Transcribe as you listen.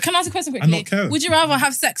Can I ask a question quickly? I'm not care. Would you rather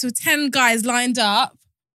have sex with 10 guys lined up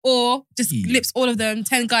or just lips all of them,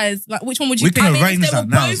 10 guys? Like, which one would you We pick? can arrange that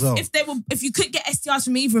now as well. If you could get STIs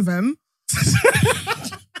from either of them.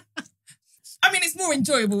 I mean, it's more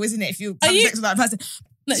enjoyable, isn't it? If you have sex with that person.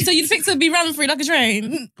 No, so you'd pick to be run through like a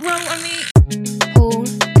train? Well, I mean... Pull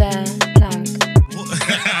the plug.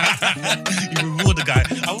 You reward the guy.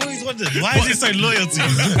 I've always wondered, why is he so loyal to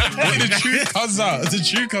you? When the truth comes out,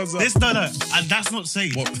 And that's not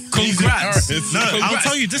saying. What? Congrats. Congrats. I'll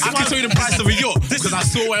tell you, this is I can tell you the price of a yacht because I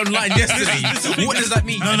saw it online yesterday. What does that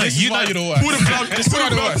mean? No, you know you're the worst. Pull the plug. Just pull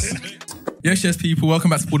the worst. Yes, people.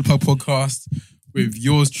 Welcome back to Pull the Plug podcast with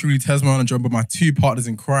yours truly, Tesman, and joined by my two partners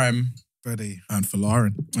in crime, Freddie and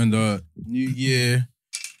Falarin. And new year,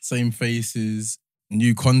 same faces,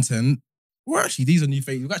 new content. Well, actually, these are new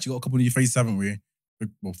faces. We've actually got a couple of new faces, haven't we?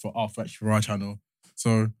 Well, for our channel.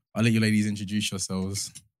 So I'll let you ladies introduce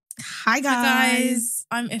yourselves. Hi guys.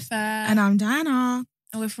 I'm Ife. And I'm Diana.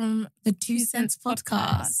 And we're from the 2 Cents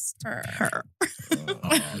Podcast. We're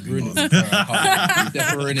in it with a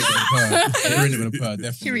purr. We're in it with a purr,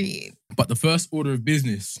 definitely. Period. But the first order of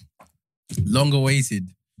business, long awaited.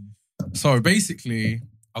 So basically,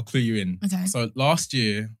 I'll clue you in. Okay. So last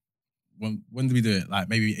year, when did we do it? Like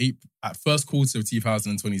maybe at first quarter of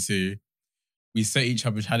 2022, we set each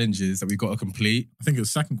other challenges that we got to complete. I think it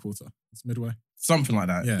was second quarter. It's midway. Something like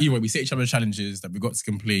that. Yeah. Either way, we set each other challenges that we got to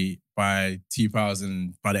complete by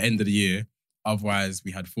the end of the year. Otherwise,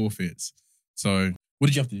 we had forfeits. So what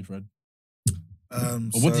did you have to do, Fred?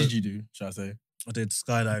 Or what did you do, shall I say? I did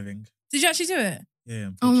skydiving. Did you actually do it? Yeah.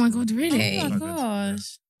 Oh my God, really? Oh my Quite good,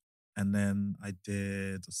 gosh. yeah. And then I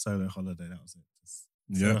did a solo holiday. That was it. Just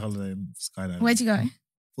Yeah. solo holiday and skydiving. Where'd you go?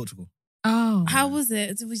 Portugal. Oh. How was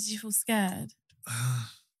it? Did you feel scared?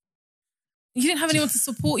 You didn't have anyone to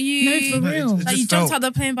support you? No, for real. it Like you just jumped felt-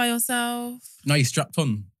 out the plane by yourself? No, you strapped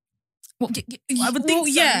on. I would think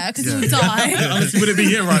so. Yeah, because Yeah. you would die. Honestly, wouldn't be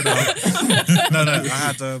here right now. No. I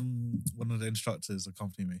had one of the instructors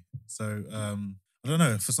accompany me. So I don't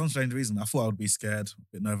know. For some strange reason, I thought I would be scared, a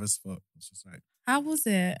bit nervous, but it's just like How was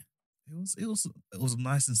it? it was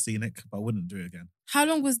nice and scenic, but I wouldn't do it again. How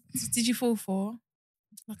long did you fall for?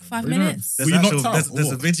 Like 5 We don't- minutes? There's Were you actual, knocked out there's, or there's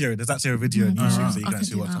a what? video. There's actually a video on Mm. YouTube, Alright. so you I can could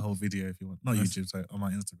actually do watch the that. whole video if you want. Not Nice. YouTube, so on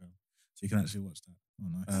my Instagram, so you can actually watch that.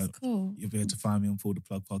 Oh, nice. Cool. You'll be able to find me on Pull the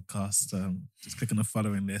Plug podcast. Just click on the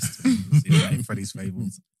following list and you'll see like Freddie's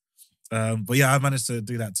fables. But yeah, I managed to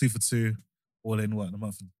do that 2 for 2, all in the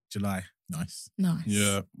month of July. Nice. Nice.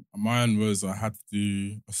 Yeah, mine was I had to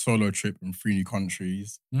do a solo trip in 3 new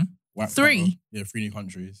countries. Hmm? 3? Yeah, 3 new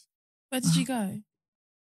countries. Where did you go?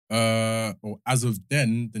 Well, as of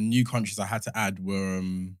then, the new countries I had to add were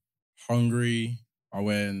Hungary. I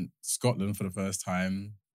went Scotland for the first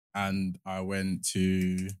time, and I went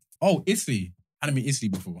to Italy. I hadn't been to Italy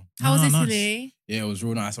before. How was Oh, nice. Italy? Yeah, it was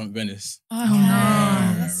real nice. I went to Venice. Oh, Okay.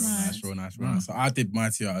 nice. That's real nice. real nice. So I did my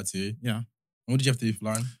 2 out of 2. Yeah. What did you have to do for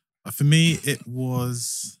line? For me, it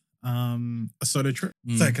was a solo trip.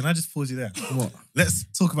 So can I just pause you there? What? Let's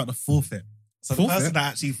talk about the forfeit. So the Forfeit? person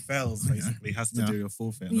that actually fails basically has to Yeah. do a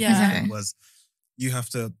forfeit. And Yeah. The forfeit Okay. was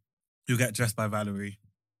you'll get dressed by Valerie.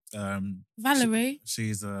 Valerie?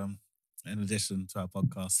 She's in addition to our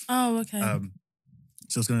podcast. Oh, okay.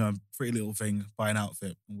 She was going to go a Pretty Little Thing, buy an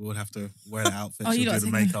outfit, and we would have to wear the outfit. Oh, She'll you do lot the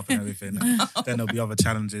taking- makeup and everything. Then there'll be other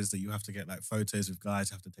challenges that you have to get, like photos with guys.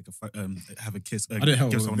 You have to take have a kiss. I didn't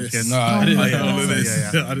help give with someone a this. kiss. No, I didn't Oh, help yeah, with so, this. yeah.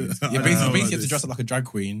 I didn't- I Yeah, didn't basically, help you with have to this. dress up like a drag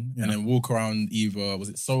queen Yeah. and then walk around either, was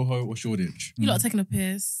it Soho or Shoreditch? You lot are taking a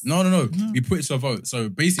piss. No. We put it to a vote. So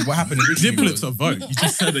basically what happened You originally didn't put it was... to a vote. You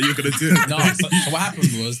just said that you were going to do it. No, so what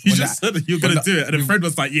happened was... You when just that- said that you were when going to that- do it. And then Fred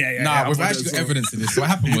was like, yeah. Nah, I'll we've put it actually as got well. evidence of this. So what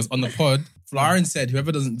happened was on the pod, Flaren said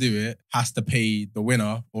whoever doesn't do it has to pay the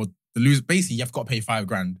winner or the loser. Basically, you've got to pay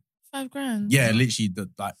 $5,000. $5,000? Yeah, literally, the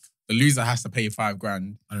loser has to pay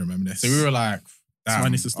 $5,000. I don't remember this. So we were like, That's why I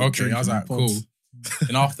damn, need to stop okay. I was drinking like, on cool. pods.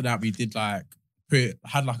 And after that, we did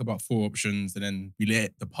had about 4 options, and then we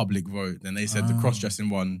let the public vote. Then they said the cross-dressing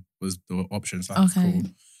one was the option. So that's Okay.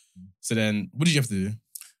 cool. So then, what did you have to do?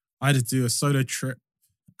 I had to do a solo trip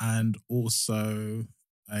and also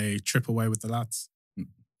a trip away with the lads.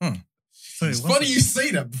 Sorry, It's what's funny it? you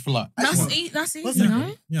say that before. Like, That's What's easy, it?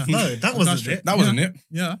 no? Yeah. No, that wasn't it. that wasn't it.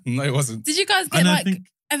 Yeah. No, it wasn't. Did you guys get And I think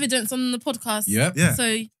evidence on the podcast? Yeah. Yeah.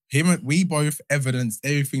 So, We both evidenced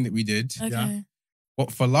everything that we did. okay. Yeah. What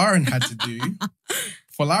Falarin had to do,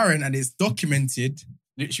 Falarin, and it's documented,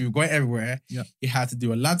 literally we've got it everywhere. Yeah. He had to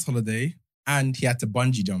do a lad's holiday and he had to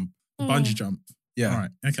bungee jump. Oh. bungee jump. Yeah. All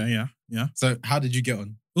right. Okay. Yeah. Yeah. So how did you get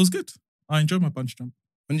on? It was good. I enjoyed my bungee jump.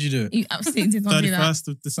 When did you do it? You absolutely did not do that. 31st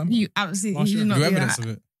of December. You absolutely Last year. did not Do do evidence that.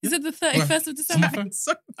 of it. Is it the 31st of December?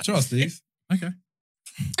 Show us, please. Okay.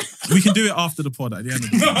 We can do it after the pod at the end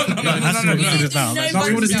of the No, we do this now. No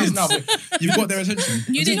we want to do this bungee now. But you've got their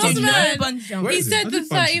attention. You did Not no man. bungee jump. Where He is it? said I the did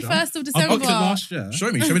bungee jump. 31st of I December. booked it last year.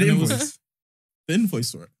 Show me the invoice. The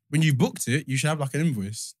invoice for it. When you booked it, you should have like an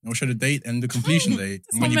invoice. It'll show the date and the completion date.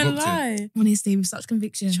 And Some when you men booked it. lie. Honestly, with such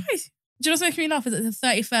conviction. Do you know what's making me laugh? Is it the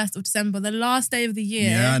 31st of December, the last day of the year?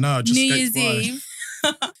 Yeah, I know. I just New Year's escaped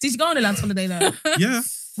by. Eve. Did you go on a lads holiday though? Yeah.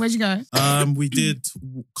 Where'd you go? We did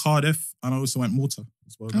Cardiff and I also went Malta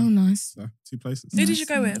as well. Oh, nice. So 2 places. Who did you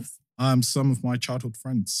go with? Some of my childhood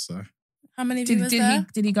friends. So How many of you was there?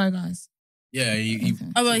 Did he go, guys? Yeah, Okay.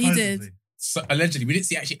 Oh, well, he did. So, allegedly, we didn't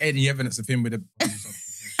see actually any evidence of him with a.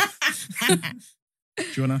 do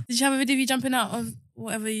you wanna? Did you have a video of you jumping out of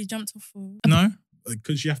whatever you jumped off for? No,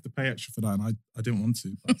 because you have to pay extra for that, and I didn't want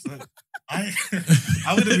to. But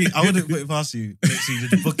I wouldn't put it past you. Literally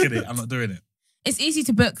just booking it. I'm not doing it. It's easy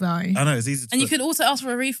to book though. I know it's easy to And you book. could also ask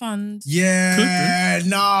for a refund. Yeah,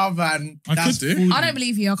 nah, man. I That's could do. food. I don't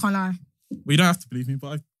believe you. I can't lie. well, you don't have to believe me,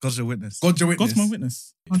 but God's your witness. God's your witness. God's my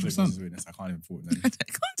witness. 100%. God's your witness. I can't even fault them. I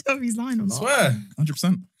can't tell if he's lying or I not. swear.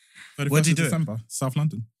 100%. Where'd you do it? December, South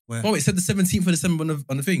London. Where? Oh, it said the 17th of December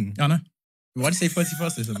on the thing. I know, Why'd you say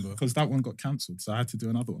 31st December? because that one got cancelled, so I had to do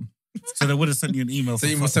another one. So they would have sent you an email. So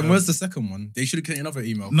you must say, where's the second one? They should have sent another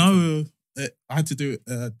email. No, I had to do it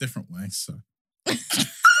a different way. So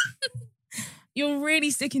You're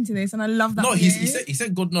really sticking to this, and I love that. No, for he you.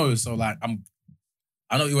 said God knows. So like,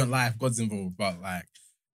 I know you went live. God's involved, but like,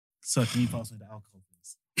 So can you pass me the alcohol,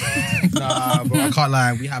 please? nah, bro. I can't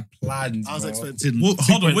lie. We had plans. I was bro. expecting. well,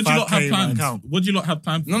 hold on. What do you lot 2.5K have in my planned? account. What do you lot have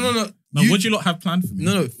planned? For No, me? no, no. No, what do you lot have planned for me?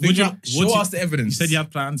 No, no. Would you? Show us the evidence. You said you had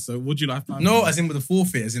plans, so what do you lot have planned? No, for me? as in with the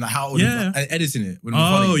forfeit, as in like how Yeah. editing it. When we Oh,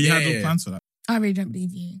 funny. you Yeah, had all yeah. plans for that. I really don't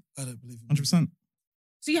believe you. I don't believe you. 100%.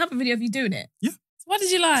 So you have a video of you doing it. So why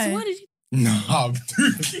did you lie? So why did you? Nah,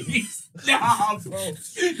 dude, please. Nah, bro.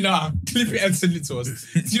 Nah, clip it and send it to us.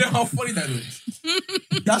 Do you know how funny that looks?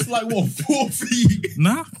 That's like, what, 4 feet?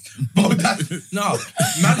 Nah. Bro, no,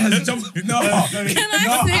 man has jumped. No, Can I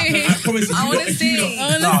see? I promise you, I wanna you see. I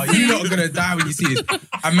wanna No, see. you're not gonna die when you see this.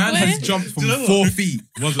 A man has jumped from 4 feet.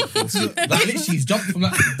 Was it? Like literally, he's jumped from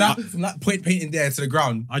that point painting there to the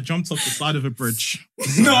ground. I jumped off the side of a bridge.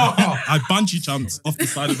 No, I bungee jumped off the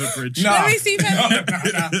side of a bridge. no. Let me see, Penny.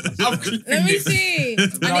 I'm clipping Let me this. see.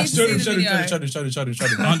 Nah, I need to see the video. show them.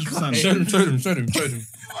 100%. Show them.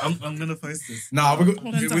 I'm gonna post this. Nah, Hold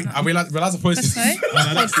on, we're allowed to post this. Okay. Oh,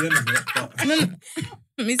 no, that's the end of it. But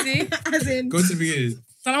Let me see. As in, Go to the beginning.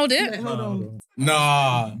 Can I hold it? hold on.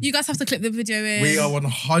 Nah, You guys have to clip the video in. we are 100%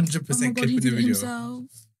 Oh my God, he clipping did the it video. himself.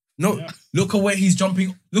 No, Yeah. look at where he's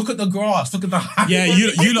jumping. Look at the grass. Look at the height. yeah,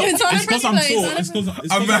 you lot. It's on It's because I'm every tall. place. It's because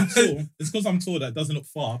I'm I'm mad. tall. It's because I'm tall that it doesn't look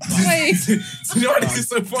far. But- Wait. So you know why this is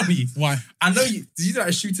so funny? Why? I know you. Did you know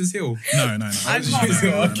at Shooter's Hill? No. I just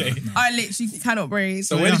okay. I literally cannot breathe.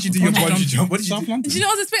 So where did you do your bungee jump? What did you South do? London. Do you know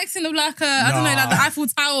what I was expecting of like I don't know, like the Nah. Eiffel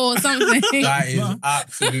Tower or something? That is No.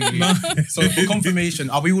 absolutely. No. So for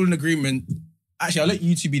confirmation, are we all in agreement? Actually, I'll let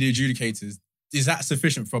you two be the adjudicators. Is that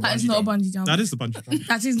sufficient for a That is bungee not a jump? bungee jump. That is the bungee jump.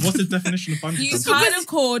 That is. What's the definition of bungee You jumping? tie a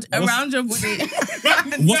cord around your body.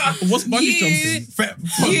 What's bungee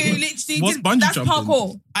jumping? You literally. What's did- bungee that's jumping?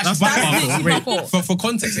 parkour. Actually, That's parkour. wait, Parkour. for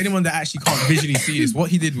context, anyone that actually can't visually see this, what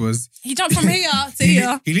he did was He jumped from here to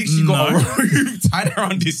here. he literally got No. a rope tied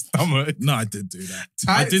around his stomach, No, I did do that.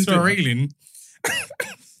 I tied it didn't to do a that. railing.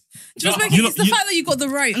 Just No, making you it's know- the you- fact that you got the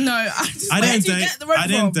rope. No, I where didn't did you date. get the rope I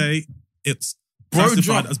didn't from? date. It's Bro classified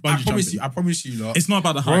jumped. as bungee jumping. I promise you, lot. It's not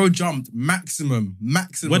about the height. Bro jumped maximum.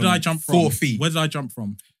 Where did I jump from? 4 feet. Where did I jump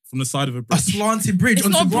from? From the side of a A bridge. slanted bridge It's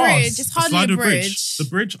onto not a grass. bridge. It's The hardly side a of bridge. The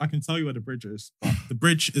bridge, I can tell you where the bridge is. But the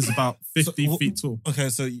bridge is about 50 So, feet tall. Okay,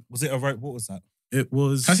 so was it a rope? What was that? It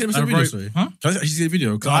was. Can I see the a video, rope- sorry? Huh? Can I actually see the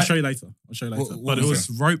video? No, I'll show you later. I'll show you later. What but it was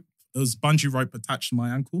was rope. It was bungee rope attached to my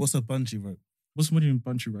ankle. What's a bungee rope? What do you mean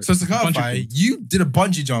bungee rope? So to clarify, Bungee cord. you did a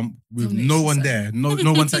bungee jump with Don't no make one sense. there.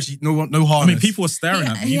 No one's actually no I harness. mean, people were staring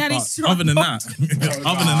at He me. had But his other than that, other than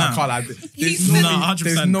I can't that, lie. He's There's no, no, 100%.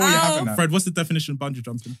 there's no way you're Ow. having that. Fred, what's the definition of bungee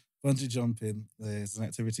jumping? Bungee jumping is an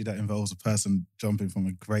activity that involves a person jumping from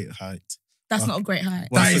a great height. That's not a great height.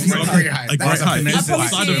 Well, That it's is not not a a great great height. A That great is a height. finesse I promise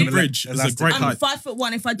The side you. of a bridge is a Elastic. great I'm height.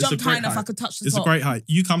 5'1". If I a jumped high great enough, I height. could touch the It's top. a great height.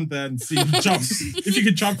 You come there and see him jump. If you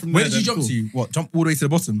could jump from Where there, did you then jump cool. to? What? Jump all the way to the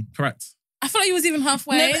bottom? Correct. I feel like you was even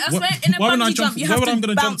halfway. No, but I swear, in a why would I bungee jump, you why have would I to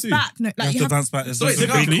gonna bounce jump to? back. No, You like have you to have bounce back. There's So a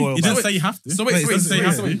Typically, recoil it doesn't back. say you have to. So Wait, wait, it doesn't say you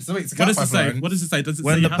have to. What does it say? What does it say? Does it say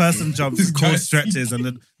When you the have person to? jumps, This the cord guy- stretches and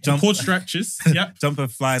the Cord stretches. Yep. jumper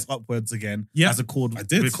flies upwards again Yeah. as a cord I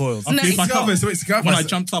did. recoils. I flew back up. So it's skyfly. When I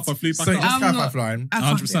jumped up, I flew back So up. just I'm skyfly not- flying. I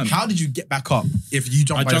can't do 100%. it. How did you get back up if you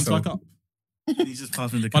jumped I by jumped yourself? back up. You just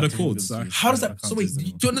pass me the By the captain cord, because so- you- How does I that? can't So wait, do do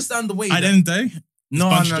it you understand the way? At the that- end of the day, No,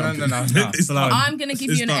 bungee no, jumping. no. It's done. I'm going to give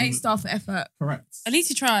It's you an done. 8-star for effort, Correct. At least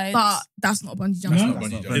you tried. but that's not a bungee jump. No, not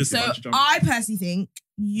bungee jump. It's So bungee jumping. I personally think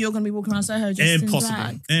you're going to be walking around Soho just in Impossible.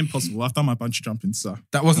 drag. Impossible. I've done my bungee jumping, sir.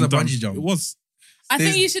 That wasn't I'm a done. bungee jump. It was. I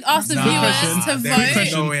think you should ask the Nah, viewers to there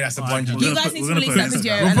is vote no way that's a bungee We're You jump. gonna guys put- need we're to gonna release put that it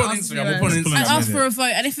video Instagram. We'll and put it on ask Instagram, viewers. we'll put it on and Instagram. ask for a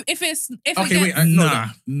vote. And if we Okay, get wait. No,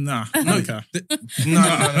 Nah. no, Okay.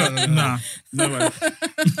 no. Nah. No way.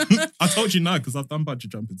 I told you no because I've done bungee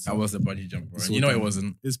jumping. So That was a bungee jump, bro. It's all You know it done.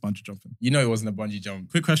 wasn't. It's bungee jumping. You know it wasn't a bungee jump.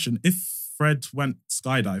 Quick question: if Fred went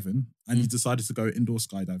skydiving and you decided to go indoor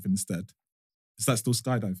skydiving instead, is that still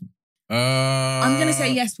skydiving? I'm going to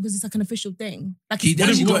say yes because it's like an official thing. Like He it's did-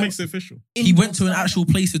 actually What What got makes it official? He went to an actual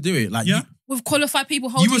place to do it. Like, Yeah. with qualified people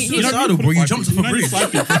you holding were it, he- suicidal, bro. You jumped off a bridge. No,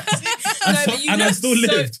 but you And I look still so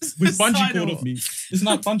lived with bungee cord suicidal. of me. Isn't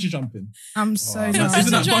that bungee jumping? I'm so Oh, done. man.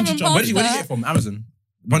 Isn't that German bungee jumping? Where did you get monster. it from? Amazon.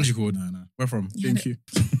 Bungee cord. No. Where from? Thank you.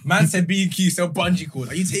 Man said B&Q sell bungee cord.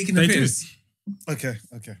 Are you taking the They do. piss? Okay.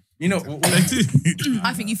 You know, They do.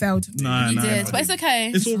 I think you failed. No, you no. did, but it's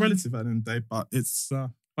okay. It's all relative at the end of the day, but it's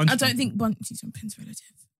bungee I don't jumping. think bungee jumping's relative.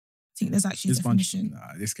 I think there's actually a It's bungee definition.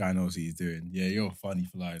 nah, this guy knows what he's doing. Yeah, you're funny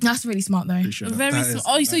for life. That's really smart though. Appreciate that. Very That small. is-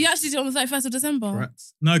 Oh, so you actually did it on the 31st of December? Correct.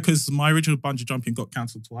 No, because my original bungee jumping got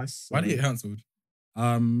cancelled twice. Why did it get cancelled?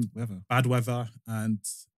 Weather. Bad weather and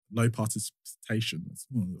low participation.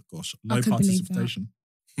 Oh gosh, I low could believe that. participation.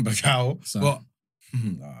 But how? So- What?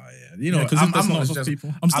 Yeah. You know, because I'm there's not lots of just-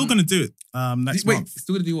 people. I'm still I'm- going to do it next Wait, month.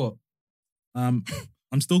 still gonna do what?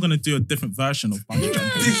 I'm still going to do a different version of bungee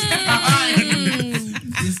jumping.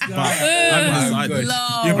 This But guy. I haven't Oh my decided.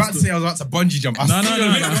 God. You're about to say I was about to bungee jump. I No. still-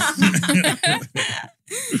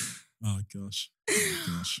 Oh gosh.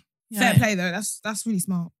 Fair play though. That's really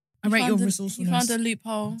smart. I rate your You found resourcefulness. a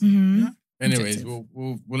loophole. Mm-hmm. Anyways, Objective.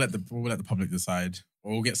 we'll let the public decide,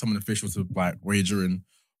 or we'll get someone official to like wager in.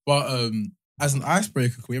 But as an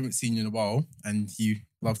icebreaker, we haven't seen you in a while, and you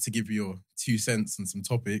love to give your 2 cents on some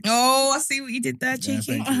topics. Oh, I see what you did there, Yeah,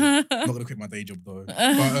 cheeky. thank you. I'm not gonna quit my day job though.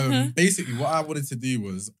 But basically, what I wanted to do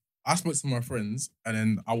was I spoke to my friends, and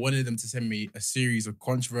then I wanted them to send me a series of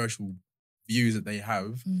controversial views that they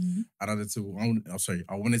have, Mhm. and I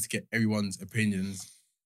wanted to get everyone's opinions,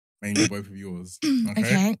 mainly both of yours.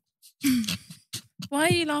 Okay. Why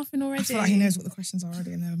are you laughing I already? feel like he knows what the questions are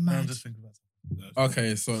already and they're No, I'm mad. just thinking about something.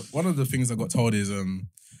 Okay, so one of the things I got told is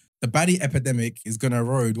the baddie epidemic is going to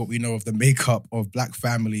erode what we know of the makeup of black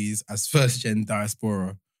families as first-gen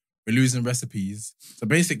diaspora. We're losing recipes. So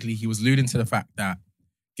basically, he was alluding to the fact that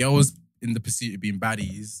girls in the pursuit of being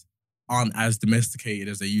baddies aren't as domesticated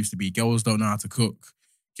as they used to be. Girls don't know how to cook.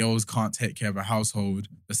 Girls can't take care of a household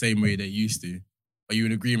the same way they used to. Are you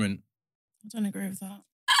in agreement? I don't agree with that.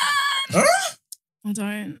 Huh? I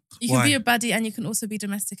don't. You Why? can be a baddie and you can also be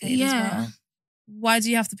domesticated Yeah. as well. Why do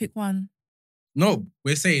you have to pick one? No,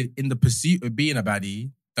 we're saying in the pursuit of being a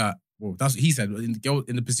baddie, that's what he said. In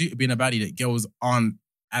the pursuit of being a baddie, that girls aren't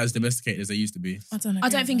as domesticated as they used to be. I don't. I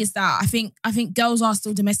don't think it's that. I think girls are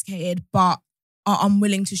still domesticated, but are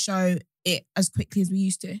unwilling to show it as quickly as we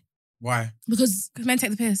used to. Why? Because because men take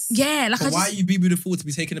the piss. yeah, like But I why just are you BB the fool to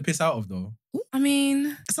be taking a piss out of though? I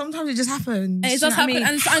mean, sometimes it just happens. it Do you does know what I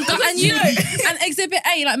happen, mean? and you and Exhibit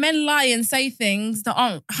A, like men lie and say things that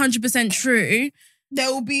aren't 100% true.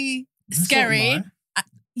 there will be Scary,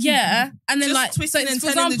 yeah, and then Just like twisting and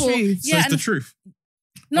for telling the example, truth. So yeah, it's the and, truth.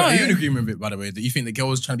 no, Are you in agreement with it, by the way, that you think that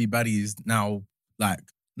girls trying to be baddies now, like,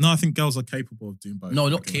 No, I think girls are capable of doing both. no,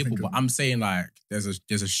 not Like, I think capable, but I'm saying like there's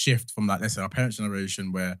a shift from like, let's say our parents'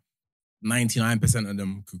 generation where 99% of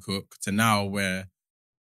them could cook to now where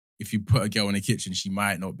if you put a girl in the kitchen, she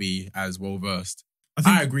might not be as well versed.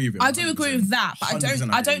 I agree with it. I do agree with that, but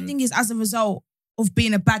 100% I don't think it's as a result of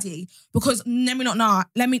being a baddie. Because let me not lie.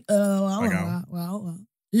 Let me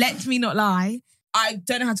not lie. I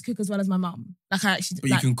don't know how to cook as well as my mum. Like I actually, But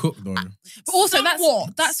you like, can cook though. but also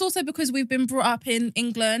Somewhat. that's also because we've been brought up in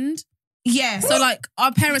England. yeah. So like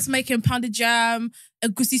our parents making pounded jam, a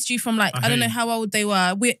goosey stew from like I don't know how old they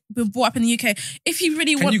were. We've been brought up in the UK. If you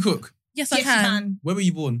really Can want, you cook? yes, I Yes, you can. Where were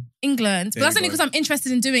you born? England, There but that's you only go. because I'm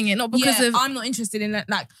interested in doing it, not because Yeah, of. I'm not interested in that.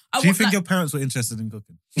 Like, I Do you want, think like, your parents were interested in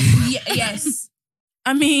cooking? yes.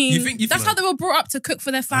 I mean, You think that's how they were brought up, to cook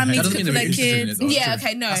for their family, That to doesn't cook mean for they're their interested in it, kids. though. Yeah, It's true.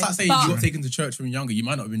 okay, no. That's like saying but- you got taken to church when younger. You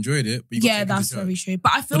might not have enjoyed it, but you got Yeah, taken to that's church. very true.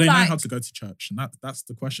 But I But feel they know like how to go to church, and that's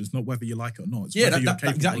the question. It's not whether you like it or not. It's Yeah, whether you're that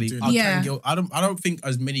capable exactly. of doing Our it. Yeah. kind of girl, I don't think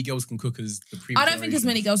as many girls can cook as the previous. I don't think as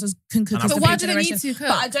many girls can cook. And as I the But why previous do they need generation. to cook?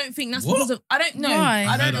 But I don't think that's What? because of. I don't know. Why?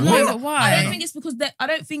 I don't No, know. No, but why? I don't think it's because I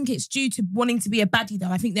don't think it's due to wanting to be a baddie though.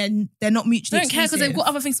 I think they're not mutually They don't care because they've got exclusive.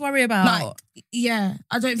 other things to worry about. Like, yeah,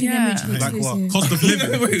 I don't think Yeah. they're mutually Like what? exclusive. Cost of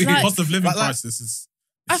living, Like- cost of living Like- crisis is.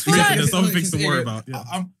 I feel like- there's other things to worry about.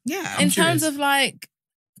 Yeah. Yeah. in I'm terms curious. of like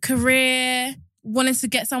career, wanting to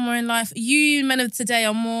get somewhere in life, you men of today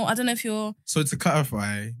are more. I don't know if you're. So to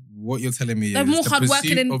clarify, what you're telling me They're is more the hardworking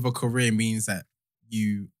pursuit and- of a career means that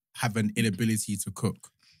you have an inability to cook.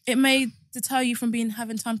 It may deter you from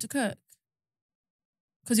having time to cook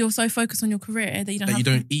because you're so focused on your career that you don't. That have you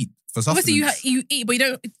don't eat for sustenance. Obviously, you eat, but you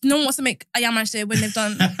don't. No one wants to make ayamash when they've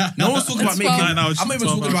done. No one's talking about That's making. fine. No, I'm not even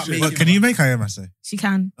 12 talking about hours making. What, can you make ayamase? She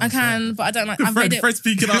can. I can, but I don't like. I've Fred, made it. Fred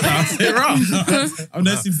speaking out now. Say it wrong. I've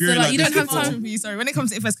never seen So, Fury like, like you this don't have before. time. Sorry, when it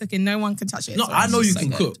comes to Ife's cooking, no one can touch it. No, so I know it's you so can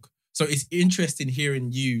good. cook. So it's interesting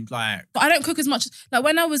hearing you like. But I don't cook as much. Like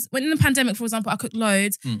when in the pandemic, for example, I cooked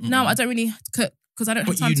loads. Now I don't really cook because I don't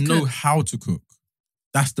have But time you to know cook. how to cook.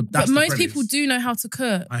 That's But the most premise. people do know how to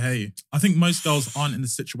cook. I hear you. I think most girls aren't in the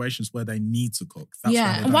situations where they need to cook. That's Yeah. why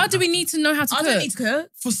they And don't why have do we to. need to know how to I cook? don't need to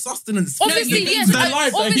cook. for sustenance. Obviously, No, yes. their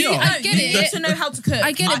lives are Obviously, here. I get You need it. to know how to cook.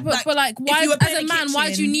 I get it, but like, if why you were as in a a man, why do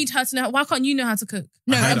you kitchen- need her to know? Why can't you know how to cook?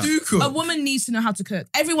 No, I that. do cook. a woman needs to know how to cook.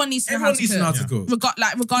 Everyone needs to know Everyone how to needs cook. to know how to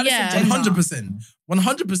cook. Regardless Yeah. of gender. 100%.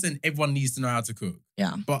 100% everyone needs to know how to cook.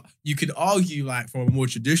 Yeah. But you could argue, like, from a more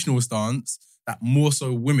traditional stance, that more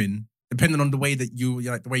so women, depending on the way that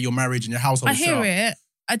the way your marriage and your household I is set hear up. it.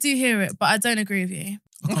 I do hear it, but I don't agree with you.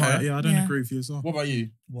 Okay. Yeah, I don't Yeah. agree with you as well. What about you?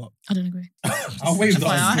 What? I don't agree. I'll wave FYI.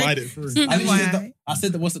 that. Slide it through. I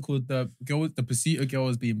said that what's it called? The pursuit of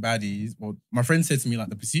girls being baddies. Well, my friend said to me, like,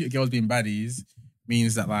 the pursuit of girls being baddies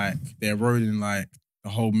means that, like, they're eroding, like, the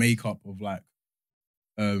whole makeup of, like,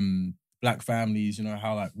 black families, you know,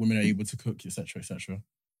 how, like, women are able to cook, etc., etc.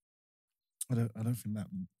 I don't think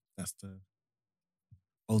that's the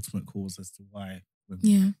ultimate cause as to why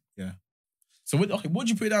women. Yeah. So, what do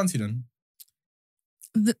you put it down to then?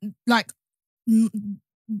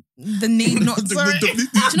 The need not. Sorry. Do you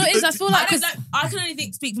know what it is? I feel like I can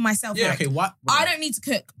only speak for myself. Yeah, like, okay, what? I don't need to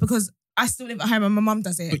cook because I still live at home and my mum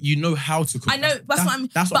does it. But you know how to cook. I know that's what I'm.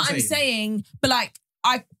 That's what but I'm saying, but like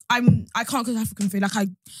I can't cook African food. Like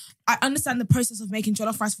I understand the process of making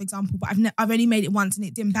jollof rice, for example, but I've only made it once and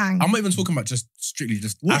it didn't bang. I'm not even talking about just strictly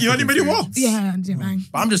just. What? You only made it African food. once? Yeah, it didn't bang.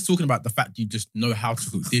 But I'm just talking about the fact you just know how to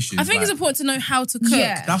cook dishes. I think like, it's important to know how to cook.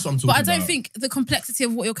 Yeah. That's what I'm talking But I about. don't think the complexity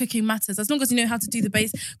of what you're cooking matters. As long as you know how to do the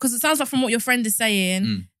base. Because it sounds like from what your friend is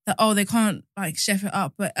saying that, they can't like chef it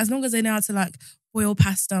up. But as long as they know how to like boil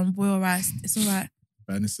pasta and boil rice, it's all right.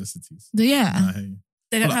 Bare necessities. Yeah. I hear you.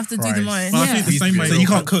 They don't Well, have to do Christ. the most. But I think the same way. So you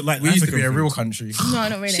can't cook like We used to be a African real food? country. No,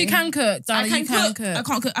 not really. She can cook. I Darling, can you cook. I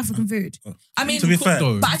can't cook African food. I mean, To be fair,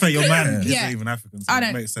 though. to But be I fair, can your cook. man Yeah. isn't even African, so I it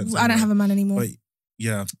don't. makes sense. I don't have a man anymore, But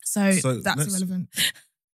yeah. so so that's let's- irrelevant.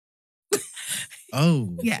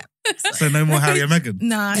 Oh. Yeah. So no more Harry and Meghan.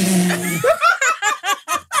 No.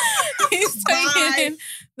 He's Bye. taking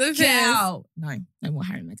the Get piss. out. No more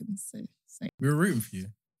Harry and Meghan. So We were rooting for you.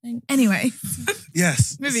 anyway,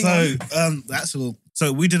 Yes. Moving so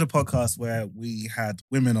so we did a podcast where we had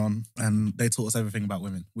women on and they taught us everything about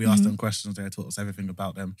women. We asked them questions, they taught us everything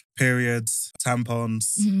about them. Periods,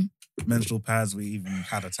 tampons, menstrual pads, we even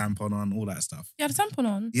had a tampon on, all that stuff. You had a tampon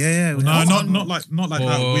on. Yeah. we No, had- not like that. We're not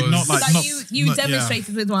like like not, you not-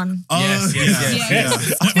 demonstrated with one. Oh, Yes.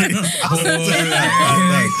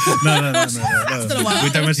 No. Still a while. We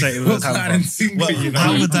demonstrated with a tampon.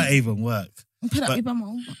 How would that even work? Put up But- your bum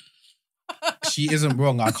hole. She isn't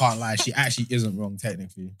wrong. I can't lie. She actually isn't wrong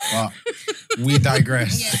technically. But we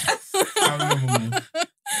digress.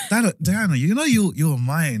 Diana, you know your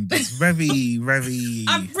mind is very, very.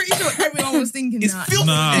 I'm pretty sure everyone was thinking It's that. filthy.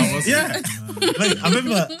 No, it wasn't. Yeah. No. Mate, I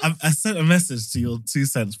remember I sent a message to your 2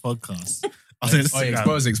 Cents podcast on Instagram. Oh, yeah,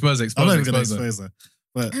 expose I'm not even going to her. expose her.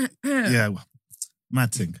 But yeah,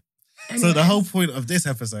 mad thing. So the whole point of this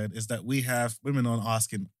episode is that we have women on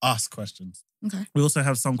asking us questions. Okay. We also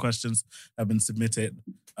have some questions that have been submitted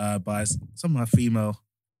by some of our female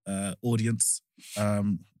audience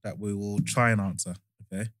that we will try and answer.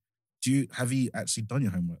 Okay. Have you actually done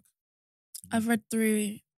your homework? I've read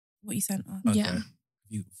through what you sent us. Okay. Yeah. Have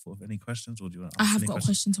you thought of any questions, or do you want to I ask have any got a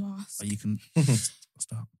questions? question to ask. Oh, you can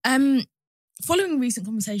start. Following recent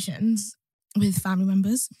conversations with family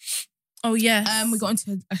members, Oh yes. we got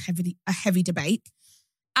into a heavy debate,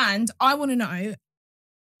 and I want to know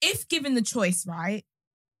if given the choice, right,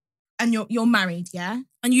 and you're married, yeah,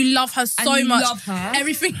 and you love her so and you much, love her,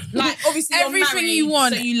 everything, like obviously you're everything married, you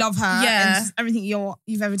want, so you love her, yeah, and just everything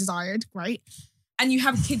you've ever desired, great, and you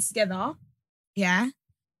have kids together, yeah,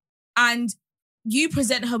 and you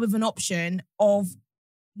present her with an option of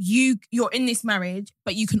you're in this marriage,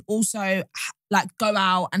 but you can also like go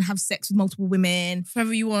out and have sex with multiple women,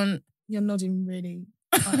 whoever you want. You're nodding really.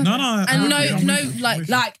 No. And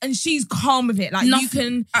like, and she's calm with it. Like, you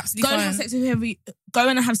can absolutely go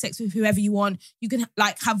and have sex with whoever you want. You can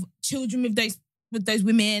like have children with those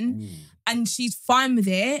women, and she's fine with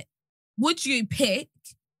it. Would you pick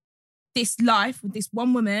this life with this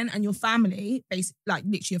one woman and your family, basically, like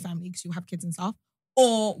literally your family, because you'll have kids and stuff,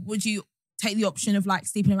 or would you take the option of like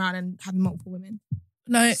sleeping around and having multiple women?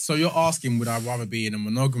 No. So you're asking, would I rather be in a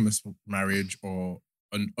monogamous marriage or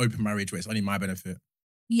an open marriage where it's only my benefit?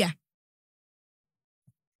 Yeah.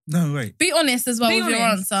 No, wait. Be honest as well with your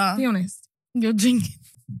answer. Be honest. You're drinking.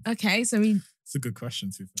 Okay, so It's a good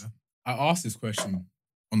question, to be fair. I asked this question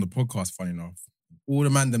on the podcast, funny enough. All the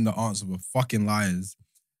man them that answered were fucking liars.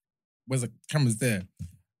 Where's the cameras there?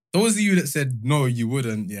 Those of you that said no, you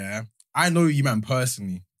wouldn't, yeah. I know you man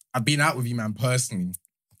personally. I've been out with you man personally.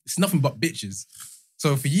 It's nothing but bitches.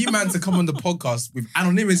 So for you man to come on the podcast with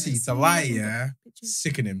anonymity to lie, yeah,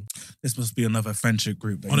 sickening. This must be another friendship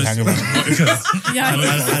group that you Honestly. hang around with. Yeah.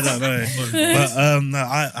 I don't know. But no,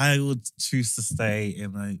 I would choose to stay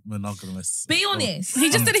in a monogamous. be honest. He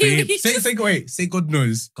just said he Say God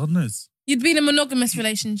knows. God knows. you'd be in a monogamous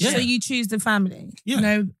relationship. So you choose the family.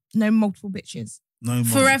 Yeah. No multiple bitches. No more.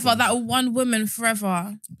 forever. That one woman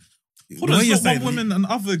forever. Hold on, it's not one woman and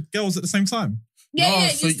other girls at the same time. Yeah, No, yeah.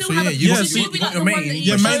 so- You still so have yeah, a you got- so you you'll be got like your the one main- that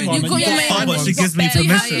yeah, you main one. You got your Yeah. main. Oh, but she gives me So you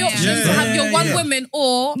have permission. the option Yeah. to have your Yeah, one yeah. woman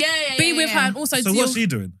or Yeah. be with her and also So deal. what's she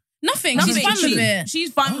doing? Nothing. Nothing. She's fine with She's it.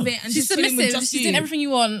 She's fine with it, and She's chilling with submissive. just She's you. doing everything you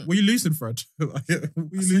want. Were you lucid, Fred? Like, were you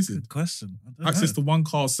That's a lucid? good question. I don't Access know. to one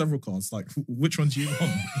car, several cars. Like, which one do you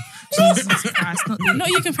want? Jesus Christ, not Not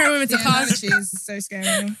you compare women to cars. She's so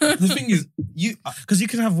scary. The thing is, Because you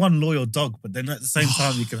can have one loyal dog, but then at the same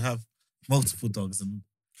time you can have multiple dogs. And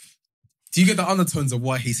do you get the undertones of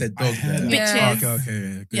why he said dog there? Yeah. Oh, okay.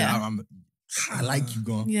 Good. Yeah. I like you,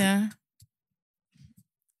 gone. Yeah.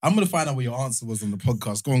 I'm going to find out what your answer was on the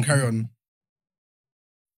podcast. Go on, carry on.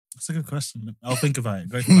 that's a good question. I'll think about it.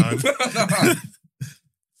 Go for it.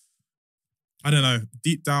 I don't know.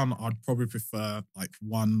 Deep down, I'd probably prefer like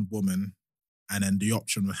one woman and then the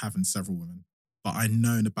option of having several women. But I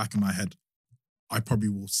know in the back of my head, I probably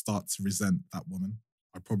will start to resent that woman.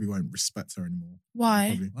 I probably won't respect her anymore. Why?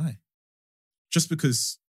 Probably. Why? Just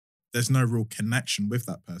because there's no real connection with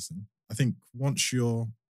that person. I think once you're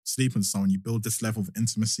sleeping with someone, you build this level of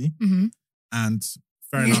intimacy. Mm-hmm. And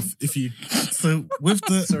fair enough, if you... So with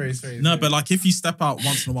the Sorry. No, but like if you step out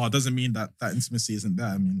once in a while, it doesn't mean that that intimacy isn't there.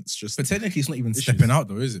 I mean, it's just... But technically, it's not even Issues. stepping out,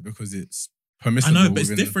 though, is it? Because it's I permissible. know, but it's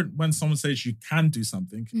within- different when someone says you can do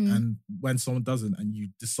something Mm. and when someone doesn't and you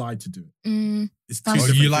decide to do it. Mm. It's two Oh,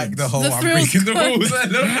 different you like things. the whole The I'm thrills. breaking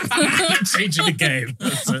the rules. changing the game.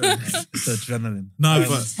 It's adrenaline. No,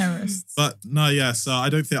 Terrorists. but no, yeah. So I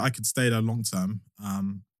don't think I could stay there long term.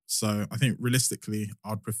 So I think realistically,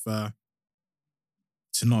 I'd prefer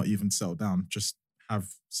to not even settle down, just have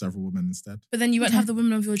several women instead. But then you won't Okay. have the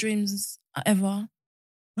woman of your dreams ever.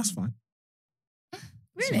 That's fine. That's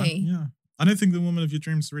Really? fine, yeah. I don't think the woman of your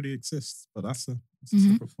dreams really exists, but that's a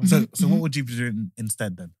Mhm. separate point. So what would you be doing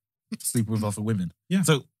instead then? Sleep with other women? Yeah.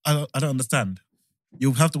 So I don't understand.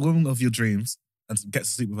 You'll have the woman of your dreams and get to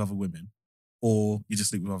sleep with other women, or you just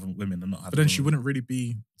sleep with other women and not have. But then the she woman. wouldn't really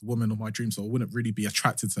be the woman of my dreams, or wouldn't really be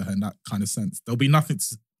attracted to her in that kind of sense. There'll be nothing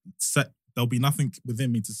to set. There'll be nothing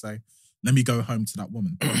within me to say, "Let me go home to that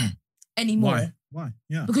woman." Anymore. Why?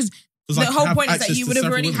 Yeah. Because I the can whole have point is that access you to would have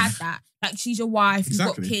several already women. had that. Like she's your wife,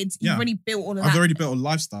 Exactly. you've got kids, Yeah. you've already built all of I've that. already built a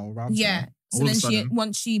lifestyle around. Yeah. her. So All of then a sudden,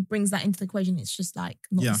 once she brings that into the equation, it's just like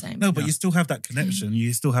not Yeah. the same. No, but Yeah. you still have that connection.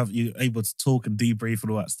 You still have you're able to talk and debrief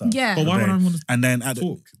and all that stuff. Yeah. but why would I want to And then at the,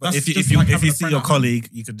 talk? but That's if you just if you like if having you a see friend your at home. colleague,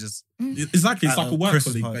 you can just Exactly, it's At like a a work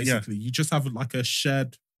Christmas colleague. party, yeah. Basically, you just have like a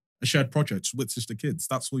shared project, which is the kids.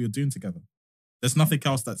 That's all you're doing together. There's nothing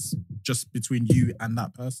else that's just between you and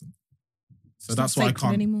that person. So It's that's not why I sacred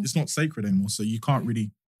can't. anymore. It's not sacred anymore. So you can't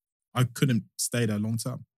really. I couldn't stay there long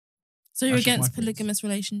term. So you're That's just my against thoughts. polygamous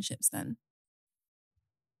relationships then?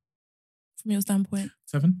 From your standpoint.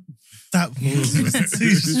 Seven. that was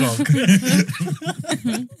too strong.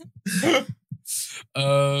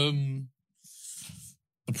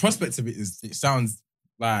 The prospect of it sounds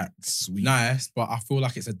like Sweet. nice, but I feel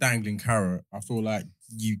like it's a dangling carrot. I feel like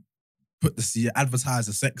you advertise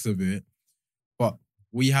the sex of it, but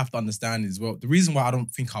what you have to understand is, well, the reason why I don't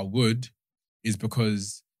think I would is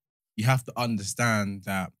because you have to understand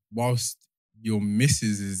that whilst your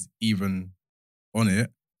missus is even on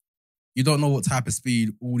it, you don't know what type of speed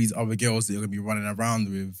all these other girls that you're going to be running around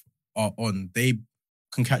with are on. They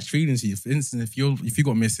can catch feelings to you. For instance, if you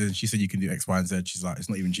got missus and she said you can do X, Y, and Z, she's like, it's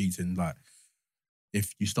not even cheating. Like,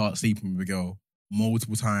 if you start sleeping with a girl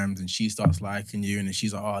multiple times and she starts liking you and then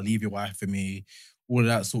she's like, oh, leave your wife for me, all of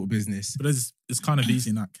that sort of business. But it's kind of easy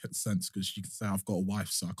in that sense because you can say, I've got a wife,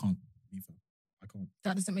 so I can't leave her. I can't.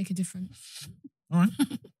 That doesn't make a difference. All right.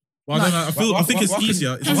 Well, I don't know. I think it's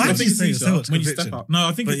easier. Why I do think you it's say easier so much when you conviction? step out. No,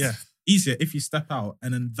 I think But it's yeah. easier if you step out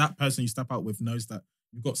and then that person you step out with knows that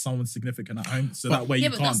you've got someone significant at home, so that way Yeah, you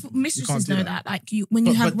but can't. that's what you mistresses can't do know that. Like when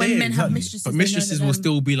men have exactly. mistresses, But they know mistresses that will they're-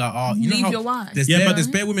 still be like, oh, you know leave how your wife. there's Yeah, there's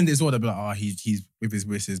bare women as well that be like, oh, he's with his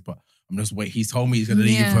missus, but I'm just waiting. He's told me he's gonna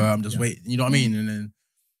leave Yeah. her. I'm just Yeah. waiting. You know what I mean? And then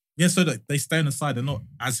Yeah, so that they stay on the side, they're not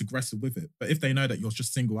as aggressive with it. But if they know that you're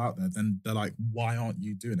just single out there, then they're like, why aren't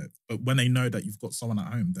you doing it? But when they know that you've got someone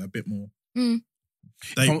at home, they're a bit more. if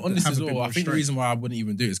I'm honest have as a bit well, more I think the restraint. reason why I wouldn't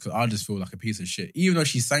even do it is because I just feel like a piece of shit. Even though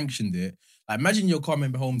she sanctioned it, like imagine you're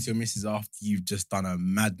coming home to your missus after you've just done a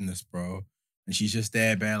madness, bro. And she's just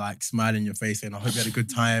there, bare, like smiling in your face, saying, I hope you had a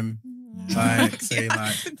good time. Like, saying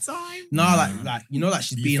like, no, like, you know, like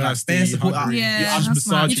she's You being like thirsty, bare support. hungry. Yeah, You're that's just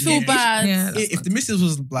mad. You'd massaging feel it. bad. Yeah, If the missus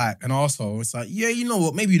was like an asshole, it's like, yeah, you know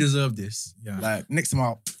what? Maybe you deserve this. Yeah. Like next time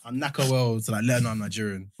I'll knack her well to like let her know I'm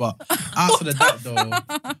Nigerian. But after that though,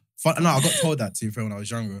 no, I got told that to when I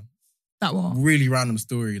was younger. that what? Really random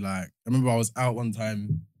story. Like I remember I was out one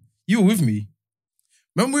time. You were with me.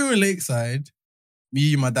 Remember we were in Lakeside, me,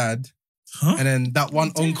 you, my dad, Huh? and then that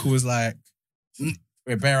one uncle was like,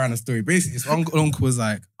 we're bare around the story. Basically, this uncle was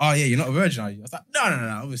like, oh yeah, you're not a virgin, are you? I was like, no.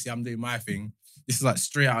 Obviously, I'm doing my thing. This is like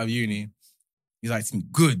straight out of uni. He's like, to me,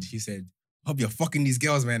 good. He said, hope you're fucking these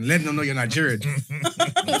girls, man. Let them know you're Nigerian.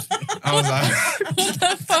 I was like, What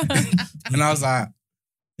the fuck? and I was like,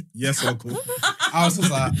 Yes, uncle. I was just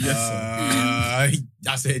like, Yes,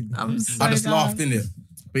 I said, I'm so I just done. laughed in it.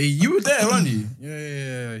 But you were there, weren't you?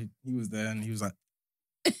 Yeah. He was there, and he was like,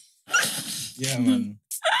 yeah, man.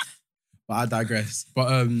 But I digress.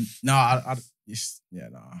 But no, I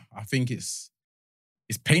think it's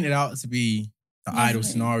painted out to be the ideal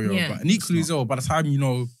scenario. Yeah. But and equally as well, by the time you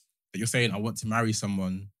know that you're saying I want to marry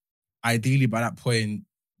someone, ideally by that point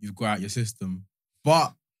you've got out your system.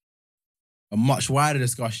 But a much wider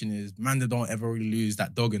discussion is man, they don't ever really lose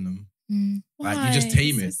that dog in them. Like you just Why?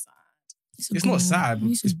 tame So it. sad. It's not sad.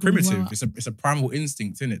 You should It's grow primitive. up. It's a primal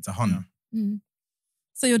instinct in it to hunt.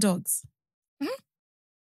 So your dogs.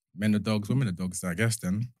 Men are dogs, women are dogs, I guess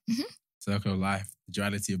then. Circle of life, the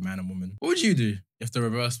duality of man and woman. What would you do if the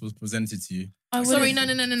reverse was presented to you? Sorry, no.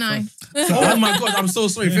 Oh my God, I'm so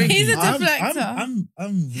sorry. Thank He's you. a deflector.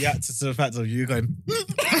 I'm reacting to the fact of you going,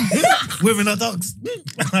 women are dogs.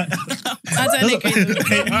 I don't agree with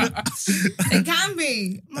that. It can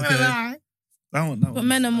be. I'm not gonna lie. That one, But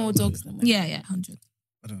men are more dogs than women. Yeah, 100.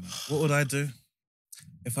 I don't know. What would I do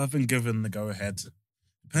if I've been given the go ahead?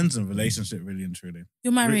 Depends on the relationship, really and truly.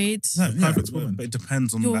 You're married. Perfect woman. But it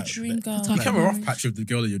depends on Your that. dream girl. You have a rough patch of the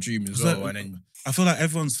girl of your dream as well, and then I feel like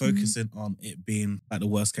everyone's focusing on it being like the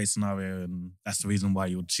worst case scenario, and that's the reason why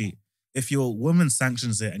you'll cheat. If your woman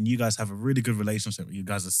sanctions it and you guys have a really good relationship, you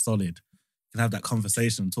guys are solid, you can have that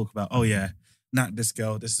conversation and talk about, oh yeah, this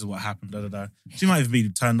girl, this is what happened, da da da. She might even be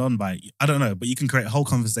turned on by it. I don't know, but you can create a whole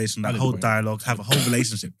conversation, that Valid whole point. dialogue, have a whole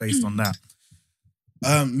relationship based on that.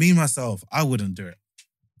 Me myself, I wouldn't do it,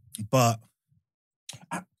 but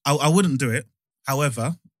I wouldn't do it.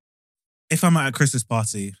 However, if I'm at a Christmas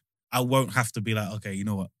party, I won't have to be like, okay, you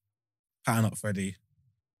know what, pattern up, Freddie.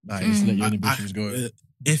 Like, just let your inhibitions go.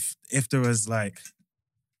 If there was like,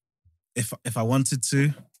 if I wanted to,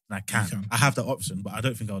 then I can. You can. I have the option, but I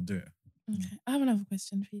don't think I'll do it. Okay. I have another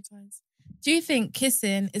question for you guys. Do you think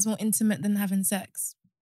kissing is more intimate than having sex?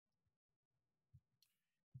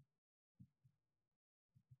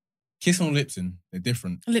 Kiss on lips in, they're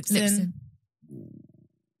different. Lips in.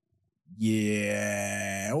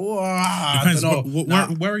 Yeah. I Depends. don't know.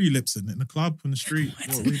 Where are you lipsing? In the club, in the street?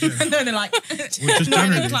 What are we doing? No, they're like, just not in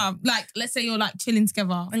generally. a club. Like, let's say you're like chilling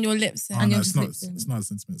together. And your lips in. Oh, And no, you're it's just not. lipsing. It's not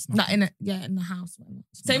as intimate. It's not. Like in the house. Whatever.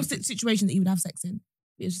 Same situation that you would have sex in.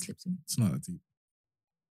 But it's just lipsing. It's not that deep.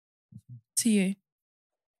 To you.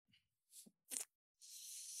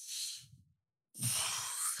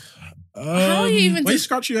 How are you even Why you just...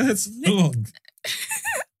 scratching your head so long?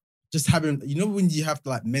 Just having, you know, when you have to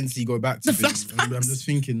like mentally go back to The things. I'm just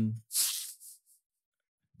thinking,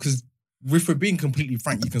 because if we're being completely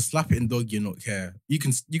frank, you can slap it in doggy and not care. You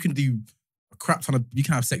can do a crap ton of, you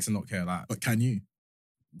can have sex and not care. Like, But can you?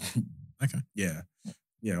 Okay. Yeah.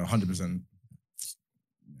 Yeah, 100%.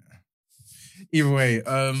 Yeah. Either way,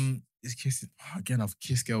 it's kissing. Again, I've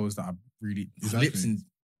kissed girls that are really Exactly. lips and.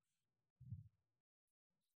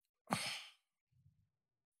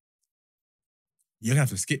 You're gonna have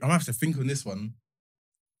to skip. I'm gonna have to think on this one.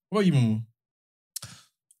 What about you,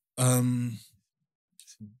 Momo?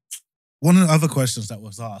 One of the other questions that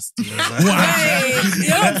was asked was, Wait,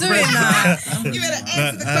 you're not doing that. You better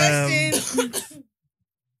answer the question.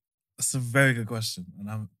 That's a very good question, and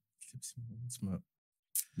I'm Lips and more intimate.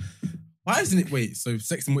 Why isn't it? Wait, so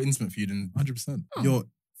sex is more intimate for you than 100%. You're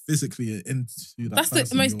physically into that That's the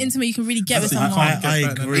person. most You're- intimate you can really get with That's it, you someone. can't get I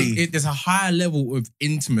better than agree. that. There's a higher level of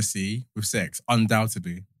intimacy with sex,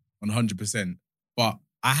 undoubtedly, 100%. But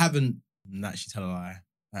I haven't actually tell a lie.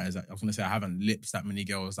 That is, I was gonna say I haven't lips that many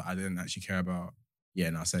girls that I didn't actually care about.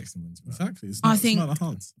 Yeah, now sex is more intimate. Exactly. It's I not, think- it's not the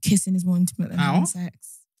heart. Kissing is more intimate than How? having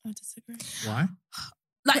sex. I disagree. Why?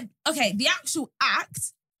 Like, okay, the actual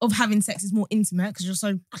act of having sex is more intimate because you're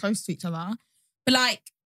so close to each other. But like,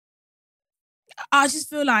 I just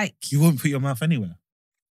feel like you won't put your mouth anywhere.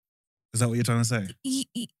 Is that what you're trying to say?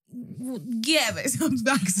 well, yeah, but it sounds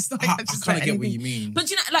bad because it's like I I just kind of like get what anything. you mean. But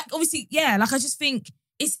you know, like obviously, yeah, like I just think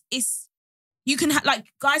it's you can like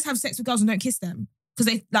guys have sex with girls and don't kiss them because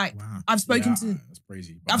they like Wow. I've spoken Yeah, to that's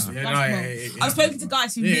crazy. I've spoken to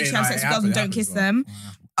guys who literally have sex with girls and don't kiss them. Wow.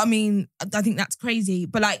 I mean, I think that's crazy.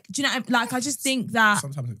 But like, do you know? Like, I just think that,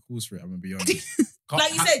 Sometimes it calls for it. I'm gonna be honest.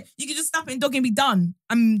 like you said, you could just snap it and dog and be done.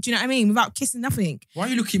 Do you know what I mean? Without kissing nothing. Why are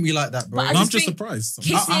you looking at me like that, bro? But I No, I'm just just think surprised.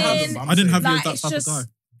 kissing- I didn't have you like, as that it's type of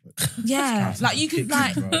guy. just- Yeah, like you could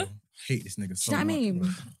like. Bro. I hate this nigga so Do you know what I much, mean? bro.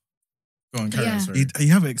 Go on, carry Yeah. on, sorry.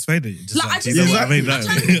 You haven't explained it. Just Like, I like, just you know think- what I mean? I'm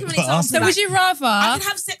trying to think of an But ask example. So would you I rather? can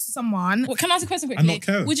have sex with someone. What, can I ask a question And quickly? not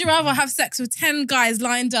care. Would you rather have sex with 10 guys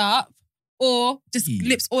lined up or just Yeah.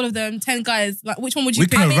 lips all of them, 10 guys? Like, which one would you We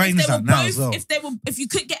pick? can I mean, arrange if they were that now both, as well. if you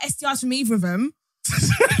could get STIs from either of them.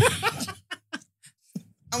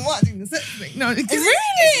 I'm what doing the sex thing? No,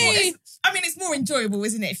 Really? I mean, it's more enjoyable,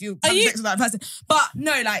 isn't it? If you Are have you- sex with that person, but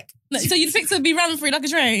no, like. No, so you'd pick to be run through like a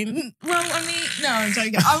train? Well, I mean, no, I'm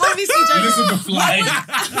joking. I'm obviously joking. Listen to fly.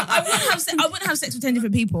 I wouldn't have sex with 10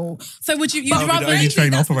 different people. So would you? You'd That would be rather? the only Maybe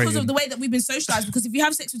train that's because operating. of the way that we've been socialized. Because if you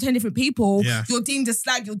have sex with 10 different people, Yeah. you're deemed a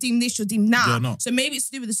slag, you're deemed this, you're deemed that. You're not. So maybe it's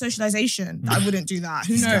to do with the socialization. I wouldn't do that.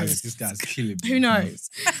 Who This knows? guy's killing me. Who knows?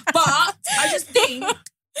 But I just think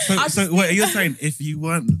I So just wait, you're saying if you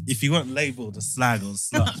weren't labelled a slag or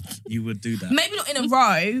slut, you would do that? maybe not in a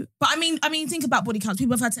row. But I mean, think about body counts.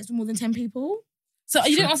 People have had sex with more than 10 people. So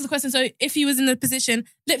you didn't answer the question. So if he was in the position,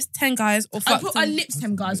 lips 10 guys or I fuck put 10? I lips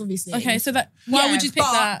 10 guys, obviously. Okay, so that why Yeah, would you pick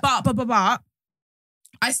but, that? But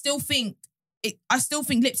I still think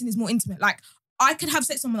lipsing is more intimate. Like I could have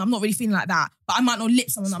sex with someone that I'm not really feeling like that, but I might not lip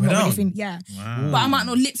someone that I'm Swear not really down. feeling. Yeah, Wow. but I might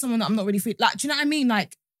not lip someone that I'm not really feeling. Like, do you know what I mean?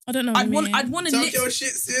 Like I don't know. What I'd you want mean. to lip. shit,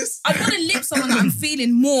 sis. I'd want to lip someone that I'm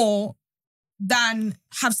feeling more than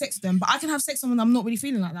have sex with them. But I can have sex with someone that I'm not really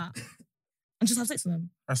feeling like that, and just have sex with them.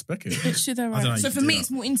 I respect it. It's true, they're I don't know. right. You So can for do me, that. it's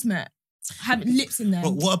more intimate. Having lips in there.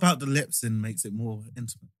 But what about the lips in makes it more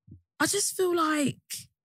intimate? I just feel like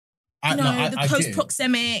I the close get it.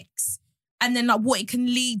 proxemics and then like what it can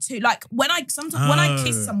lead to. Like when I kiss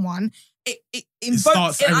Oh. someone, it invokes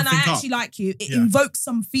starts and I everything actually up. like you. It Yeah. invokes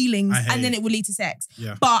some feelings I hate and then it. it will lead to sex.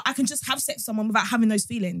 Yeah, But I can just have sex with someone without having those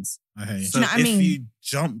feelings. I hate it. So you know what I if mean? you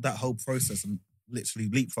jump that whole process and literally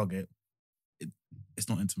leapfrog it, it's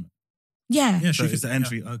not intimate. Yeah. Yeah, So she it's could- the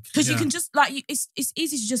entry. Okay. Because you Yeah. can just like it's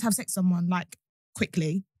easy to just have sex with someone like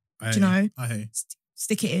quickly. I do you hate know? it. I hate it.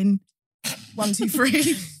 Stick it in. 1, 2, 3.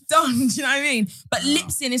 Done. Do you know what I mean? But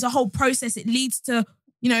lips in is a whole process. It leads to,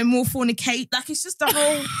 more fornicate. Like it's just a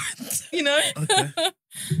whole,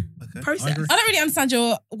 Okay. process. I agree. I don't really understand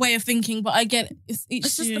your way of thinking, but I get it's each.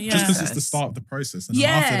 It's just the yeah. Just because process. it's the start of the process, and then Yeah.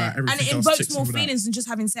 after that, And everything it else invokes ticks more over that. feelings than just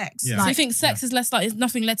having sex. Yeah. So you Like, think sex is less like it's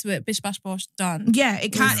nothing led to it, bish bash bosh done. yeah,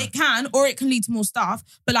 it can, or it can lead to more stuff.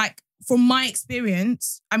 But like from my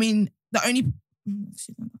experience, I mean, the only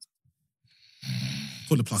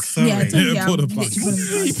Pull the plug. Sorry. Yeah, pull the I'm plug.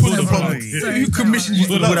 literally You pulled the plug. Sorry. Who commissioned you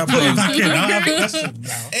to Put put that it plug? back in. I have a question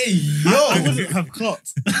now. Hey, I yo. wouldn't have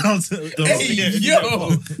clocked. Hey,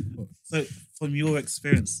 yo. So, from your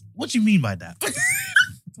experience, what do you mean by that? God.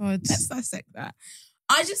 Let's dissect that.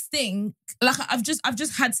 I just think like I've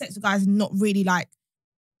just had sex with guys and not really like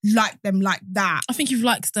them like that. I think you've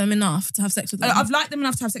liked them enough to have sex with them. I've liked them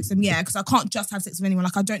enough to have sex with them, yeah, because I can't just have sex with anyone.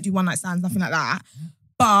 Like I don't do one night stands, nothing like that.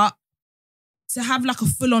 But to have like a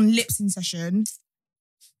full on lipsing session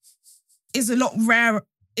is a lot rarer.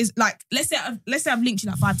 Is like let's say I've linked you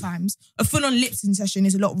like 5 times. A full on lipsing session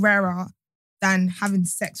is a lot rarer than having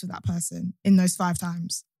sex with that person in those 5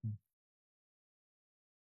 times.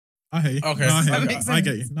 I hear you. Okay. No, That I makes get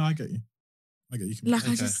you. sense. No, I get you. I get you. Like, I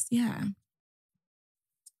Okay. just, yeah.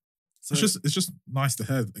 So, It's just nice to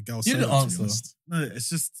hear a girl say You that, didn't to be answer. honest. no, it's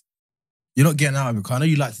just You're not getting out of it. 'Cause I know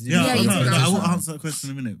you like to do yeah. Yeah, no, you no, did I will answer. answer that question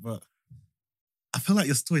in a minute, but I feel like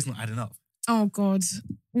your story's not adding up. Oh, God.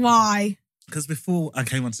 Why? Because before I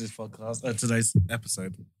came onto this podcast, today's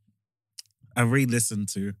episode, I re-listened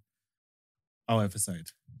to our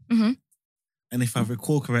episode. Mhm. And if I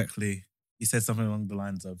recall correctly, you said something along the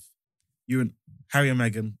lines of you and Harry and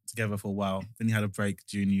Meghan together for a while, then you had a break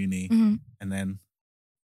during uni, Mhm. and then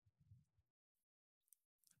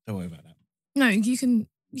don't worry about that. No, you can.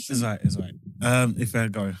 It's right, it's right. If I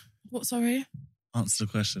go, What, sorry? answer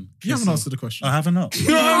the question. You haven't Kissing. answered the question. I haven't not.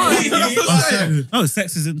 Oh,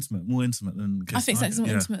 sex is intimate, more intimate than kissing. I think sex is more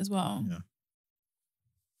Yeah. intimate as well. Yeah.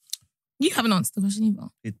 You haven't answered the question either.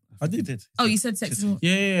 I did. Oh, you said sex is more.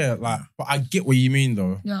 Yeah, like, but I get what you mean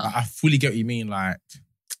though. Yeah. Like, I fully get what you mean. Like,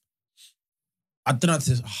 I don't know how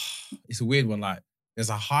to. It's a weird one. Like, there's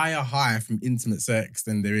a higher high from intimate sex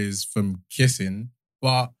than there is from kissing,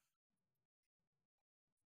 but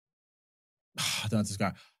I don't know how to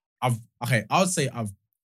describe. I would say I've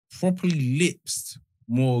properly lipsed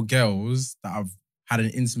more girls that I've had an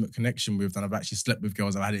intimate connection with than I've actually slept with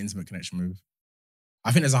girls I've had an intimate connection with.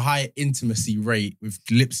 I think there's a higher intimacy rate with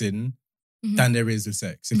lipsing Mhm. than there is with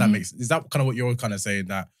sex. If that makes sense. Is that kind of what you're kind of saying?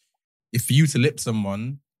 That if for you to lip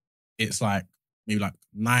someone, it's like maybe like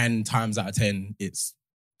 9 times out of 10, it's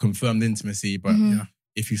confirmed intimacy. But Mhm.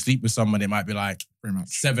 if you sleep with someone, it might be like Pretty much.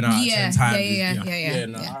 7 out of 10 times. Yeah.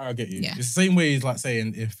 No, I get you. Yeah. It's the same way as like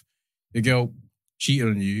saying if your girl cheated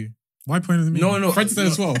on you. Why pointing at me? No. Fred's there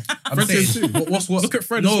as well. I'm Fred's there saying, too. what's Look at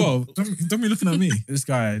Fred as well. Don't be looking at me. This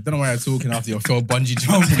guy, don't know why you're talking after your failed bungee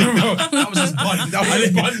jump. That was just bungee. That was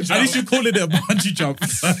just bungee jump. At least you're calling it a bungee jump.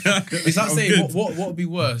 It's like I'm saying good. what would be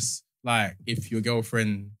worse? Like if your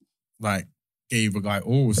girlfriend like gave a guy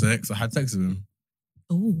oral sex or had sex with him.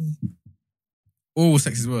 Oh. Oral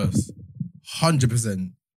sex is worse.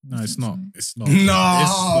 100%. No, it's not. It's not. No, it's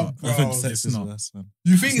not. bro. I think sex It's is not. worse, man.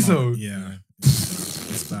 You think It's so? not. Yeah.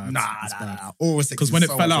 It's bad. It's bad. Oral sex. Because when it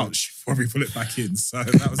fell out, she probably put it back in. So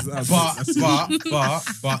that was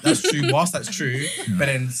But that's true. Whilst that's true, but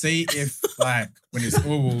then say if like when it's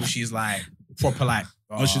oral, she's like proper like.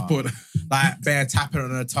 Oh, she's put. Like bare tapping on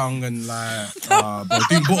her tongue and like but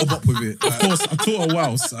doing bottle bop with it. Of course, I taught her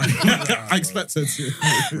well, so I expect her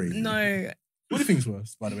to. No. What do you think is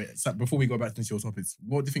worse, by the way? So before we go back into your topics,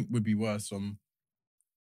 what do you think would be worse from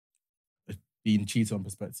being cheated on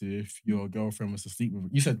perspective if your girlfriend was to sleep with?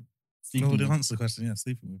 You said sleeping No, with. to answer the question, yeah,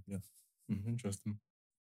 sleeping with, yeah. Interesting.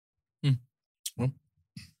 Well,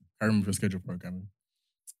 carry on with your schedule programming.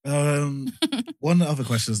 One of the other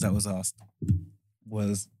questions that was asked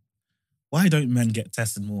was, why don't men get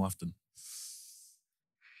tested more often?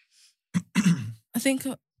 I think.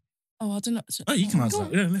 I don't know. Oh, you can answer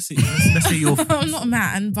that. Yeah, let's see. Let's see your. I'm not a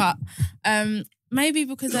man, but maybe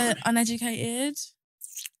because they're uneducated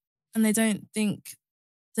and they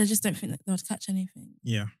just don't think that they'll catch anything.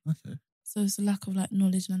 Yeah. Okay. So it's a lack of like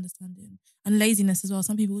knowledge and understanding and laziness as well.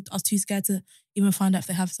 Some people are too scared to even find out if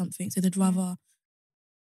they have something, so they'd rather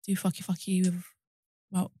do fucky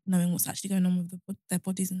without knowing what's actually going on with their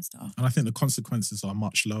bodies and stuff. And I think the consequences are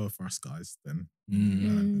much lower for us guys than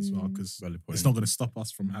as well, because it's not going to stop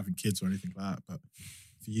us from having kids or anything like that. But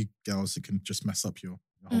for you girls, it can just mess up your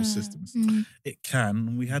whole system. It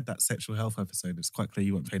can. We had that sexual health episode. It's quite clear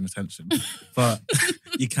you weren't paying attention. But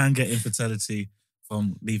you can get infertility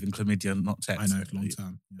from leaving chlamydia not checked. I know, long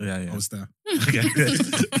term. Yeah. I was there.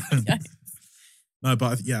 Okay. No,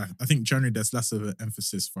 but I think generally there's less of an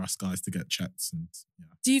emphasis for us guys to get checked. And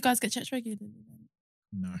Do you guys get checked regularly then?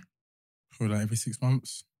 no. For like every 6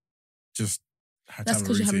 months, just had That's to have a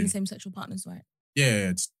because you're having routine. the same sexual partners, right?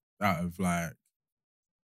 Yeah, just out of like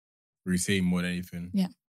routine more than anything. Yeah.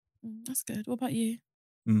 That's good. What about you?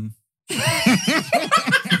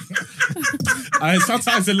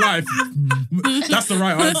 Sometimes in life, that's the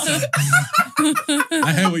right answer.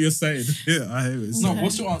 I hear what you're saying. Yeah, I hear it. No,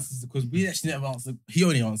 what's your answer? Because we actually never answered. He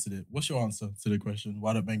only answered it. What's your answer to the question?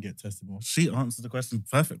 Why don't men get tested more? She answered the question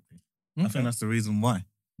perfectly. I think that's the reason why.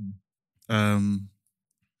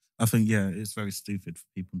 I think, it's very stupid for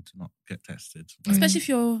people to not get tested. Especially if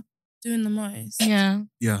you're doing the most. Yeah.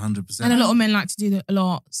 Yeah, 100%. And a lot of men like to do that a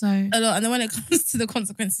lot. So A lot. And then when it comes to the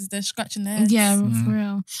consequences, they're scratching their heads. yeah, for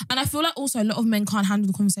real. And I feel like also a lot of men can't handle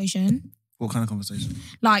the conversation. What kind of conversation?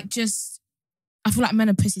 Like I feel like men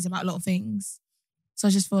are pussies about a lot of things. So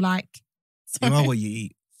I just feel like You are what you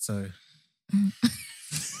eat, so...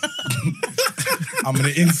 I'm gonna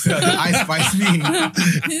insert the Ice Spice meme.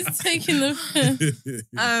 He's taking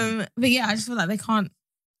the. But yeah, I just feel like they can't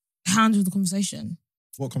handle the conversation.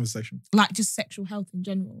 What conversation? Like just sexual health in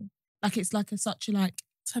general. Like it's like such a like,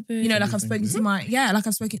 Taboo. you know, like I've spoken to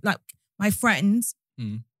I've spoken like my friends,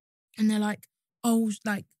 and they're like, oh,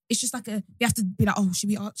 like it's just like you have to be like, oh,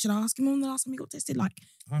 should I ask him when the last time he got tested? Like,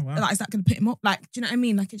 Oh, wow. like is that going to put him up? Like, do you know what I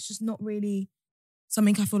mean? Like it's just not really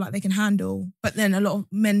something I feel like they can handle. But then a lot of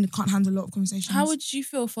men can't handle a lot of conversations. How would you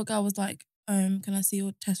feel if a girl was like, can I see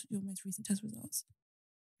your most recent test results?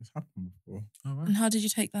 It's happened before. Oh, wow. And how did you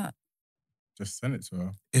take that? Just send it to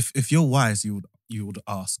her. If you're wise, you would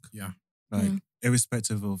ask. Yeah. Like,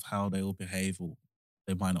 irrespective of how they will behave, or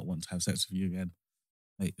they might not want to have sex with you again.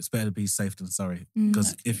 Like, it's better to be safe than sorry.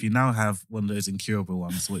 Because if you now have one of those incurable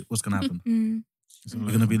ones, what's going to happen? You're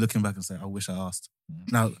going to be looking back and say, I wish I asked.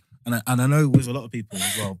 Now, and I know with a lot of people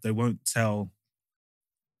as well, they won't tell.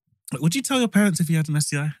 Like, would you tell your parents if you had an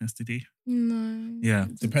STI, STD? No. Yeah.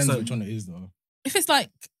 Depends which one it is, though. If it's like,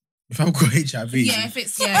 If I've got HIV, Yeah, if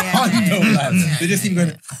it's they just even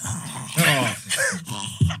going.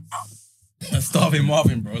 Starving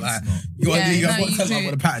Marvin, bro. Like you got to tell them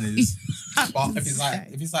what the pattern is. But if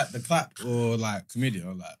it's like the clap or like chlamydia,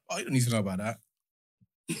 like you don't need to know about that.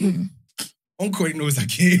 Uncle knows that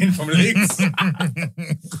kid from legs.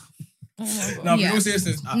 No, but in all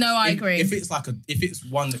seriousness, No, I agree. If it's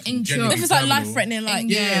one that can if genuinely it's like terminal, life threatening, like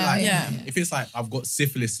if it's like I've got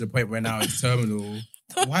syphilis to the point where now it's terminal,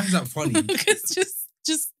 why is that funny? Because just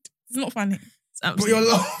it's not funny. But you're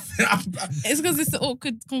laughing. It's because it's an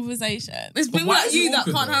awkward conversation. There's people why like is it you that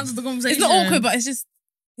awkward, can't though? handle the conversation. It's not awkward, but it's just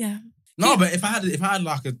No, but if I had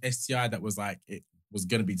like a STI that was like it was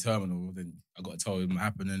gonna be terminal, then I got to tell him what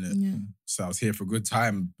happened, innit? Yeah. So I was here for a good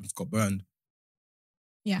time, just got burned.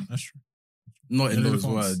 That's true. Not in Yeah, those of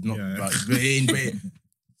course. words, not Yeah. like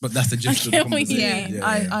but that's the gist of the get what you conversation. mean.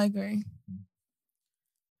 I agree.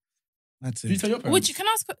 That's Did you it. tell your parents?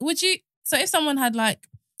 So if someone had like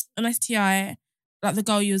an STI, like the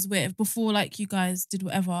girl you was with before, like you guys did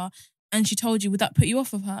whatever, and she told you, would that put you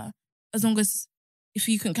off of her? As long as if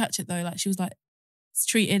you couldn't catch it though, like she was like, it's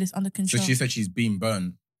treated, it's under So control, she said she's been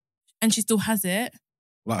burned. and she still has it.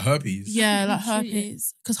 Like herpes. Yeah, like Treated.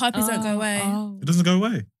 herpes, because herpes don't go away. It doesn't go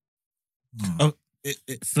away. Oh,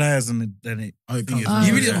 it flares and then it. Oh, it thing comes- is- Oh.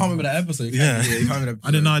 You really can't remember that episode. Yeah. You can't remember that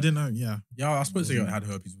I didn't know. episode. I didn't know. Yeah. Yeah, I was supposed to had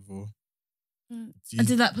herpes before. And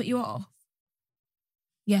did that put you off?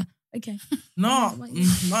 Yeah. Okay. No, Wait.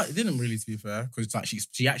 no, it didn't really, to be fair, because like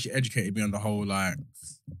she actually educated me on the whole like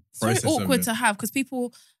It's very process of awkward it. to have because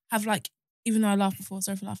people have like, even though I laughed before,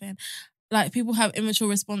 sorry for laughing, like people have immature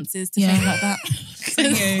responses to Yeah. things like that.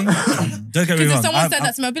 Don't get me Because wrong. if someone said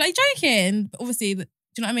that to me, I'd be like, joking. But obviously, do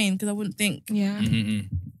you know what I mean? Because I wouldn't think. Yeah.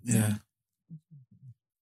 Yeah.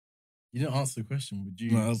 You didn't answer the question, would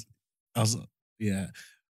you? No, I was, yeah.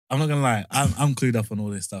 I'm not gonna lie. I'm clued up on all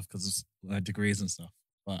this stuff because of my degrees and stuff.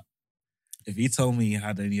 But if you told me you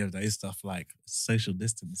had any of those stuff like social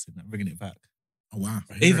distancing and bringing it back, Oh wow.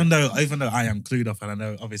 even though I am clued up and I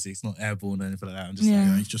know obviously it's not airborne or anything like that, I'm just Yeah.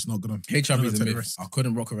 Yeah, he's just not gonna. HIV gonna is a take the myth. risk. I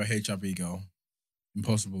couldn't rock with a HIV girl.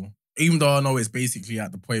 Impossible. Even though I know it's basically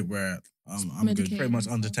at the point where I'm good. Medicated. pretty much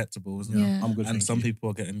Yeah. undetectable, isn't it? Yeah. I'm good. And thank some you. people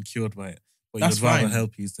are getting cured by it, but That's you'd rather fine.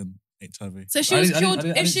 herpes than HIV. So if she was cured, I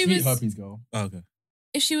didn't herpes girl. Oh, okay.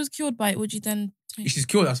 if she was cured by it, would you then take If she's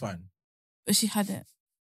cured, that's fine. but she had it?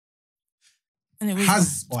 And it was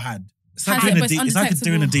Has or had. It's like, Has it, doing, but it's it's like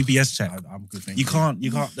doing a undetectable. DBS check. I'm good. Thank You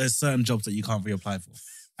can't. There's certain jobs that you can't reapply for.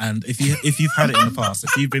 And if you've had it in the past,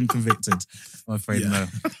 if you've been convicted, I'm afraid Yeah. no.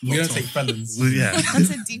 We don't take felons. Well, yeah. That's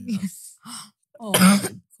a DBS. Oh my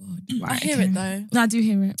God. I hear it though. No, I do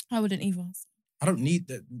hear it. I wouldn't either. I don't need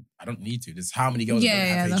that. I don't need to. There's how many girls Yeah, that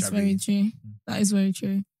yeah, have that's HIV. very true. That is very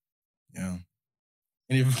true. Yeah.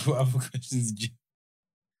 Any other questions?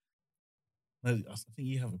 No, I think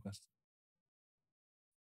you have a question.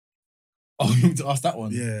 Oh, you want to ask that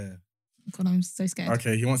one? Yeah. God, I'm so scared.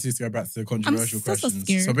 Okay, he wants you to go back to the controversial so questions.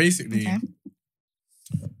 scared. So basically, Okay.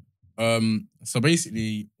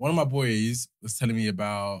 one of my boys was telling me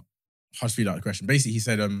about how to read out the question. Basically, he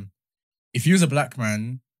said, if you was a black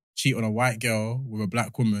man cheat on a white girl with a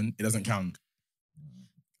black woman, it doesn't count.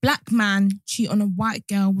 Black man cheat on a white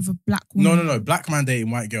girl with a black woman. No. Black man dating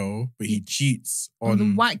white girl, but he cheats On on the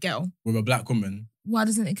white girl. with a black woman. Why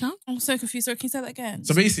doesn't it count? I'm so confused. So can you say that again?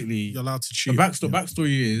 So basically, You're allowed to the choose.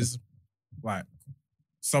 backstory is like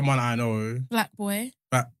someone I know, Black boy.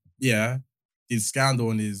 did scandal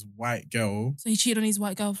on his white girl, So he cheated on his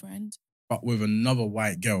white girlfriend. but with another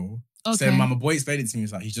white girl. Okay. So my boy explained it to me.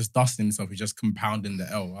 He's like, he's just dusting himself. He's just compounding the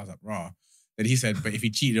L. I was like, rah. Then he said, but if he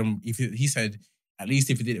cheated on, he said, at least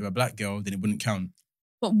if he did it with a black girl, then it wouldn't count.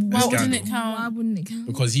 But why wouldn't scandal. it count? Why wouldn't it count?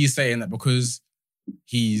 Because he's saying that because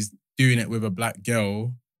he's doing it with a black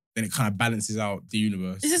girl, then it kind of balances out the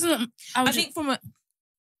universe. This isn't. I think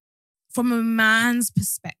from a man's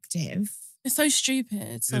perspective, it's so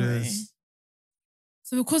stupid. Sorry. It is.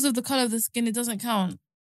 So because of the color of the skin, it doesn't count.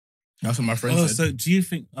 That's what my friend Oh, said. so do you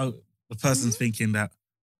think? Oh, the person's thinking that.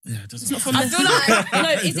 Yeah, it doesn't. It's not from I the- feel like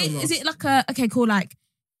no. Is it like a okay, cool? Like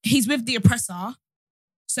he's with the oppressor,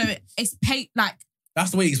 so it's pay like That's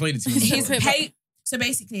the way he explained it to me. He's he's pay. So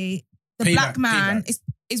basically, the Payback, black man payback.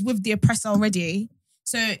 is with the oppressor already,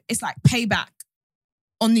 so it's like payback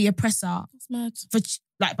on the oppressor It's mad. for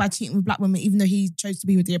like by cheating with black women, even though he chose to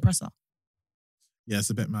be with the oppressor. Yeah, it's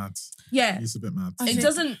a bit mad. Yeah, It's a bit mad. I it think-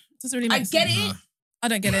 doesn't. Doesn't really I make get sense. it, I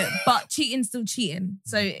don't get it. but cheating's still cheating,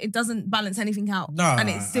 so it doesn't balance anything out. Nah, and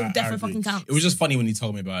it still I definitely agree. fucking counts. It was just funny when he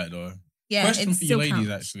told me about it though. yeah, Question it for you still ladies,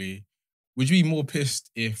 counts. actually. Would you be more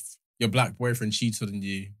pissed if your black boyfriend cheated on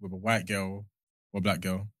you with a white girl or a black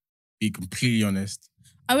girl? Be completely honest.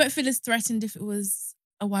 I won't feel as threatened if it was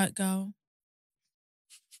a white girl.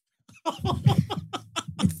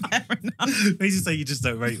 Fair enough. They just say you just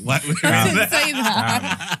don't rate white women. I didn't say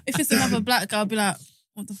that. If it's another black girl, I'll be like,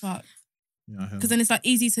 what the fuck? Yeah, I heard. Because then it's like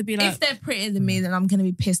easy to be like, If they're prettier than me, then I'm gonna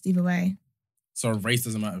be pissed either way. So race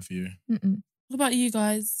doesn't matter for you. Mm-mm. what about you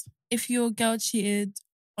guys? If your girl cheated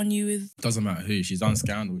on you with, Doesn't matter who. She's done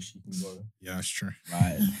scandal. She can go. Yeah, it's true.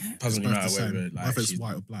 Like, doesn't really Both the matter same. whether like Whether it's she's-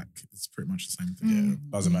 white or black, it's pretty much the same thing. Yeah,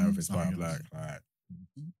 doesn't matter if it's Nothing white or else. black. Like,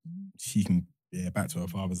 she can back to her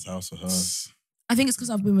father's house or hers. I think it's because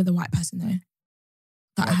I've been with a white person though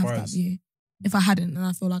that I have that Likewise. view. If I hadn't, then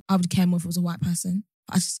I feel like I would care more if it was a white person.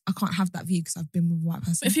 I can't have that view because I've been with a white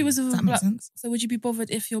person. but if he was with Does a that make black, sense? so would you be bothered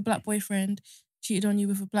if your black boyfriend cheated on you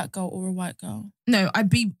with a black girl or a white girl? No, I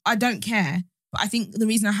don't care. But I think the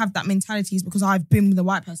reason I have that mentality is because I've been with a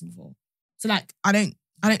white person before. So like I don't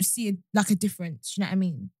see a difference. Do you know what I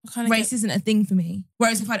mean? I kind of Race isn't a thing for me.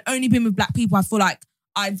 Whereas if I'd only been with black people, I feel like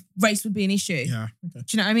race would be an issue. Yeah. Okay. Do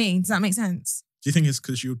you know what I mean? Does that make sense? Do you think it's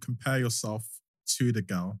because you would compare yourself to the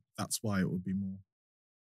girl? That's why it would be more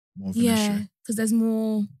of an Yeah, issue. because there's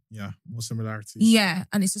more. Yeah, more similarities. Yeah,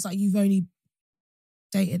 and it's just like you've only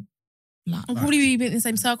dated black. I'll probably be in the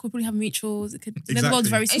same circle, probably have mutuals. It could, The Exactly. world's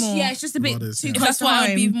very It's, small. yeah, it's just a bit What is, too yeah. close That's to why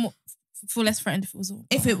I'd be home. more, feel less threatened if it was all.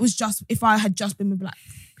 If I had just been with black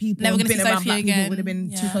people, Never and gonna been see around Sophie black people, again. it would have been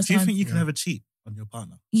too Yeah. close Do to you home. think you can Yeah. ever cheat on your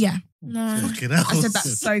partner? Yeah, No. Fucking hell. I said that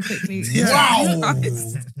so quickly. Wow.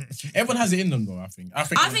 Everyone has it in them though, I think. I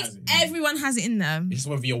everyone think has it in them. everyone has it in them. It's just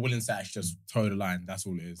whether you're willing to actually just toe the line. That's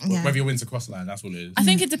all it is. Yeah. Whether you're willing to cross the line. That's all it is. I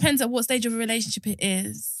think it depends at what stage of a relationship it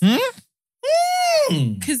is.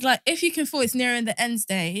 Mm. Because like if you can feel it's nearing the end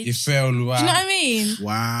stage, You feel do you know what I mean?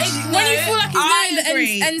 Wow. When you feel like I it's nearing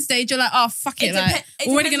agree. the end stage, you're like, oh fuck it, like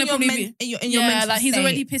we're already gonna probably be. in your Yeah, mental like he's state.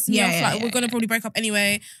 already pissing me Yeah, off. yeah, Like we're gonna probably break up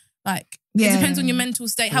anyway. Like Yeah. it depends on your mental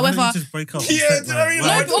state. Why don't However, you just break up. Yeah, do you know what I mean? no,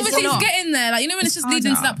 Like, but obviously it's it's not. getting there. Like you know when it's just It's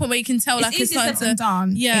leading to harder. that point where you can tell like It's it's easier starting said than to.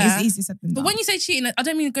 done. Yeah. It is easier said than done. But when you say cheating, I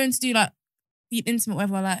don't mean going to do like be intimate,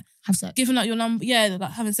 whatever. Like have sex, giving out your number, yeah,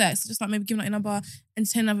 like having sex, just like maybe giving out your number,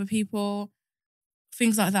 entertaining other people,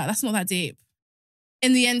 things like that. That's not that deep.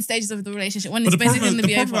 In the end stages of the relationship, when But it's the basically problem, going to the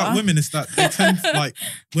be problem over. about women is that they tend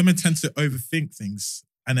women tend to overthink things,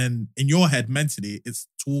 and then in your head mentally, it's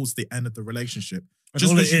towards the end of the relationship. Just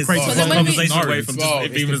all it because you is, create But a then when we- conversation away from Well, just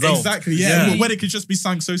it being it's- resolved. Exactly, yeah. Yeah. But when it could just be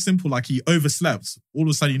something so simple like he overslept, all of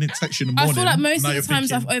a sudden you didn't text you in the I morning. feel like most now of the you're times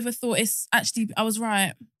thinking, I've overthought it's actually I was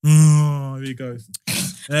right. Oh, here you go.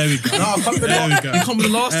 There we go. No, I can't There we go. You come with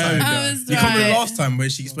the last There time. we go. I was You come with the right. last time where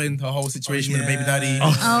she explained her whole situation with the baby daddy.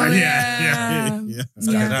 Oh, yeah, yeah. yeah.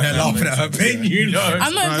 Yeah. They're laughing at her pain, you know.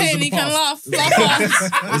 I'm not Right, in pain. it was You can laugh. in the past.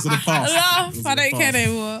 Laugh. Those are the past. Laugh. Those I are the don't care past.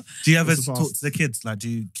 anymore. Do you ever It's a talk fast. to the kids? Like, do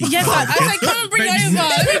you keep Yes, contact I with the say, kids? come and bring it over.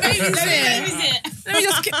 Let me babysit. Babysit. Let me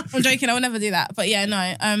just. I'm joking. I would never do that. But yeah, no.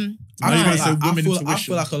 I feel feel like, like women I intuition.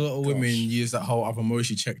 feel like a lot of women use that whole I've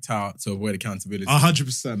emotionally checked out to avoid accountability.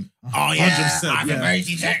 100%. Oh yeah, 100%, I've yeah.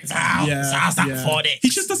 emotionally checked out. Yeah, So I was like, yeah. for it. He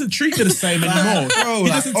just doesn't treat you the same anymore. Bro, He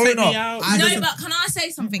like, doesn't own take me up. out. I No, doesn't- but can I say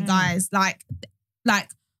something, guys? Like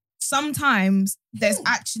sometimes there's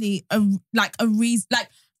actually a reason. Like,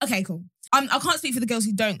 okay, cool. I can't speak for the girls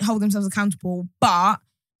who don't hold themselves accountable, but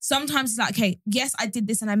sometimes it's like, okay, yes, I did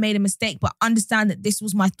this and I made a mistake, but understand that this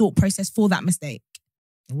was my thought process for that mistake.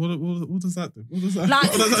 What does that do? What does that? Like-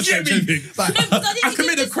 what does that Yeah, change? me. Like, No, but I it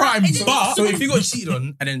committed a didn't- crime, it didn't- but so if you got cheated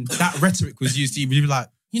on and then that rhetoric was used, you'd be like,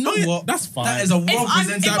 you know what? That's fine. That is a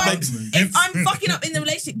well-presented if I'm- argument. If I'm fucking up in the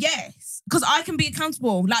relationship, yes, because I can be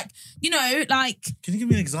accountable. Like, you know, like. Can you give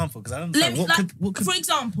me an example? Because I don't understand. What could for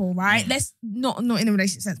example, right? Let's not in a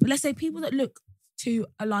relationship sense, but let's say people that look to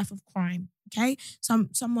a life of crime. Okay,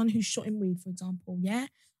 someone who's shot in weed, for example. Yeah,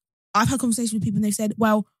 I've had conversations with people and they've said,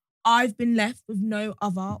 "Well, I've been left with no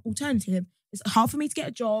other alternative. It's hard for me to get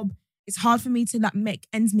a job. It's hard for me to like make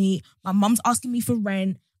ends meet. My mum's asking me for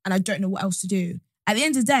rent, and I don't know what else to do." At the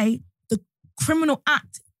end of the day, the criminal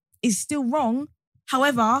act is still wrong.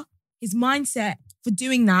 However, his mindset for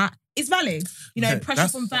doing that is valid. You know, Okay, pressure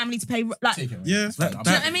that's- from family to pay. Like, Take it, man. Yeah. It's fine. Do you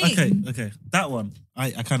know what I mean? Okay. That one,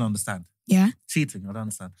 I kind of understand. yeah. Cheating, I don't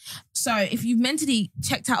understand. So if you've mentally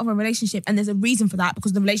checked out of a relationship and there's a reason for that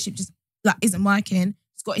because the relationship just like isn't working,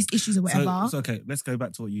 it's got its issues or whatever. So okay, let's go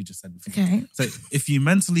back to what you just said before. Okay. So if you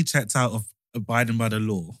mentally checked out of abiding by the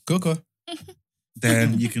law, Coco.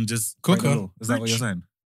 then you can just break the Coco. law. Is that what you're saying?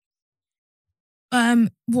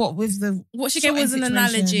 What with the What she gave was an situation?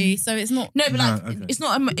 analogy, so it's not. No, but like No, okay. it's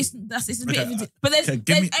not. It's a bit Okay, of a. But there's, okay,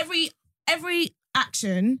 give there's me- every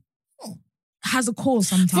action has a cause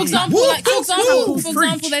sometimes. For example,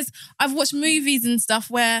 Preach. there's I've watched movies and stuff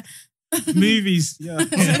where Movies. Yeah.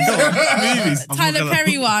 Movies. I'm Tyler not gonna-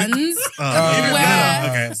 Perry ones. yeah.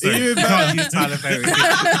 Okay, sorry. Even You that- can't use Tyler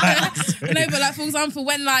Perry. No, but like for example,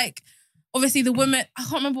 when like obviously the women, I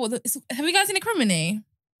can't remember what have you guys seen a Criminy?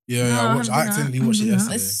 Yeah, No, I watched. I I haven't accidentally done watched it that.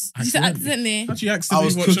 yesterday. You said accidentally. Actually, I accidentally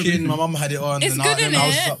was watched cooking. everything. My mum had it on. It's and good, then innit? I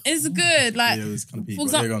was up- It's good. Like yeah, it was kind of peak. for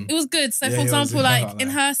but there you example, go. it was good. So Yeah, for it was example, good. like in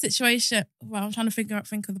her situation, well, I'm trying to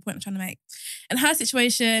think of the point I'm trying to make. In her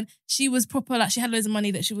situation, she was proper, like she had loads of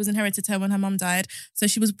money that she was inherited to her when her mum died. So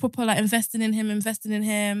she was proper like investing in him,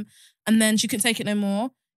 and then she couldn't take it no more.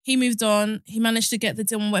 He moved on. He managed to get the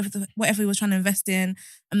deal on whatever he was trying to invest in,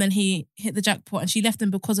 and then he hit the jackpot, and she left him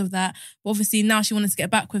because of that. But obviously now she wanted to get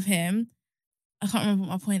back with him. I can't remember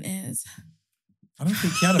what my point is. I don't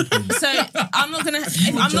think he had a point. So I'm not gonna ask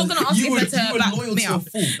Ife to back me up.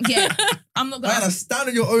 Yeah, I'm not gonna. Diana, stand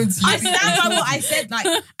on your own team. I stand by what I said. Like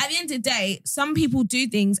at the end of the day, some people do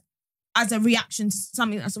things as a reaction to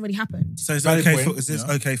something that's already happened. So it's Valid okay point, for is this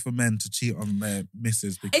yeah. okay for men to cheat on their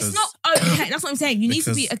missus because It's not okay. That's what I'm saying. You need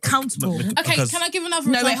to be because- accountable. no, Okay, Because- can I give another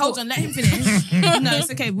No, example? wait, hold on. Let him finish. No,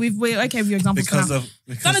 it's okay. We're okay with your examples for because now. of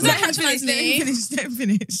because Donna, of, don't Let him patronize finish. Let him me. finish. Let him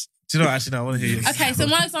finish. do you know what, actually no, I want to hear you. Okay, so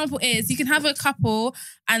my example is you can have a couple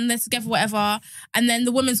and they're together, whatever, and then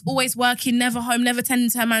the woman's always working, never home, never tending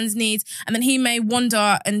to her man's needs, and then he may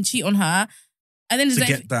wander and cheat on her. And then To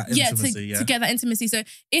get that intimacy, to get that intimacy. So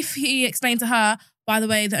if he explained to her, by the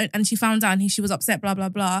way, and she found out and she was upset, blah blah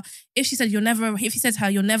blah. If he said to her,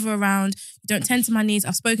 you're never around, you don't tend to my needs,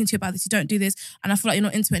 I've spoken to you about this, you don't do this, and I feel like you're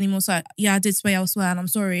not into it anymore. So yeah, I did sway elsewhere, and I'm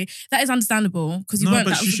sorry. That is understandable because you No, weren't. but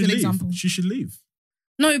That she was a should good leave. example. She should leave.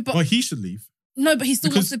 No, but Well, he should leave. no, but he still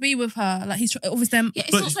wants Because- to be with her. Like he's obviously. Yeah,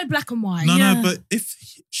 it's But- not so black and white. No, Yeah. no, but if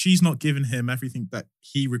she's not giving him everything that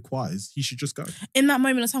he requires, he should just go. In that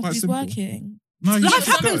moment of time, Quite he's simple. working. No, he Life should just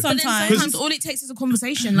happens go. But then sometimes. sometimes all it takes is a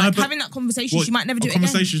conversation. No, Like but- having that conversation, Well, she might never do a it again.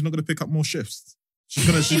 conversation, she's not going to pick up more shifts. She's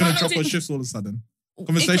gonna might drop not her do- shifts all of a sudden.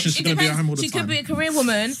 Conversation, she's It gonna be at depends. home all the She time. could be a career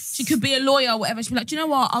woman. She could be a lawyer or whatever. She'd be like, do you know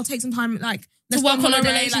what? I'll take some time, like, let's work go on a holiday,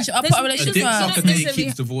 relationship. like, I'll put a there's- relationship A dick first. don't sucker thing necessarily-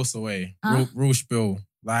 keeps divorce away. Huh? Real spill.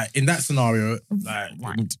 Like in that scenario,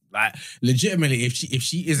 like legitimately, if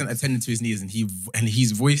she isn't attending to his needs and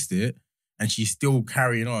he's voiced it and she's still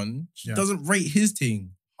carrying on, she Yeah. doesn't rate his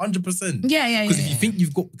thing 100%. Yeah. Because if you think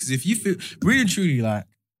you've got, because if you feel really and truly like,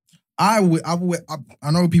 I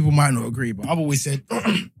know people might not agree, but I've always said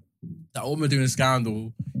that a woman doing a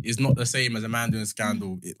scandal is not the same as a man doing a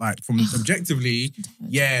scandal. Like from objectively,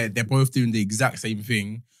 yeah, they're both doing the exact same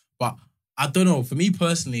thing. But I don't know. For me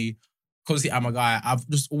personally, because I'm a guy, I've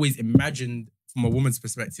just always imagined from a woman's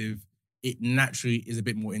perspective, it naturally is a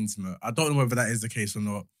bit more intimate. I don't know whether that is the case or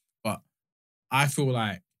not, but I feel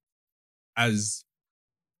like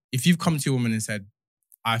if you've come to a woman and said,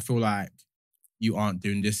 I feel like you aren't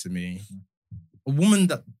doing this to me, a woman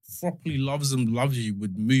that properly loves you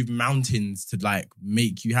would move mountains to like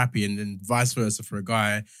make you happy, and then vice versa for a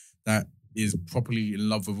guy that is properly in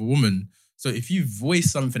love with a woman. So if you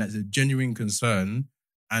voice something that's a genuine concern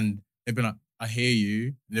and they've been like, I hear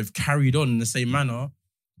you, and they've carried on in the same manner,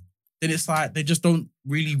 then it's like they just don't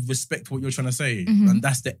really respect what you're trying to say. Mhm. And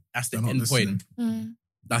that's the They're not end point. Mm.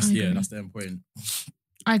 That's I agree. that's the end point.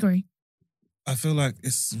 I agree. I feel like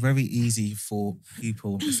it's very easy for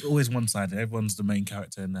people. It's always one-sided. Everyone's the main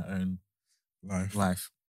character in their own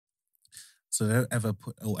life. So they don't ever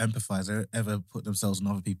empathize. They don't ever put themselves in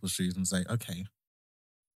other people's shoes and say, okay,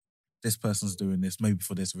 this person's doing this maybe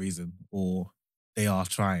for this reason, or they are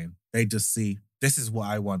trying. They just see, this is what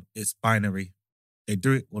I want. It's binary. They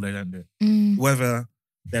do it or they don't do it. Whether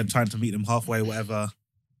they're trying to meet them halfway, whatever.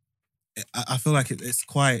 I feel like it's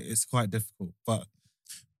quite difficult, but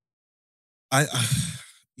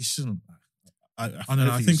you shouldn't. I don't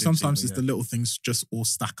know. I think sometimes it's the little things just all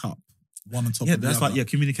stack up, one on top of the other. That's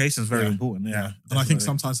communication is very important. Yeah. And I think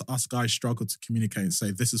sometimes us guys struggle to communicate and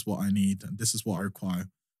say, this is what I need and this is what I require.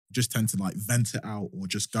 We just tend to like vent it out or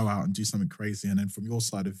just go out and do something crazy. And then from your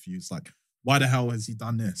side of view, it's like, why the hell has he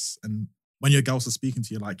done this? And when your girls are speaking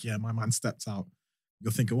to you, like, yeah, my man stepped out.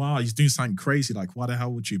 You're thinking, wow, he's doing something crazy. Like, why the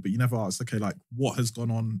hell would you? But you never ask, okay, like, what has gone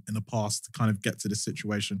on in the past to kind of get to this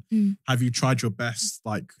situation? Have you tried your best?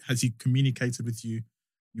 Like, has he communicated with you?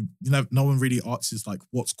 You know, no one really asks, like,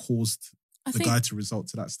 what's caused the guy to result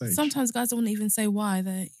to that stage. Sometimes guys don't even say why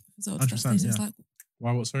they resulted to that stage. It's like,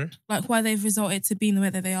 why? What? Sorry. Like why they've resulted to being the way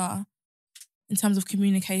that they are, in terms of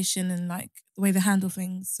communication and like the way they handle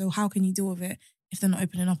things. So how can you deal with it if they're not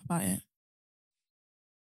opening up about it?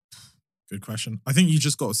 Good question. I think you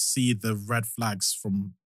just got to see the red flags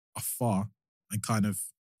from afar and kind of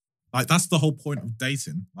like that's the whole point of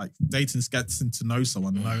dating. Like dating is getting to know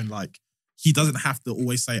someone, knowing like he doesn't have to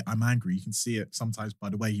always say I'm angry. You can see it sometimes by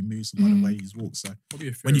the way he moves and by the way he walks. So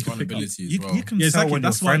when you can pick up, you can tell when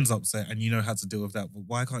your friend's upset and you know how to deal with that. But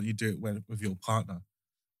why can't you do it with your partner?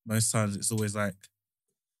 Most times it's always like,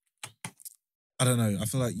 I don't know. I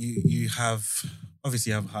feel like you have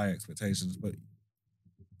obviously have high expectations, but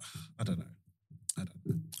I don't know.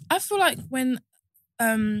 I feel like when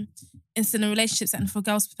it's in a relationship setting for a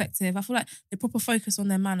girl's perspective, I feel like they proper focus on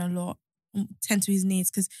their man a lot, tend to his needs,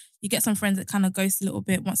 because you get some friends that kind of ghost a little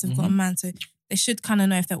bit once they've got a man, so they should kind of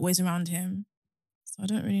know if they're always around him. So I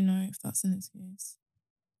don't really know if that's an excuse.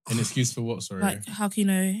 An excuse for what? Sorry. Like, how can you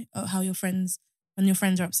know how your friends, when your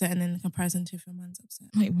friends are upset, and then in comparison to if your man's upset?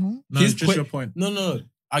 Wait, what? No, it's just your point. No.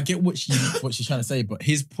 I get what she's trying to say, but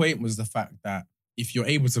his point was the fact that if you're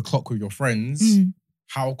able to clock with your friends,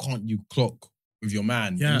 how can't you clock with your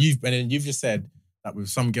man? Yeah. And then you've just said that with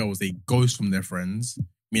some girls, they ghost from their friends,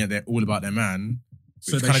 meaning they're all about their man.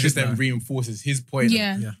 So Which kind of just then reinforces his point.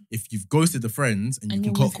 Yeah. If you've ghosted the friends and you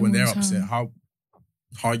can clock when they're upset, how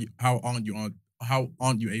aren't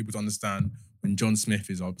you able to understand when John Smith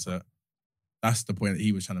is upset? That's the point that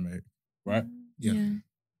he was trying to make, right? Yeah.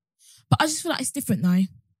 But I just feel like it's different though.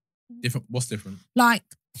 Different. What's different? Like,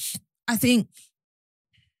 I think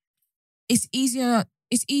it's easier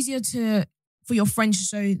for your friends to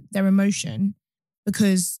show their emotion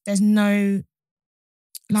because there's no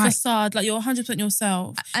like facade, like you're 100%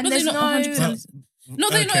 yourself. And not there's that you're not 100%.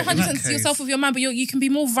 Not that you're not 100% yourself with your man, but you can be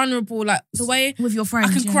more vulnerable. Like the way with your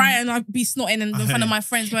friends, I can cry and I'd be snotting in front of my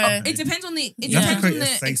friends. But it depends on the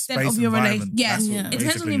extent of your relationship. Yeah, it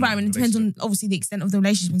depends on the environment. It depends on obviously the extent of the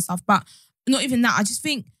relationship and stuff. But not even that. I just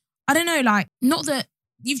think I don't know. Like not that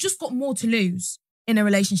you've just got more to lose in a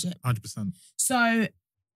relationship. 100%. So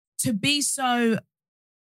to be so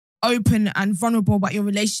open and vulnerable about your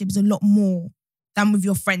relationship is a lot more than with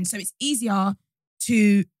your friends. So it's easier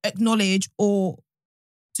to acknowledge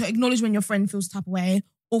when your friend feels a type of way,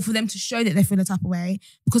 or for them to show that they feel a type of way,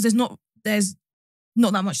 because there's not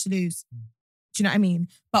that much to lose. Do you know what I mean?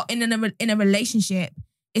 But in a relationship,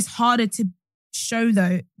 it's harder to show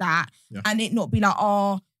that and it not be like,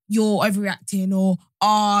 oh, you're overreacting, or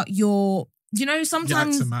you're sometimes you're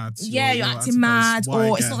acting mad. You're acting mad,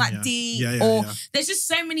 or it's not that deep, or yeah. there's just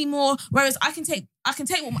so many more. Whereas I can take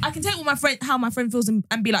what my friend, how my friend feels, and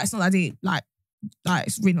be like, it's not that deep, like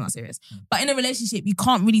it's really not serious. But in a relationship, you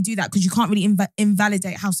can't really do that because you can't really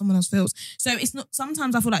invalidate how someone else feels. So it's not.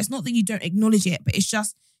 Sometimes I feel like it's not that you don't acknowledge it, but it's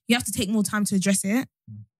just you have to take more time to address it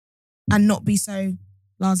and not be so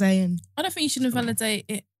blasé. And I don't think you should invalidate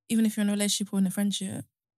it, even if you're in a relationship or in a friendship.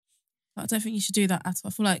 Like, I don't think you should do that at all.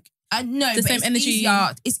 I feel like no, the same energy.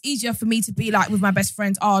 It's easier for me to be like with my best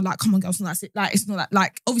friends. Oh, like come on, girls, that's it. Like it's not that.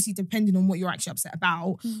 Like obviously, depending on what you're actually upset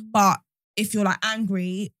about, but if you're like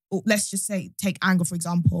angry, or let's just say take anger for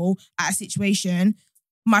example, at a situation,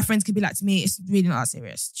 my friends could be like to me, it's really not that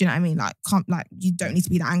serious. Do you know what I mean? Like, you don't need to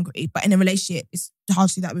be that angry. But in a relationship, it's hard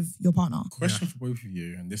to do that with your partner. Question for both of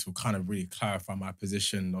you, and this will kind of really clarify my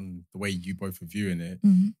position on the way you both are viewing it.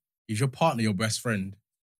 Is your partner your best friend?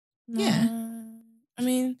 No. Yeah. I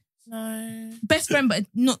mean, no. Best friend, but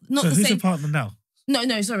not So the who's same. your partner now?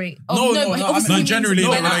 No, sorry. No, obviously generally,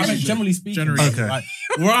 No, no, I mean, generally speaking. Generally. Okay. Like,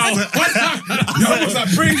 wow. What's that?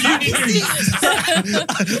 Bring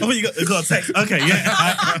Oh, you got a text. Okay,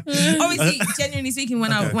 yeah. Obviously, genuinely speaking,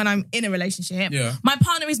 when I'm in a relationship, my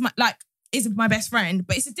partner is my best friend,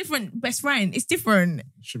 but it's a different best friend. It's different. It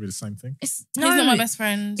should be the same thing. He's not my best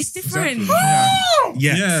friend. It's different. Exactly.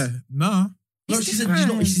 Yes. Yeah. No. No, she said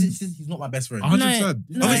he's not my best friend. 100%.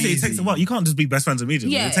 No. Obviously, it takes a while. You can't just be best friends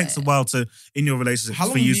immediately. Yeah. It takes a while to in your relationship How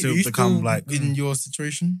long for you are to become still like in your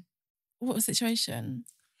situation? What situation?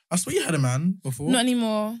 I swear you had a man before. Not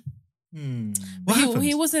anymore. But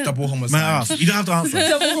he wasn't. Double May I homicide. ask? You don't have to answer. You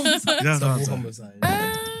don't have to Double answer.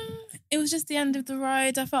 homicide. It was just the end of the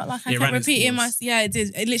road. I felt like I It kept ran its repeating course. Yeah, it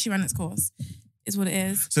did. It literally ran its course. Is what it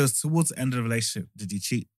is. So it's towards the end of the relationship. Did he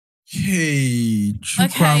cheat? Hey, true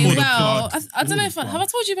Okay, crime. well, plug. I don't know Pull if the have I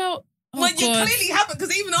told you about. Oh, Well, you God. clearly haven't,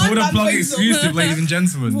 because even Hold I'm on, plug exclusive, ladies and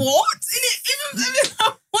gentlemen. What?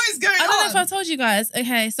 What is going I on? don't know if I told you guys.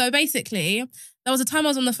 Okay, so basically, there was a time I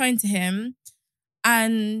was on the phone to him,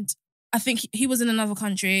 and I think he was in another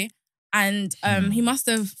country, and he must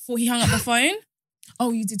have thought he hung up the phone.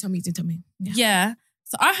 Oh, you did tell me. Yeah.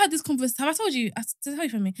 So I had this conversation. Have I told you? Did I tell you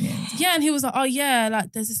from me? Yeah, and he was like, oh yeah,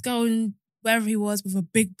 like there's this girl in wherever he was with a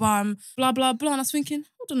big bum, blah, blah, blah. And I was thinking,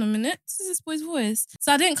 hold on a minute, this is this boy's voice.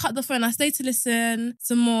 So I didn't cut the phone. I stayed to listen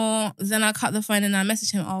some more. Then I cut the phone and I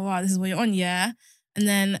messaged him, oh, wow, this is what you're on, yeah? And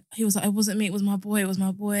then he was like, it wasn't me, it was my boy.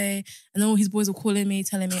 And then all his boys were calling me,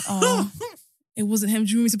 telling me, oh, it wasn't him.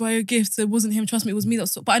 Do you want me to buy you a gift? It wasn't him. Trust me, it was me.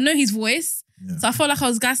 But I know his voice. Yeah. So I felt like I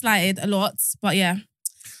was gaslighted a lot. But yeah.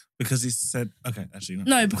 Because he said, okay, actually, no.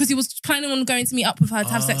 No, because he was planning on going to meet up with her to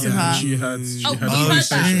have sex with her. She heard. Oh, She you heard heard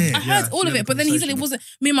conversation. that? I heard all of it, but then he said it wasn't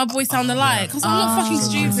me and my boy sound alike. Because I'm not fucking I'm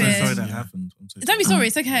so sorry stupid. that happened. I'm so Don't be sorry,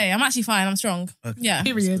 it's okay. I'm actually fine. I'm strong. Okay. Yeah.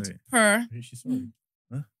 Period. Sorry. Per. She's sorry.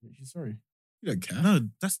 Huh? She's sorry. You don't care. No,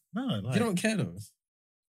 that's no. Like, You don't care though.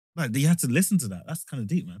 like you had to listen to that. That's kind of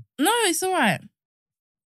deep, man. No, it's all right.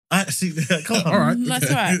 Actually, come on. All right. That's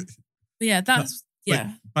all right. But yeah, that's, Wait.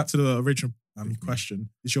 yeah. Back to the original question: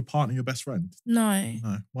 is your partner your best friend? No.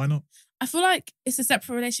 No. Why not? I feel like it's a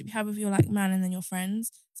separate relationship you have with your like man and then your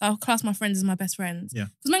friends. So I'll class my friends as my best friends. Yeah.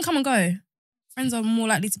 Because men come and go. Friends are more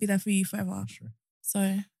likely to be there for you forever. Sure.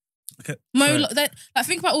 So Okay. like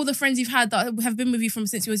think about all the friends you've had that have been with you from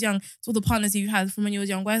since you was young, to all the partners you've had from when you was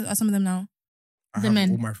young. Where are some of them now? I The have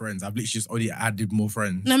men. all my friends. I've literally just already added more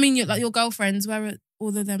friends. No, I mean like your girlfriends. Where are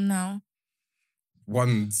all of them now?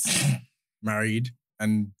 One's married,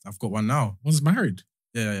 and I've got one now. One's married.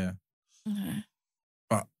 Yeah. Okay.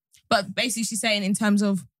 But basically, she's saying in terms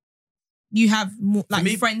of you have more like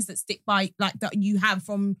me- friends that stick by, like that you have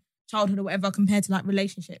from childhood or whatever, compared to like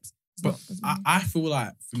relationships. It's But not- doesn't I, mean- I feel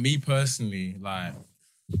like, for me personally, like,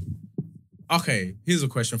 okay, here's a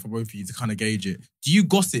question for both of you to kind of gauge it. Do you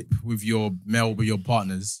gossip with your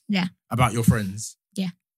partners? Yeah. About your friends? Yeah.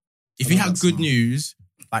 If I you know have that's good smart. news,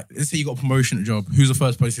 like, let's say you got a promotion at a job, who's the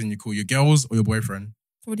first person you call? Your girls or your boyfriend?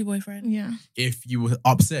 Probably boyfriend. yeah, If you were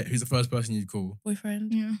upset, who's the first person you'd call?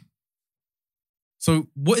 Boyfriend. yeah. So,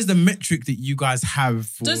 what is the metric that you guys have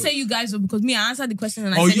for? Don't say you guys, because me, I answered the question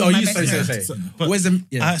and I Oh, said you, you're my you best say, friend. say. So, but Where's the? I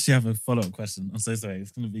Yeah. actually have a follow-up question. I'm so sorry.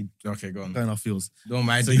 It's going to be Okay, go on. going off yours. Don't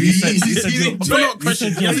mind. So you said you're- Follow-up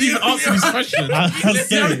question. You haven't even answered his question. I'm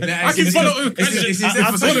sorry. I can follow up with questions.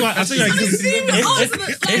 I'll tell you what. If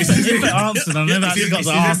it answered, I never actually got to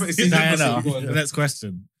ask It's Diana go on. the next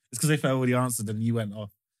question. It's because if I already answered, then you went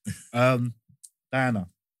off. Diana.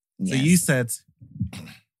 So Yes. you said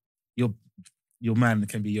your man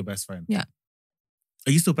can be your best friend. Yeah.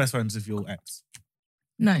 Are you still best friends with your ex?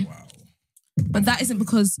 No, Wow. but that isn't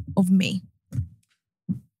because of me.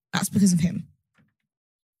 That's because of him.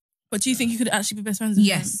 But do you think you could actually be best friends with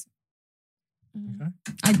Yes, him?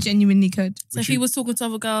 I genuinely could. So if he was talking to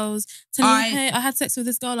other girls, telling you, hey, I had sex with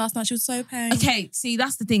this girl last night, she was so pain. Okay, see,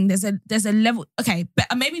 that's the thing. There's a level. Okay, but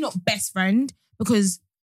maybe not best friend, because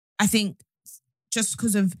I think just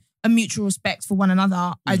because of a mutual respect for one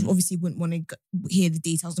another, I obviously wouldn't want to hear the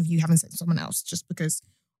details of you having sex with someone else just because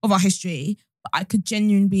of our history. But I could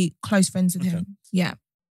genuinely be close friends with him. Yeah,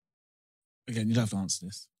 Again, you don't have to answer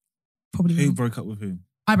this. probably. Who will. broke up with whom?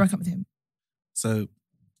 I broke up with him. So,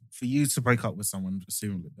 for you to break up with someone,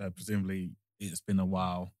 presumably it's been a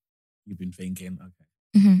while. You've been thinking,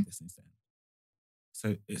 okay, Mhm. this needs to end.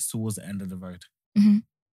 So it's towards the end of the road. Mhm.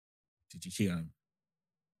 Did you cheat on him?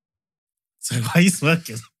 So why are you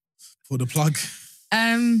smirking? Pull the plug. That's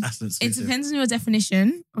an It exclusive. depends on your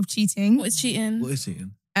definition of cheating. What is cheating? What is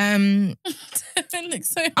cheating? It looks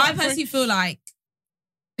so I personally feel like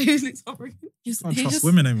sorry. Can't trust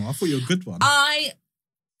women anymore. I thought you were a good one.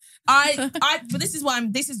 But this is why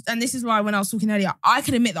this is why when I was talking earlier, I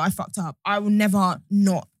can admit that I fucked up. I will never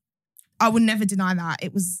deny that.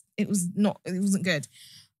 It wasn't good.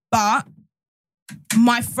 But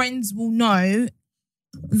my friends will know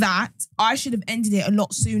that I should have ended it a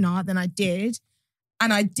lot sooner than I did.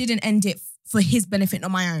 And I didn't end it for his benefit,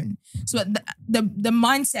 not my own. So the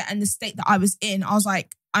mindset and the state that I was in, I was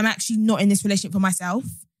like, I'm actually not in this relationship for myself.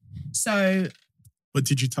 So But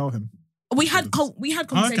did you tell him? we had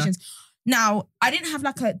conversations. Now, I didn't have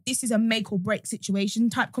like this is a make or break situation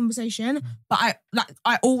type conversation, but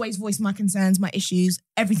I always voice my concerns, my issues,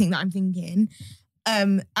 everything that I'm thinking.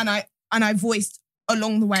 And and I voiced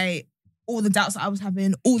along the way all the doubts that I was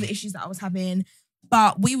having, all the issues that I was having.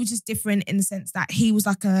 But we were just different in the sense that he was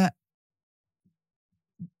like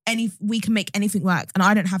we can make anything work. And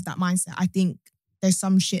I don't have that mindset. I think there's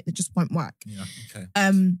some shit that just won't work. Yeah.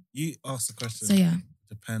 Okay. You asked the question. So yeah.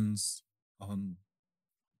 Depends on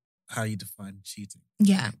how you define cheating.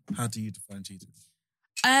 Yeah. How do you define cheating?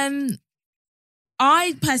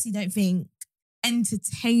 I personally don't think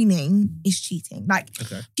entertaining is cheating. Like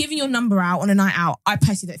giving your number out on a night out, I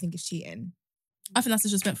personally don't think it's cheating. I think that's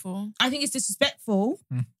disrespectful. I think it's disrespectful,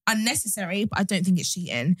 unnecessary, but I don't think it's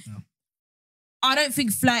cheating. Yeah. I don't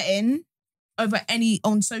think flirting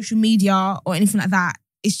on social media or anything like that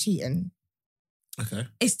is cheating. Okay.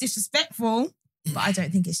 It's disrespectful, but I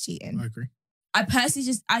don't think it's cheating. I agree. I personally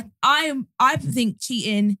just I think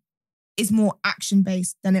cheating is more action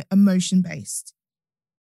based than emotion based.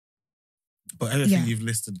 But everything you've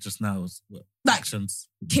listed just now is like, actions.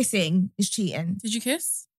 Kissing is cheating. Did you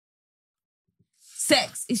kiss?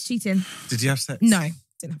 Sex is cheating. Did you have sex? No,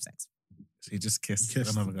 didn't have sex. So you just kissed,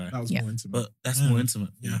 Kissed. another guy. That was more intimate. But that's more intimate.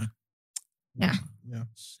 Yeah. Yeah. Yeah.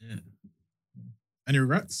 Shit. Any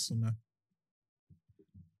regrets or no?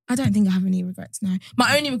 I don't think I have any regrets, no.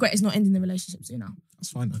 My only regret is not ending the relationship sooner. That's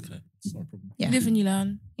fine. Okay. It's not a problem. Yeah. You live and you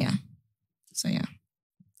learn. Yeah. So yeah.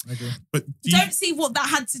 I agree. But Don't see what that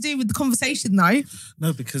had to do with the conversation though.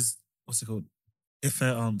 No, because what's it called? If I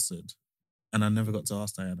answered, and I never got to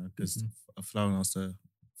ask Diana because Flower asked a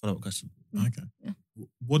follow-up question. Okay. Yeah.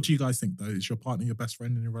 What do you guys think though? Is your partner your best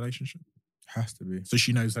friend in your relationship? Has to be. So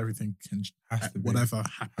she knows everything and Has to be. whatever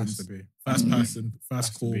happens. Has to be. First person, first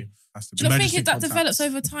Has call. to be. Has to Do be. you not Emergency think that contacts. develops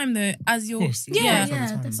over time though, as you're... Of course. Yeah.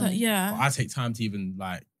 definitely. Yeah. I take time to even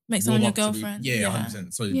like Make someone warm your up to the- girlfriend. Yeah,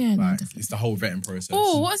 100%. So Yeah, no, like, definitely. it's the whole vetting process.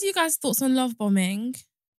 Oh, what's you guys' thoughts on love bombing?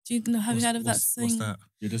 Have you heard of that What's thing? that?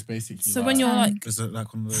 You're just basically So like, when you're like Is it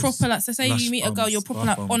like one of those proper, like, so say lush you meet a girl, bombs, you're proper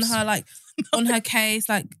bath like on bombs? her, like on her case,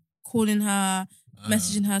 like calling her,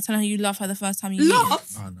 messaging her, telling her you love her the first time you meet her.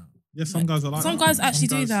 Love? Oh no. Yeah, some guys are like Some that. guys actually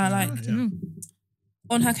do that, like, yeah.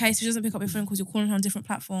 on her case, she doesn't pick up your phone calls, you're calling her on different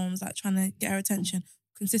platforms, like trying to get her attention,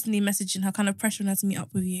 consistently messaging her, kind of pressuring her to meet up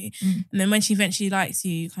with you. And then when she eventually likes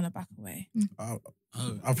you, you kind of back away.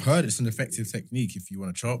 I've heard it's an effective technique if you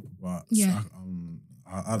want to chop, but Yeah.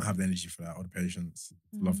 I don't have the energy for that or the patience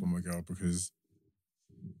to love from a girl because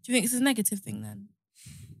Do you think it's a negative thing then?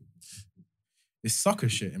 it's sucker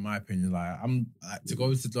shit in my opinion. Like I'm like, to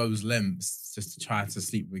go to those lengths just to try to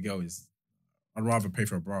sleep with a girl is I'd rather pay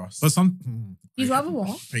for a brass. But some You'd rather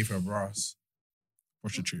what? Pay for a brass.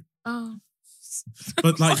 prostitute. Oh.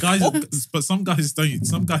 But like guys, but some guys don't.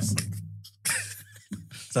 Some guys.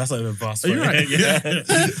 So that's not even brass. Are you right?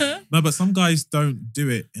 Yeah. No, but some guys don't do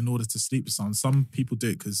it in order to sleep with someone. Some people do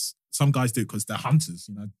it because some guys do it because they're hunters.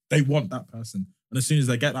 You know, they want that person, and as soon as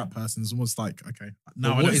they get that person, it's almost like okay, now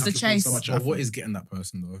But I what don't is have the to put chase? so much But effort. what is getting that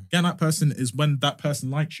person though? Getting that person is when that person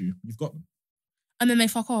likes you. You've got them. And then they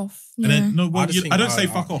fuck off. And then no, well, I just I think don't I- say I-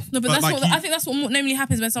 fuck off. No, but that's like what you- I think that's what normally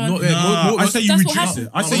happens when someone. Not- No, I say you That's what reduce happens.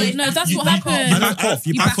 it. I say No, that's what you happens. back off.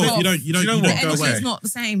 You You back back off. off. You don't Do you know you what? don't The go energy away. is not the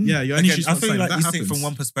same. Yeah, your Again, energy's I not the feel same. like That you see it happens. from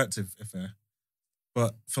one perspective, if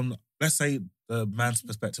but from let's say the man's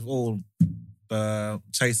perspective or the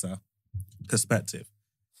chaser perspective,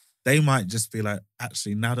 they might just be like,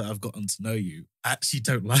 actually, now that I've gotten to know you, I actually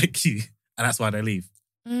don't like you, and that's why they leave.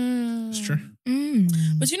 It's true.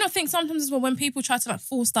 But do you not think sometimes as well when people try to like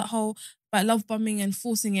force that whole like love bombing and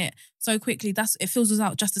forcing it so quickly, it fizzles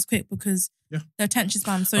out just as quick because Yeah. their attention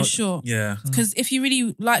span's so Oh, short. Yeah. Because if you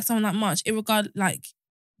really like someone that much, like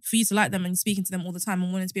for you to like them and speaking to them all the time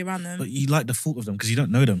and wanting to be around them. But you like the thought of them because you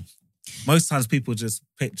don't know them. Most times people just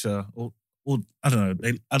picture, or I don't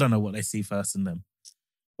know, I don't know what they see first in them,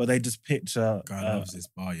 but they just picture. God loves this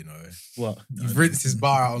bar, you know. What? You've rinsed his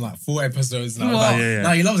bar out on like 4 episodes now. What? Like, Yeah. No,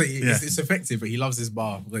 he loves it. Yeah. It's effective, but he loves his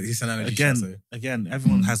bar. Like, he's an energy Again, shot, so. again,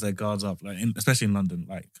 everyone has their guards up, like especially in London.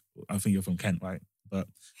 Like I think you're from Kent, right? But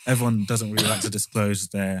everyone doesn't really like to disclose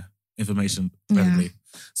their information readily.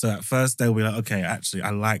 So at first they'll be like, okay, actually, I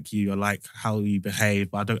like you. I like how you behave,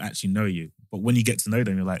 but I don't actually know you. But when you get to know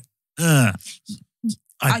them, you're like,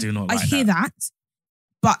 I do not like I hear that.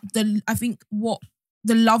 But I think what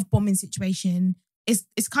the love bombing situation is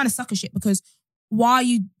kind of sucker shit because why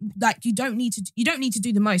you don't need to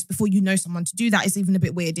do the most before you know someone. To do that is even a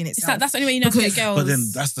bit weird in it's itself. like, that's the only way you know to get girls. But then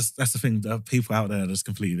that's the thing. The people out there are just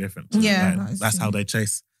completely different. Yeah, Like, that is that's true. how they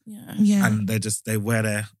chase, yeah. Yeah. and they wear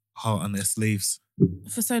their heart on their sleeves.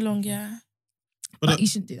 For so long, yeah. But you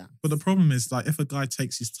shouldn't do that. But the problem is, like, if a guy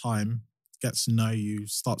takes his time, gets to know you,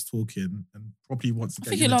 starts talking, and probably wants to I get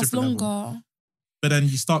think you it in a lasts different longer. level, but then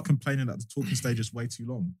you start complaining that the talking stage is way too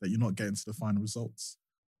long, that you're not getting to the final results.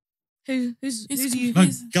 Who's you? No,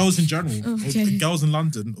 girls in general. Oh, Or okay. girls in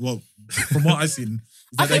London. Well, from what I've seen,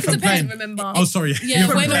 is I that they think it complain. depends. Remember? Oh, sorry. Yeah, You're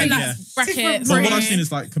we're not in complaining, that bracket. But what Sorry. I've seen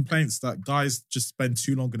is like complaints that guys just spend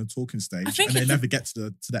too long in a talking stage I think and they it never get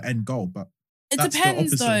to the end goal. But It that's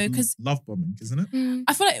depends the though, opposite of because love bombing, isn't it?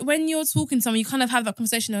 I feel like when you're talking to someone, you kind of have that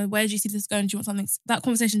conversation of where do you see this going? Do you want something? That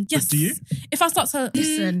conversation, yes. do you? If I start to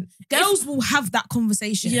Listen, girls will have that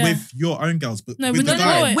conversation. Yeah. With your own girls, but No, with with the the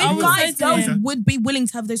guy. boy. I With would guys, say to girls him, would be willing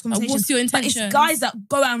to have those conversations. what's your But intention? it's guys that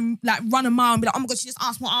go and like run a mile and be like, oh my god, she just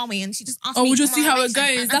asked what are we? And she just asked Oh, me. we'll just "Oh, see how my it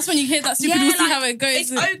God." goes. That's when you hear that stupid. Yeah, We'll see like, how it goes.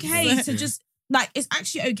 It's okay to just like it's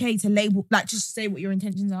actually okay to label like just say what your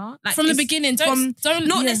intentions are. Like from the it's beginning. from- Don't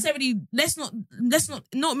not yeah. necessarily. Let's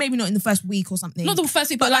not maybe not in the first week or something. Not the first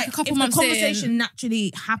week, but like a couple if months the conversation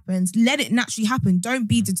naturally happens, let it naturally happen. Don't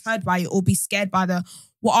be deterred by it or be scared by the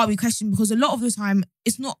what are we question, because a lot of the time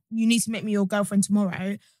it's not you need to make me your girlfriend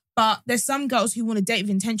tomorrow. But there's some girls who want to date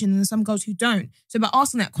with intention and there's some girls who don't. So by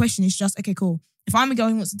asking that question, it's just, okay, cool. If I'm a girl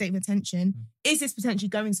who wants to date with intention, is this potentially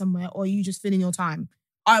going somewhere or are you just filling your time?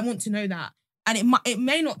 I want to know that. And it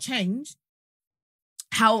may not change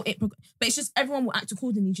how it, but it's just everyone will act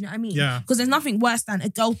accordingly. Do you know what I mean? Yeah. Because there's nothing worse than a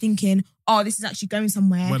girl thinking, oh, this is actually going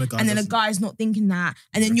somewhere. When a guy And then a doesn't. guy's not thinking that.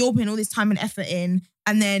 And then you're putting all this time and effort in.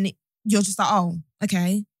 And then you're just like, oh,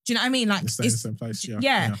 okay. Do you know what I mean? Like, It's staying in the same place. Yeah.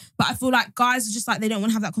 yeah. But I feel like guys are just like, they don't want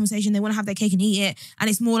to have that conversation. They want to have their cake and eat it. And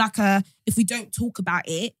it's more like if we don't talk about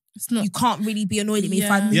it, It's not. you can't really be annoyed at me if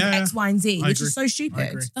Yeah. I move Yeah, X, Y, and Z, I which agree. is so I stupid.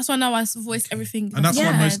 agree. That's why now I voice everything. And that's why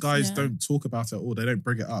Yeah. most guys Yeah. don't talk about it at all. They don't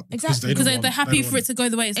bring it up. Exactly. Because don't they're want- happy they for it to go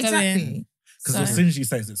the way it's going. Exactly. Because So- as soon as you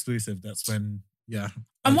say it's exclusive, that's when. Yeah.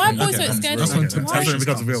 And why are Okay, boys so okay. scared? That's when Why- That's when it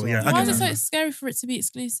becomes real. Yeah. Why okay. is it so scary for it to be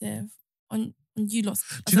exclusive on you lot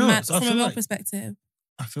as you a know man, what? I from a feel male like- perspective?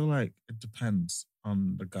 I feel like it depends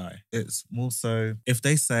on the guy. It's more so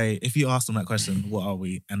if you ask them that question, what are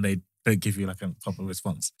we? And they don't give you like a proper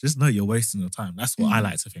response, just know you're wasting your time. That's what I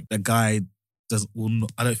like to think. The guy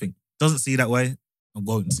doesn't see that way and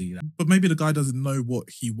won't see that. But maybe the guy doesn't know what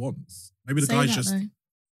he wants. Maybe the Say guy's that, just. though.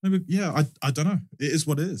 Maybe, yeah, I don't know. It is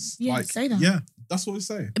what it is. Yeah, say that. Yeah, that's what we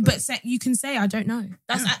say. But you can say, I don't know.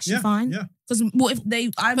 That's Yeah, actually yeah, fine. Yeah. Because what if they...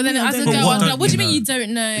 But then as a But girl, what I'm don't like, what do you you mean know? you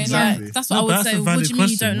don't know? Exactly. Like, that's what I No, would but say. that's a What valid do you mean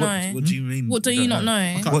you question. don't know? What do you mean? What do you not know?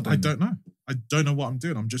 I don't know. I don't know what I'm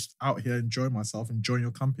doing. I'm just out here enjoying myself, enjoying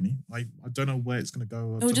your company. I don't know where it's going to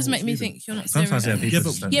go. It will just make me think you're not serious. Sometimes, yeah, people Yeah, but,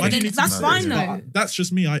 just don't Yeah, why but do you then need to that's be fine, serious? though. But that's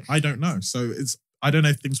just me. I don't know. So I don't know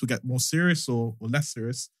if things will get more serious or less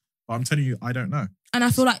serious. But I'm telling you, I don't know. And I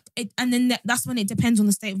feel like, that's when it depends on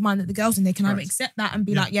the state of mind that the girls in. They can either Correct. accept that and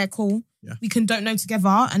be Yeah. like, yeah, cool. Yeah. We can don't know together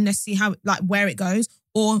and let's see how, like, where it goes.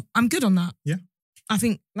 Or I'm good on that. Yeah. I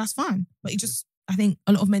think that's fine. But I think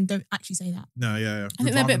a lot of men don't actually say that. No, yeah. I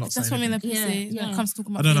think they're a bit, that's what I mean, they're Yeah, pussy when yeah. it comes to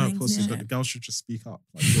talking I about don't know, feelings. pussies, Yeah. but the girls should just speak up.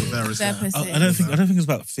 Like, you're there as They're well. pussy. I don't think it's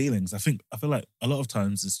about feelings. I feel like a lot of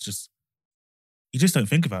times it's just you just don't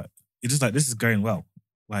think about it. You're just like, this is going well.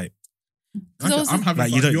 Like, Okay, also- I'm having like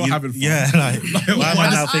fun. you don't. You're you- having fun. Yeah, like why am I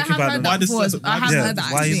now I thinking have about heard them? that Why this before. doesn't- I why have this- heard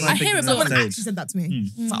that why are you actually. not I hear thinking it, on but Someone stage? actually said that to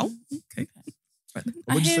me. Mm. So, okay. What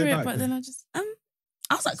I would you hear say it, back but then I just...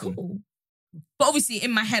 I was like, cool. But obviously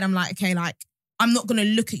in my head, I'm like, okay, like, I'm not gonna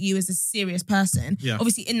look at you as a serious person. Yeah.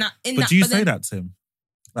 Obviously in that. But do you say then- that to him?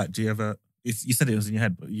 Like, do you ever? You said it was in your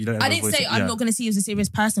head, but you don't. Ever I didn't voice say it. I'm Yeah. not going to see you as a serious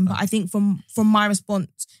person, but I think from my response,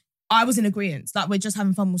 I was in agreement. Like, we're just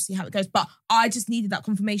having fun. We'll see how it goes. But I just needed that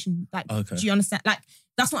confirmation. Like, Okay. do you understand? Like,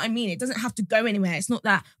 that's what I mean. It doesn't have to go anywhere. It's not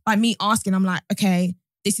that by me asking, I'm like, okay,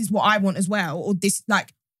 this is what I want as well. Or this,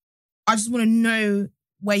 like, I just want to know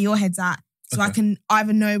where your head's at. So I Okay. can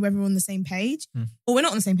either know whether we're on the same page or we're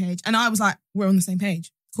not on the same page. And I was like, we're on the same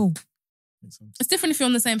page. Cool. Makes sense. It's different if you're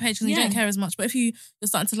on the same page because you Yeah. don't care as much. But if you're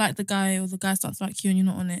starting to like the guy or the guy starts to like you and you're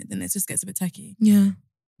not on it, then it just gets a bit tacky. Yeah.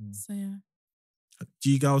 So yeah.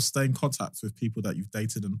 Do you girls stay in contact with people that you've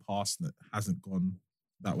dated in the past and it hasn't gone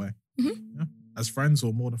that way? Mhm. Yeah. As friends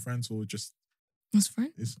or more than friends or just That's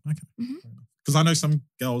fine. is okay. Mhm. Because I know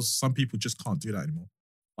some people just can't do that anymore.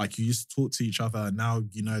 Like you used to talk to each other and now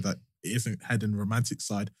you know that it isn't heading the romantic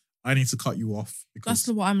side. I need to cut you off because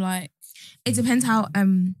That's what I'm like. It depends how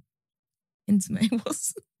intimate it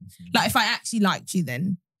was. Like if I actually liked you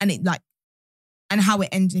then and it like and how it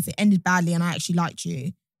ended, if it ended badly and I actually liked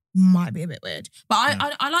you, might be a bit weird. But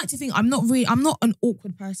I like to think I'm not an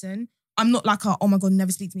awkward person. I'm not like oh my God,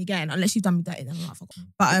 never speak to me again. Unless you've done me dirty, then I'm like, fuck off.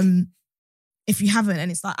 But if you haven't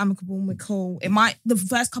and it's like amicable and we're cool, it might the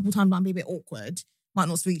first couple times might be a bit awkward. Might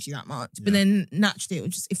not speak to you that much. But then naturally it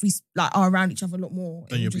would just if we like are around each other a lot more.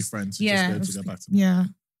 then it you'll would be just, friends. Yeah. Just it'll go to go just back be- to yeah.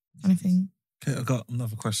 Kind of thing. Okay, I've got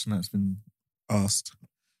another question that's been asked.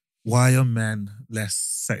 Why are men less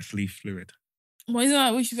sexually fluid? Why isn't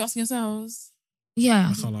that we should be asking ourselves? Yeah.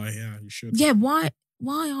 I can't lie. Yeah, you should. Yeah, why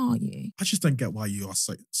are you? I just don't get why you are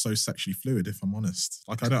so sexually fluid. If I'm honest,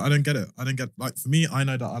 like I don't get it. I don't get like for me. I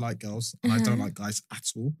know that I like girls and I don't like guys at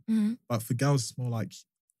all. But for girls, it's more like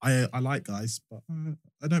I like guys, but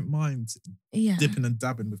I don't mind dipping and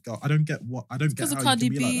dabbing with girls. I don't get what I don't get Because of how Cardi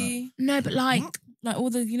you can be like B. that. No, but Like all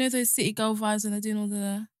the those city girl vibes when they're doing all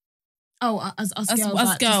the as as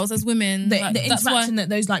girls, girls, as women. the like, interaction that's why that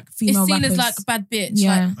those like it's female seen rappers, as like bad bitch.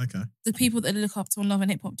 Yeah. Like Okay. the people that look up to on Love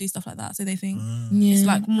and Hip Hop do stuff like that, so they think yeah. it's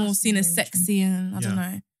like more seen as sexy and I don't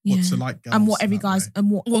know. What to like girls and what every that guy's way.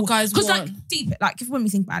 and what guys because want. like deep like if when we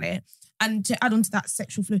think about it and to add on to that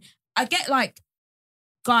sexual fluid, I get like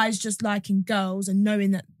guys just liking girls and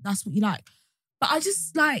knowing that that's what you like, but I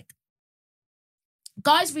just like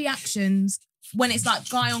guys' reactions when it's like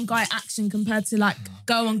guy on guy action compared to like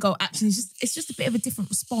girl on girl action. It's just a bit of a different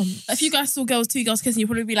response. If you guys saw two girls kissing, you'd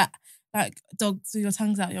probably be like dogs with your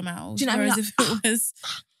tongues out your mouth. Do you know what I mean? Whereas if it was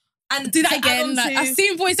and do that to add again. on Like, to- I've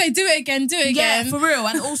seen boys say do it again, Yeah, for real.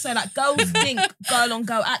 And also, like, girls think girl on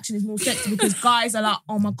girl action is more sexy because guys are like,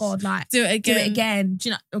 oh my God, like, do it do again. it again. Do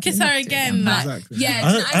you know? Okay, Kiss not her do it again, but- Exactly. Yeah,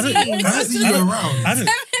 I do you know what I mean? don't see you around. I don't.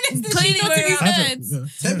 10 minutes Clearly did she we're- not I his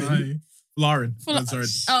don't- words? Lauren. Full- Sorry.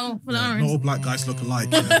 Oh, for Yeah, Lawrence. not all black guys look alike.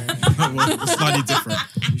 It's slightly different.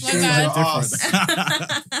 My bad.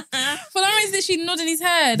 Different. For Lauren's literally nodding his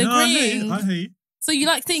head, No, I hear agreeing. you. I hear you. So you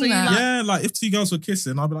like seeing So you that? like- Yeah, like if two girls were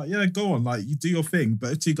kissing, I'd be like, yeah, go on, like you do your thing.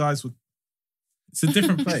 But if two guys were, it's a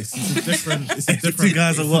different place. It's a different. Two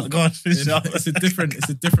guys are what? Go on, finish up. It's a different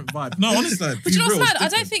vibe. No, honestly, like, But you know be what's real, mad? it's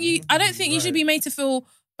I don't think you should be made to feel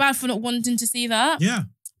bad for not wanting to see that. Yeah,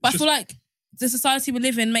 But I Just- feel like the society we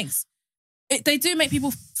live in makes it. They do make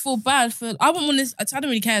people feel bad for. I wouldn't want this. I don't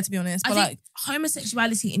really care, to be honest. I But think like,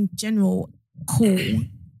 homosexuality in general, cool.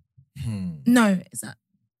 No, is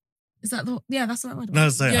that the that's the right word? No,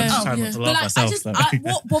 sorry, Yeah. I'm just Oh, trying yeah. not to But laugh like, myself. so.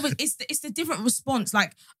 what bothers it's the different response.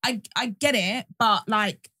 Like I get it, but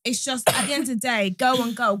like it's just at the end of the day, girl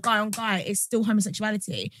on girl, guy on guy, it's still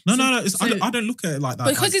homosexuality. No, So- no. It's, so- I don't look at it like that.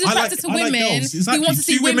 Because he's I attracted to women, girls. he Exactly. wants to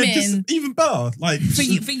see Two women women. kiss, even better. Like For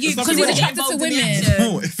you, there's because nothing he's wrong. attracted to involved in the women. action.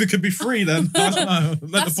 Oh, if it could be free, then I don't know.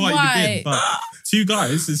 Let That's the party why. begin. But two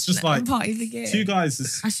guys, it's just like Party begin. two guys.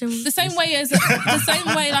 Is, I shall. the same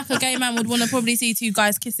way like a gay man would want to probably see two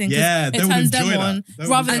guys kissing. 'Cause Yeah, it they would turns them enjoy that. on They would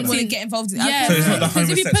rather enjoy than that. Want to seeing. get involved in Yeah, So it's not the because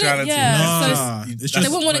if you put it, homosexuality. yeah. It's So they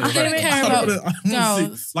wouldn't want to. They don't care about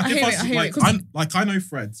girls. Like I if hear I it, I see, hear like it. I know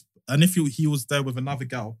Fred, and if he was there with another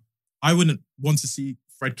girl, I wouldn't want to see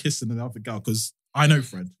Fred kissing another girl because I know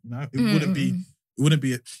Fred. You know, it wouldn't be. It wouldn't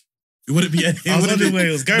be. It wouldn't be. It I was wouldn't wondering be. where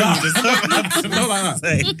it was going Nah. with this. Not like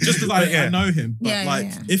that. Just because I know him, but Yeah, like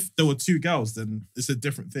yeah. if there were two girls, then it's a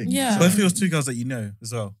different thing. Yeah. But if it was two girls that you know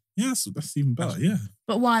as well. Yeah, so that's even better. Yeah.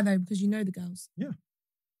 But why though? Because you know the girls.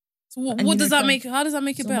 So what And you does know that Fred. make? How does that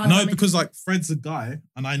make it So better? why No, not? because like Fred's a guy,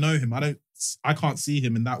 and I know him. I can't see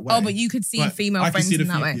him in that way. Oh, but you could see But female I can friends see the in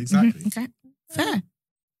that way. exactly. Mhm, okay. Fair.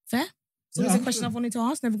 So Yeah, it's a I'm question good. I've wanted to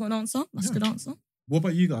ask, never got an answer. That's a Yeah. good answer. What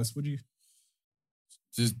about you guys? What do you?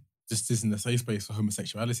 Just this in the safe space for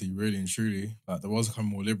homosexuality, really and truly. Like the world's become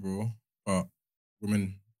more liberal, but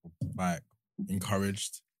women like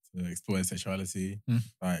encouraged to explore their sexuality.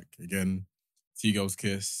 Like again, two girls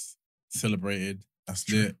kiss, celebrated. That's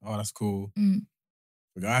lit. Oh, that's cool. Mm.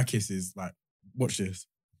 The guy kisses, like, watch this.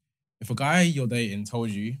 If a guy you're dating told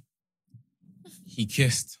you he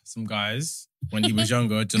kissed some guys when he was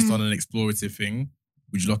younger, just on an explorative thing,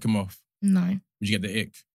 would you lock him off? No. Would you get the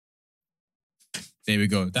ick? There we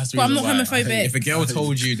go. That's the But I'm reason not why. homophobic. If a girl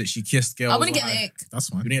told you that she kissed girls, I wouldn't get the ick. That's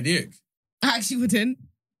You fine. wouldn't get the ick. I actually wouldn't.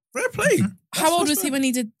 Fair play. How old was he when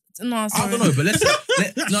he did? No, I sorry. don't know, but let's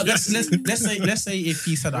say if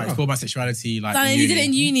he said I explored my sexuality like Danny, in he did it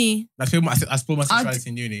in uni. I explored my sexuality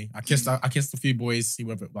in uni. I kissed a few boys. See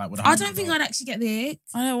whether like what I don't think I'd actually get the ick.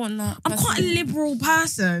 I don't want that. I'm quite a liberal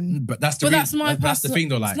person. But that's the But that's reason- my. that's the thing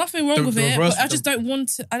though. Like there's nothing wrong the- with the it. reverse- But I just don't want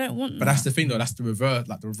to. I don't want. But that's the thing though. That's the reverse.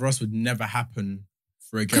 Like the reverse would never happen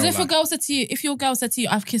for a girl. because if like, a girl said to you, if your girl said to you,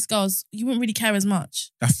 "I've kissed girls," you wouldn't really care as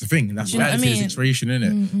much. that's the thing. That's Do you know what I reality of mean? the situation,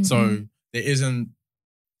 innit? Mm-mm-mm. So there isn't.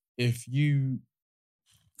 If you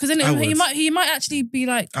Because then I he would. might he might be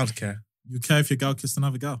like, I would care. You care if your girl kissed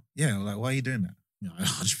another girl? Yeah, like why are you doing that? Yeah,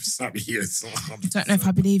 100%. Yes. I don't know if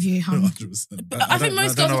I believe you, hon. 100%. But I think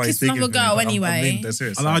most don't girls know will why kiss you're another speaking for me, girl but I'm anyway. being dead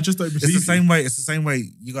serious. And I just don't It's believe the same way. It's the same way.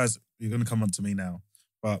 You guys, you're gonna come on to me now.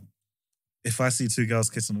 But if I see two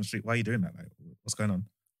girls kissing on the street, why are you doing that? Like, what's going on?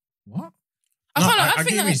 What?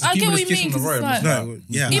 I get what you mean. 'Cause it's like,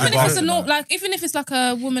 even if it's a even if it's like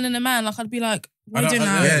a woman and a man, like I'd be like, why are you doing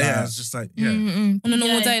that? Yeah, it's just like on a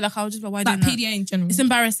normal day, like I would just be like, why are you doing that? PDA in general. It's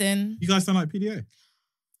embarrassing. You guys don't like PDA?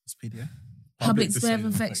 What's PDA? Public display of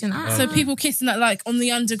affection. So people kissing that like on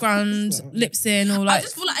the underground lips in, or like I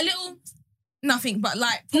just feel like a little nothing, but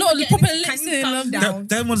like not proper can lips you in. thumb down?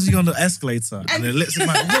 Them ones you on the escalator and the lips are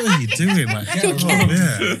like, what are you doing? Like, You're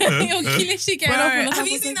literally getting off on the Have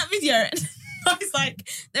you seen that video? I was like,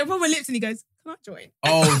 they're proper lips, and he goes, "Can I join?"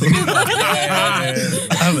 Oh,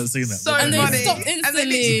 I haven't seen that. So and funny. they stopped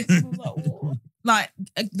instantly. like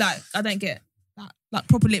I don't get that. Like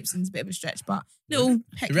proper lips is a bit of a stretch, but little.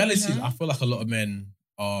 The reality is, I feel like a lot of men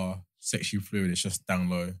are sexually fluid. It's just down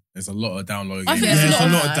low. There's a lot of down low. I think there's a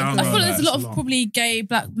lot of down I low. feel like there's a lot of probably gay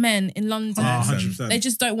black men in London. 100%. They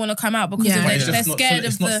just don't want to come out because Yeah. they're scared of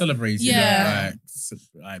It's not celebrated. Yeah.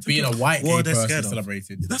 Like being a white What are gay they person scared is of?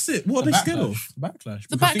 celebrated. That's it. What are they scared of? Backlash.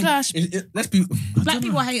 The Because I think backlash. let's be Black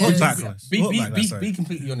people hate What it. backlash? What backlash, sorry? be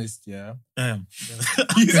completely honest. Yeah. You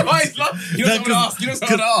You don't want to ask. You don't want to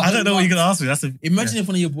ask. I don't know what you're gonna ask me. That's a, Imagine if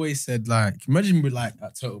one of your boys said like, imagine with like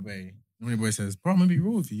at Turtle Bay, one of your boys says, "Bro, I'm gonna be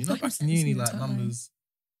real with you. You know, back in uni, like numbers,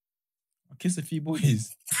 I kissed a few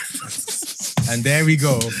boys." And there we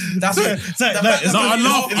go. That's it. I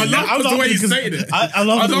love the way you saying it. I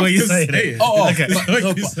love the way you saying it.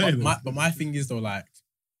 Okay. But my thing is though, like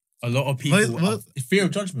a lot of people What? fear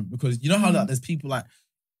of judgment, because you know how like there's people like,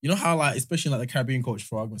 you know how like especially in like the Caribbean culture,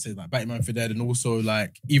 for argument's sake, like Batman for Dead, and also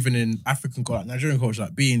like even in African culture, like Nigerian culture,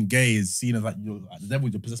 like being gay is seen as like you're like the devil,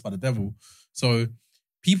 you're possessed by the devil. So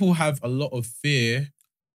people have a lot of fear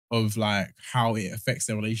of like how it affects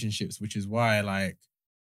their relationships, which is why like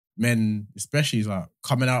men, especially, is like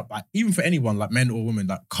coming out, like even for anyone, like men or women,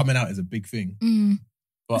 like coming out is a big thing.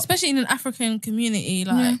 But, especially in an African community,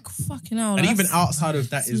 like fucking hell. and even outside of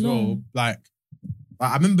that as well, like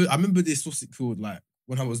I remember this, what's it called? Like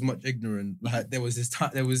when I was much ignorant, like there was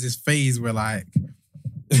this phase where like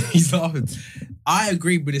he's laughing. I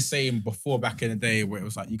agreed with the saying before back in the day where it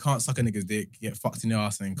was like you can't suck a nigga's dick, get fucked in the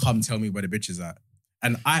ass, and come tell me where the bitch is at.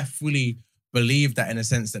 And I fully believe that in a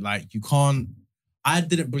sense that like you can't. I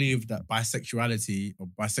didn't believe that bisexuality or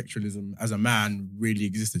bisexualism as a man really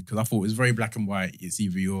existed, because I thought it was very black and white. It's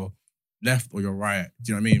either you're left or you're right.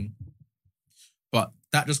 Do you know what I mean? But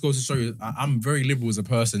that just goes to show you, I'm very liberal as a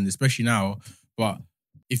person, especially now. But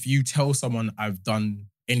if you tell someone I've done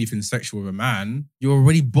anything sexual with a man, you're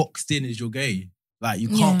already boxed in as you're gay. Like you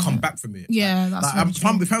can't come back from it. Yeah, that's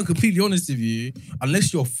like, if I'm completely honest with you,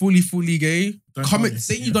 unless you're fully gay,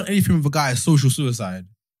 say you've done anything with a guy, it's social suicide.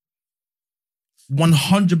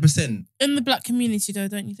 100%. In the black community, though,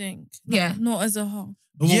 don't you think? Not as a whole.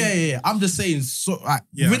 Yeah. I'm just saying, so like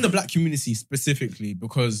within the black community specifically,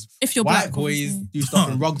 because if you're white black, boys obviously. do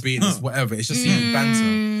stuff in rugby and it's whatever. It's just seen as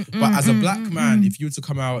banter. But as a black man, if you were to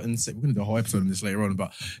come out and say, we're gonna do a whole episode on this later on,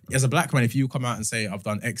 but as a black man, if you come out and say, I've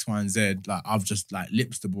done X, Y, and Z, like I've just like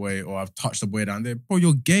lips the boy or I've touched the boy down there, bro,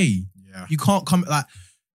 you're gay. Yeah. You can't come like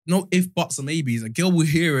no if, buts, or maybes. A girl will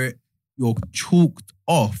hear it, you're chalked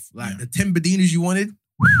off. Like the Timbadinas you wanted,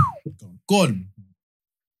 gone.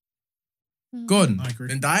 Gone. I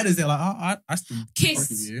agree. And Diana's there like, I still kiss.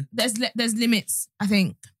 with you. There's limits, I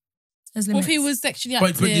think. There's What limits. if he was sexually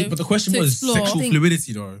active? But the question to was explore? sexual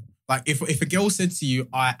fluidity though. Like if a girl said to you,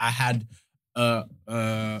 I had a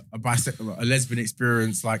lesbian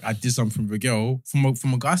experience, like I did something with a girl, from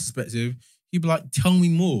a guy's perspective, he'd be like, tell me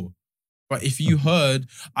more. But if you heard,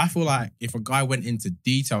 I feel like if a guy went into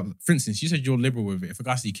detail, for instance, you said you're liberal with it. If a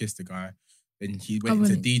guy said he kissed a guy, then he went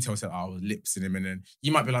into detail, said, I was lipsing him, and then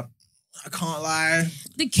you might be like, I can't lie.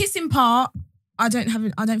 The kissing part, I don't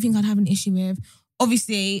think I'd have an issue with.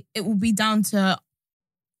 Obviously, it will be down to,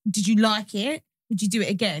 did you like it? Would you do it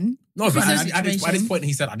again? No, but at this point,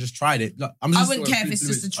 he said, I just tried it. Look, I wouldn't care if it's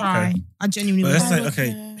just a try. Okay. I genuinely But wouldn't. let's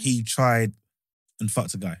say, he tried and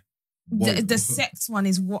fucked a guy. The sex one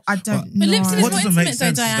is what I don't But know. lips is What more doesn't make intimate though,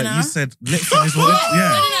 sense is that Diana. you said lips is what?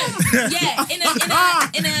 No. Yeah,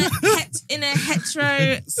 in a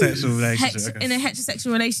hetero Sexual relationship. Okay. in a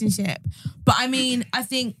heterosexual relationship. But I mean,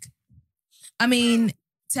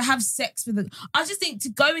 to have sex with I just think to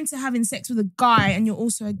go into having sex with a guy and you're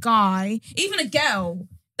also a guy, even a girl,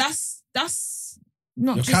 that's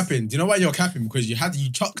not You're just... capping. Do you know why you're capping? Because you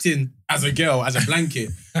chucked in as a girl, as a blanket,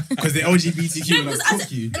 because the LGBTQ No, like,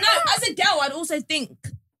 took you. No, as a girl, I'd also think,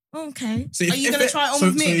 okay, So are you going to try it on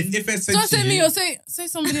with me? So if it said Don't to say you, me or say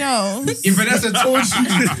somebody else. if Vanessa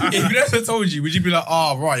told you, would you be like,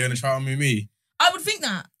 oh, right, you're going to try it on with me? I would think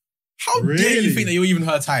that. How dare you think that you're even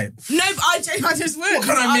her type? No, but I just would. What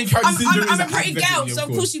kind of main character syndrome is I'm a that? pretty girl, so of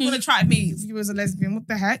course you want to try me if you was a lesbian. What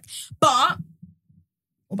the heck? But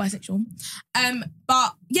or bisexual.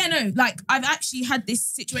 But yeah, no, like I've actually had this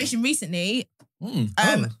situation recently.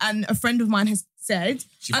 And a friend of mine has said,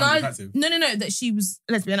 She and found it attractive? no, that she was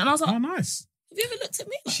lesbian, and I was like, Oh, nice. have you ever looked at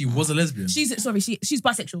me? She was a lesbian. She's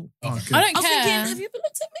bisexual. Oh, good. I don't I was care. thinking, have you ever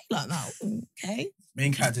looked at me like that? Ooh, okay.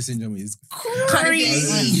 Main character syndrome is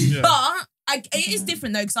Crazy. Yeah. But it is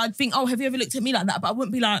different though, because I'd think, oh, have you ever looked at me like that? But I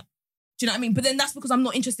wouldn't be like, do you know what I mean? But then that's because I'm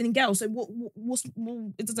not interested in girls. So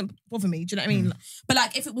it doesn't bother me. Do you know what I mean? But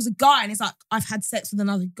like if it was a guy and it's like, I've had sex with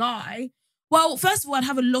another guy, well, first of all, I'd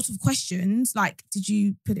have a lot of questions. Like, did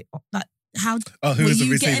you put it like, how who were was the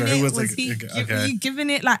you receiver? getting Who it? was Was the he okay. were you giving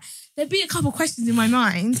it? Like, there'd be a couple of questions in my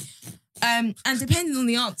mind. And depending on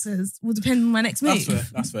the answers will depend on my next move.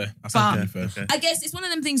 That's fair. That's But- really fair. Okay. I guess it's one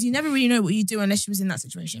of them things you never really know what you do unless you was in that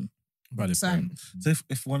situation. Valid So point. So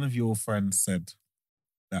if one of your friends said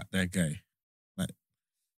that they're gay, like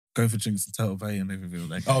go for drinks in Turtle Bay and they reveal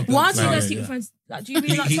they're gay. Oh, why do you Like, guys yeah, keep yeah. your friends? Like, do you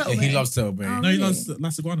really like Turtle He Bay? loves Turtle Bay. Oh, No, he really? loves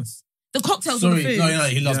Las Iguanas. The cocktails or the Sorry, food? no,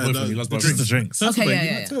 he loves Yeah, both of the- them. He loves the both of them. Just the drinks. Turtle Okay, Bay, yeah, you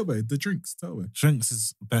yeah, like yeah. Turtle Bay, the drinks, Turtle Bay. Drinks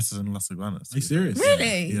is better than Las Iguanas. Are you serious?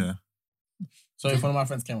 Really? Yeah. So if one of my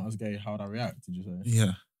friends came out as gay, how would I react? Did you say?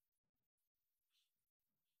 Yeah.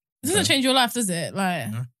 It doesn't change your life, does it?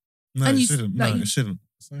 Like, No, And it you- shouldn't. like, No, you- it shouldn't.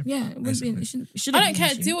 So, Yeah, it wouldn't be. It shouldn't. It I shouldn't don't be an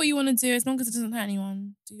care. issue. Do what you want to do as long as it doesn't hurt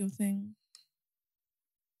anyone. Do your thing.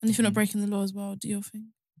 And if you're not breaking the law as well, do your thing.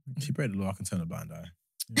 If you break the law, I can turn a blind eye.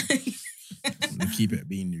 And keep it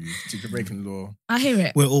being you. If you're breaking the law. I hear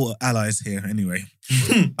it. We're all allies here anyway.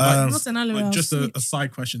 Not an aloe. But just a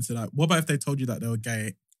side question to that. What about if they told you that they were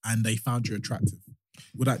gay and they found you attractive?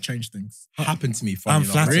 Would that change things? Happened to me. Funny I'm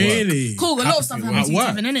enough, flattered. at work. Really? Cool. A lot of Happens stuff to me happens to at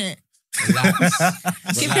you, work. Tevin, innit?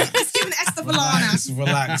 Relax. It's giving Esther Falana.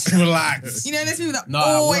 Relax. You know, there's people that No, at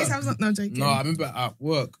always work. have something. No, I'm joking. No, I remember at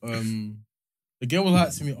work, the girl was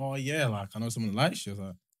like to me, oh yeah, like I know someone that likes you. I was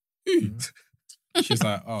like, who? She was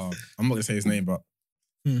like, oh, I'm not gonna say his name, but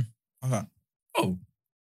I was like, oh.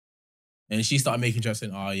 And she started making jokes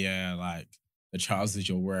saying, oh yeah, like the trousers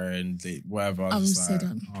you're wearing, whatever. I I'm was just so like,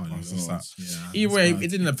 done. Oh, I was just like, yeah. either way, it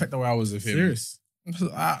didn't affect the way I was with him. Serious? I was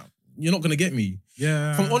like, you're not gonna get me.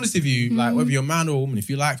 Yeah. If I'm honest with you, like whether you're a man or a woman, if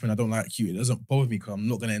you like me and I don't like you, it doesn't bother me because I'm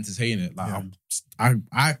not gonna entertain it. Like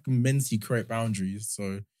I can mentally create boundaries.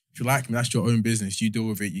 So if you like me, that's your own business. You deal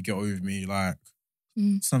with it. You get over me. Like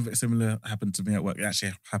Something similar happened to me at work. It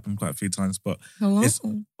actually happened quite a few times, but Hello?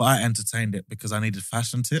 but I entertained it because I needed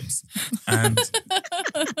fashion tips. And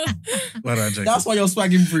well, I'm joking. that's why you're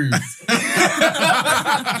swagging through. Why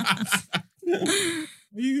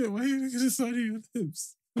are you looking at Sonny with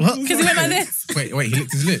hips? What? Because he went like this. Wait, he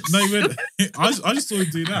licked his lips. No, you went, I just saw him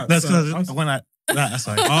do that. That's so because when that's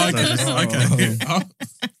like, Oh, okay. so- Okay.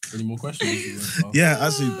 Any more questions? Yeah,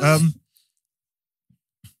 actually,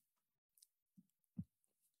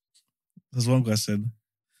 there's one question.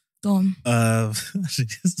 Go on. Actually,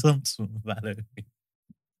 something about it.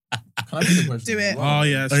 Can I do the question? Do it. Oh,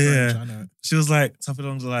 yeah. It's Oh, yeah. French, I know. She was like something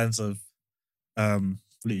along the lines of,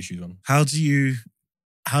 Put your shoes on. how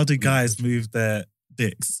do guys move their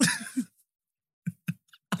dicks?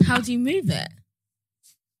 How do you move it?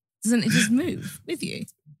 Doesn't it just move with you?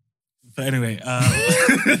 But anyway,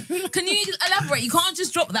 Can you elaborate? You can't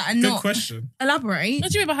just drop that and Good not question. elaborate.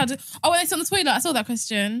 What do you mean about how to... Oh, when they sit on the toilet, I saw that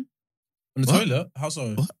question. On the What? toilet? How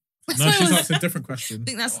so? What? No, So she's was- asked a different question. I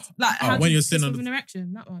think that's like Oh, how when do you you're kiss sitting on with the- an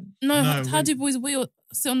erection. That one. No, No, how do boys wheel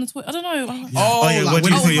sit on the toilet? I don't know. Oh, yeah, like what do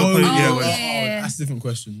when you think you're- yeah, when- yeah. That's a different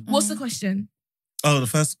question. What's the question? oh,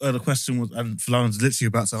 the question was, and Falana's literally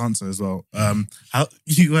about to answer as well. How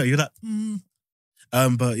you're like,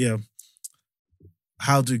 but yeah,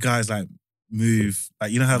 how do guys like move?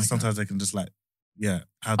 Like, you know how sometimes they can just like, yeah.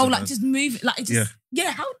 How do Oh, like guys- just move it. Like it just.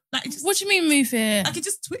 Yeah. How? Like it just. What do you mean move it? Like it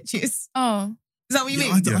just twitches. Oh. Is that what you Yeah,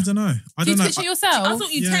 mean? I don't know. I Do you don't know. twitch it yourself? I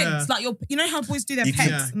thought you Yeah. tense, like you know how boys do their You pecs.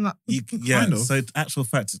 can- And like, yeah. Kind of. So actual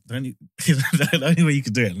fact, the only way you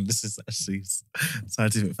can do it, and this is actually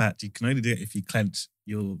scientific fact, you can only do it if you clench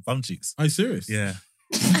your bum cheeks. Are you serious? Yeah.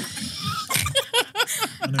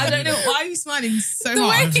 I don't know why are you smiling so The way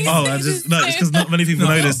hard. he- Oh, I just no, it's because not many people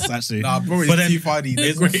know this actually. Nah, bro, But it's then- too funny.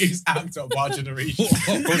 The greatest actor of our generation.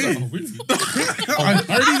 Really?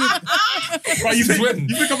 Right, you sweating.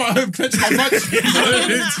 You think I'm at home clenching my butt?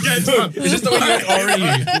 It's just the way you went, oh, really?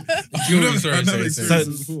 I've never Sorry. experienced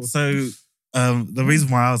this before. So the reason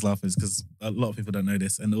why I was laughing is because a lot of people don't know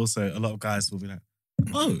this, and also a lot of guys will be like,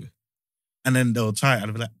 "Oh," and then they'll try it, and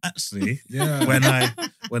I'll be like, "Actually, Yeah. when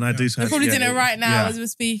I do try, We're probably to doing get it right now yeah. as we're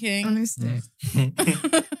speaking. Honestly. Um,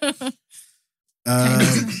 Okay,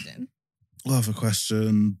 next question. I have a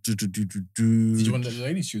question. Did you want the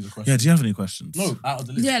ladies choose a question? Yeah, do you have any questions? No, out of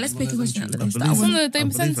the list. Yeah, let's pick a question out of the list. It's on I they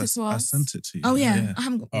sent believe it to I us. sent it to you. Oh yeah, I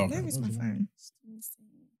haven't got. Oh, okay. Where is my phone?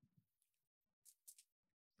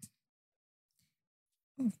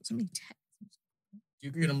 Oh, I've got so many texts. Do you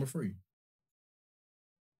agree with number 3?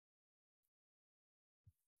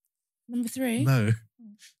 Number 3. No.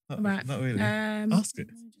 Right. Not really. Ask it.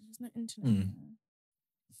 There's no internet.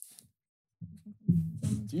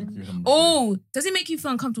 Do you agree with number 3? Oh, does it make you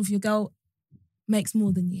feel uncomfortable if your girl makes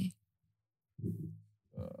more than you?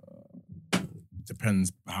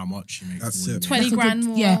 Depends how much she makes. That's more it. than 20 Like a grand good-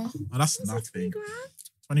 more. yeah. Oh, that's Is that nothing. 20 grand?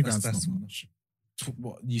 20 grand's That's not much.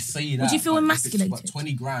 What you say that? Would you feel like, if it's emasculated? about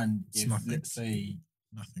 20 grand. It's If nothing. let's say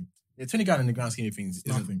Nothing. 20 grand in the grand scheme of things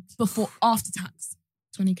isn't. Nothing. Before, after tax,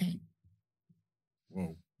 20k.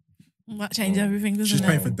 Whoa. That changes Oh. everything, doesn't She's it?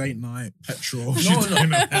 paying for date night, petrol. No.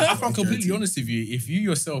 If I'm completely honest with you, if you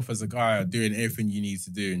yourself as a guy are doing everything you need to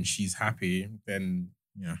do and she's happy, then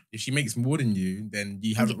Yeah. if she makes more than you, then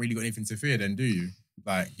you haven't really got anything to fear, then do you?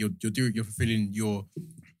 Like you're fulfilling your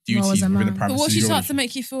Well, as duties a within the man. parameters. But what of she your starts to relationship.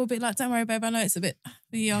 make you feel a bit like, don't worry, babe, I know it's a bit.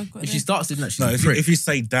 Yeah, I've got If this. she starts doing that, she's No, a if prick. you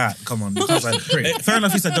say that, come on. Because fair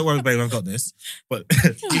enough, you said, don't worry, babe, I've got this. But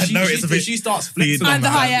I know it's a bit... If she starts for you, flexing And the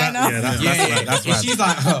on that, hyena. Yeah, that's if right. she's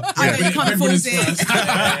like, I know you can't afford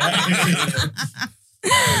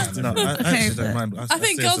No, I actually don't mind. I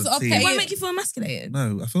think see us girls as a are team. It paying- won't make you feel emasculated.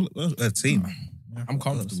 No, I feel a team. I'm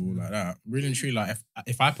comfortable like that. Really and truly, like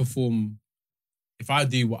if I perform, if I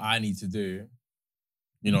do what I need to do,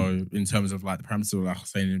 you know, in terms of like the parameters of like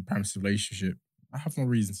saying in parameters of relationship, I have no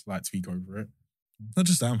reason to like tweak over it. Not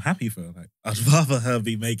just that, I'm happy for her. Like, I'd rather her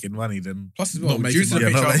be making money than... Plus as well, Not due to the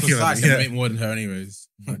making money. patriarchal Yeah, not society, making I money, make more than her anyways.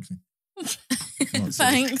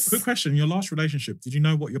 Thanks. Quick question. Your last relationship, did you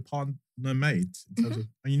know what your partner made? In terms of,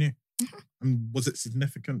 and you knew? And was it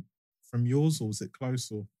significant from yours or was it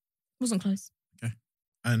close? Or Wasn't close.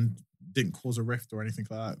 and didn't cause a rift or anything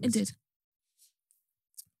like that? It did.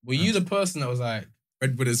 Were you the person that was like,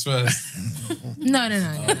 breadwinners first? No.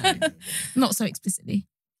 Not so explicitly.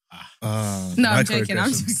 No, I'm joking. I'm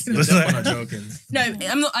microaggressions. joking. I'm not joking. No,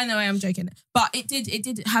 I'm not. I know I am joking, but it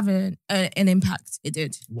did have an impact. It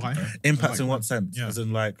did. Why? Impact in Like, what sense? yeah. As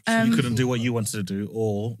in, like, you couldn't do what you wanted to do,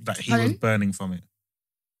 or that he was Pardon? burning from it.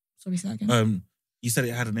 Sorry, say that again. You said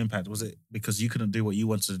it had an impact. Was it because you couldn't do what you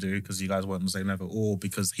wanted to do because you guys weren't on the same level, or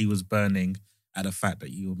because he was burning at the fact that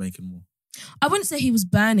you were making more? I wouldn't say he was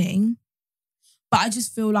burning, but I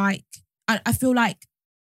just feel like I feel like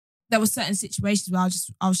there were certain situations where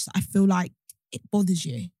I feel like it bothers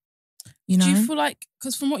you. You know? Do you feel like,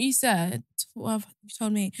 because from what you said, what you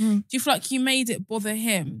told me, do you feel like you made it bother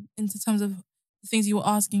him in terms of the things you were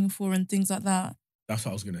asking for and things like that? That's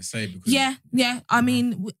what I was gonna say. Because Yeah. I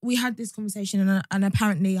mean, we had this conversation, and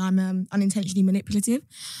apparently I'm unintentionally manipulative,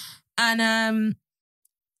 and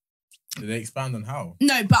did they expand on how?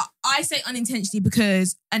 no, but I say unintentionally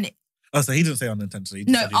because Oh, so he didn't say unintentionally. He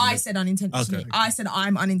just no, said he I was- said unintentionally. Okay. I said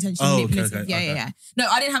I'm unintentionally Oh, okay, manipulative. okay, Yeah. okay. No,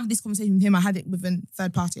 I didn't have this conversation with him. I had it with a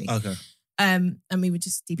third party. Okay. And we were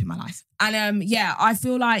just deep in my life. And I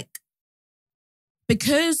feel like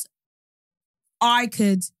because I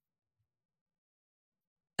could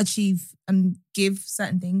achieve and give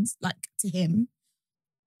certain things like to him,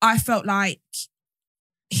 I felt like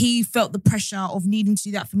he felt the pressure of needing to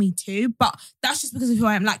do that for me too. But that's just because of who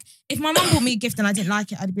I am. Like, if my mum bought me a gift and I didn't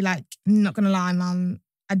like it, I'd be like, I'm not gonna lie, mum,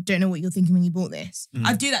 I don't know what you're thinking when you bought this.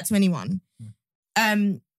 I'd do that to anyone.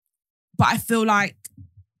 But I feel like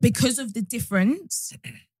because of the difference,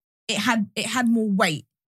 it had more weight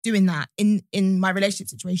doing that in my relationship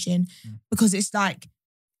situation, because it's like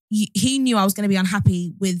he knew I was going to be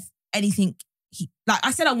unhappy with anything. Like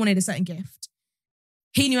I said, I wanted a certain gift.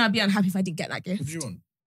 He knew I'd be unhappy if I didn't get that gift. What do you want?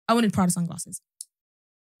 I wanted Prada sunglasses.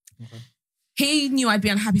 Okay. He knew I'd be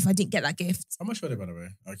unhappy if I didn't get that gift. How much were they, by the way?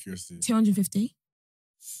 Out of curiosity. 250,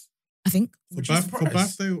 I think, For Reduce the price.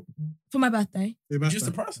 birthday? for my birthday. For your Reduce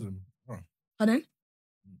the birthday? price of them. Oh, Pardon?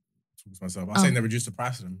 talk to myself. I was saying they reduced the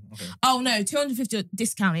price of them. Okay. Oh no, 250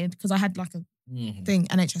 discounted because I had like a Mhm. thing,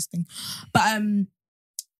 NHS thing. But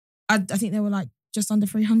I think they were like just under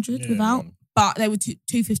 300 Yeah, without, man. but they were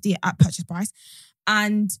 250 at purchase price.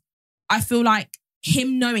 And I feel like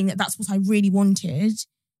him knowing that that's what I really wanted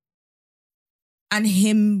and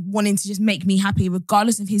him wanting to just make me happy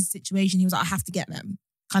regardless of his situation, he was like, I have to get them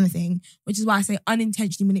kind of thing, which is why I say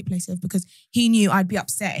unintentionally manipulative, because he knew I'd be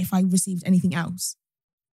upset if I received anything else.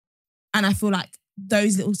 And I feel like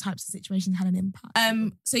those little types of situations had an impact.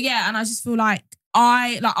 So yeah, and I just feel like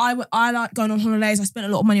I like going on holidays. I spent a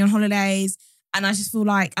lot of money on holidays, and I just feel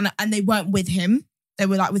like, and they weren't with him. they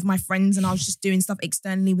were like with my friends and I was just doing stuff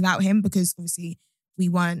externally without him because obviously we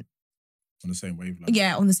weren't On the same wavelength.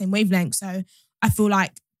 on the same wavelength. So I feel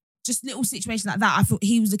like just little situations like that, I thought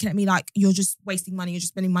he was looking at me like, you're just wasting money, you're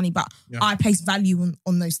just spending money, but I place value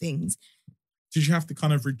on those things. Did you have to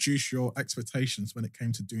kind of reduce your expectations when it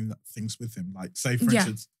came to doing things with him? Like, say, for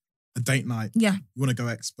instance, a date night. Yeah. You want to go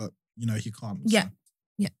X, but, you know, he can't. Yeah. So.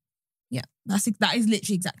 Yeah. That is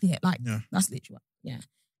literally exactly it. Like, that's literally what,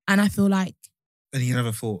 And I feel like... And you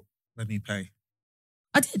never thought, let me pay?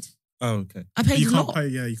 I did. Oh, okay. I paid you a can't lot. pay,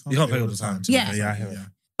 you can't pay all the time. Yeah. Yeah, I hear it.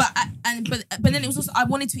 But then it was also, I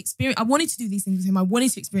wanted to do these things with him. I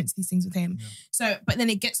wanted to experience these things with him. Yeah. So, but then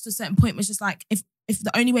it gets to a certain point where it's just like, if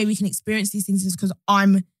the only way we can experience these things is because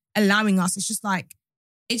I'm allowing us, it's just like,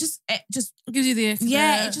 it just gives you the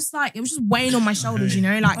it just like, it was just weighing on my shoulders, you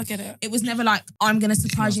know? Like, I get it. It was never like, I'm going to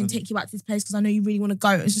surprise you and take you out to this place because I know you really want to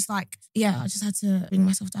go. It was just like, I just had to bring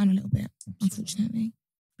myself down a little bit, unfortunately.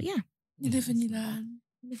 But yeah. You live and you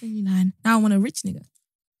learn. Now I want a rich nigga.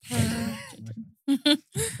 Now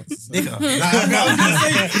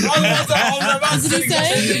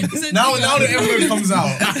the evidence comes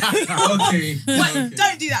out. Okay. But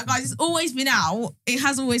don't do that, guys. It's always been out. It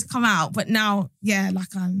has always come out. But now,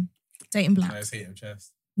 like I'm dating black. Let's hit him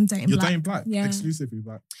chest. I'm dating You're black. dating black? Yeah. Exclusively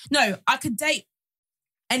black? No, I could date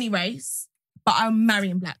any race, but I'm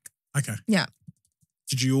marrying black. Okay. Yeah.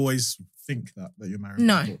 Did you always think that you're married?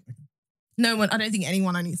 No. No one, I don't think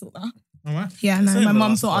anyone I knew thought that. Oh, wow. Yeah, no. Same My the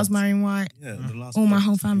mum last thought I was pod. marrying white. Yeah, the last All my pod,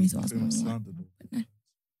 whole family you thought I was feel marrying white. slandered. But no.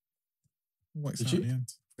 Works Did out you? in the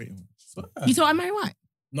end. Pretty much. You thought I married white?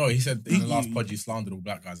 No, he said in the last pod you slandered all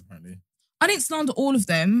black guys apparently. I didn't slander all of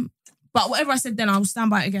them, but whatever I said then, I will stand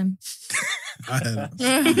by it again. I heard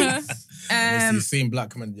that. Unless you've seen black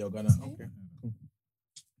coming, you're gonna okay.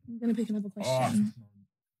 I'm going to pick another question.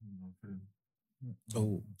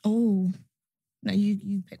 Oh. No,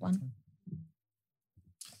 you pick one.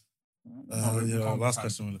 Last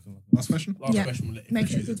question we're looking at. Last question? Yeah. Question, we'll let you Make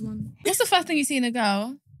finish it a it. good one. What's the first thing you see in a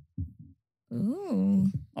girl? Ooh.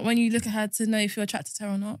 Like when you look at her to know if you're attracted to her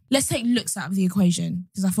or not? Let's take looks out of the equation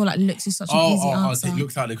because I feel like looks is such an easy answer. Take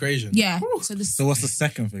looks out of the equation. Yeah. So what's the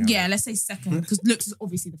second thing? Yeah, let's say second because looks is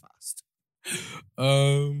obviously the first.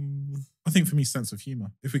 I think for me, sense of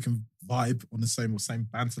humour. If we can vibe on the same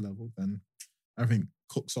banter level, then everything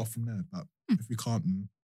cooks off from there. But if we can't, then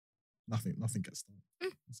nothing gets done.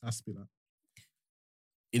 It has to be that.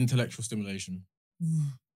 Intellectual stimulation.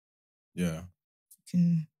 Yeah.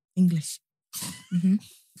 English. Mm-hmm.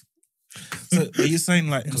 So are you saying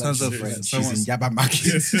like in terms of someone? She's in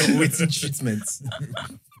Yabba with treatments.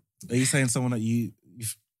 Are you saying someone that you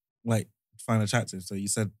like find attractive? So you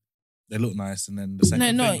said they look nice, and then the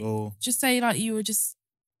second thing, or just say like you were just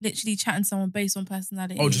literally chatting to someone based on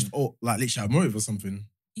personality. Like literally a motive or something.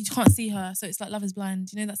 You can't see her, so it's like Love Is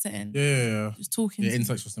Blind. You know that setting? Yeah. Just talking. Yeah,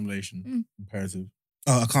 intellectual stimulation. Imperative.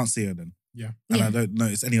 I can't see her then. Yeah. And I don't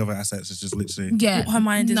notice any other assets. It's just literally Yeah. What her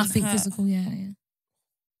mind is. Nothing physical. Yeah.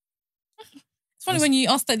 It's funny when you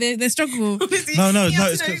ask that they struggle. No,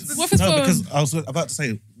 it's What if it's because I was about to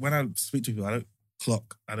say when I speak to people, I don't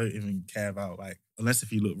clock. I don't even care about like unless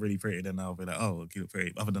if you look really pretty, then I'll be like, oh, you look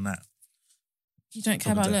pretty. Other than that, You don't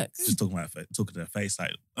care about looks. just talking to their face.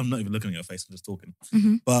 Like I'm not even looking at your face. I'm just talking.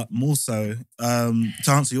 Mm-hmm. But more so, to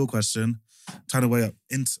answer your question, trying to weigh up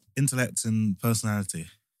intellect and personality.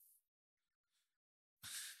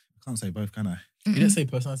 I can't say both, can I? You didn't say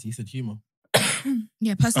personality, you said humour.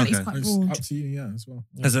 Yeah, personality is Okay. quite It's broad. up to you, yeah, as well.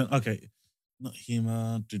 Yeah. As in, okay, not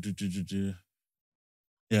humor.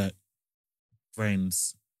 Yeah,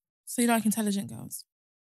 brains. So you like intelligent girls?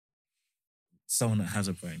 Someone that has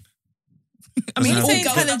a brain. I mean, When you all say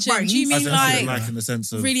girls have intelligent, do you brains. mean I like in the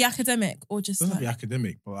sense of really academic or just It doesn't have to be like,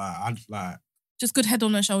 academic, but I'd like just good head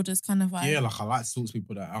on their shoulders kind of vibe? yeah, like I like to talk to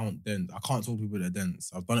people that aren't dense. I can't talk to people that are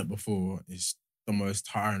dense. I've done it before. It's the most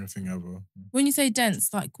tiring thing ever. When you say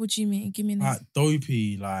dense, like what do you mean? Give me an Like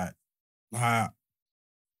dopey, like I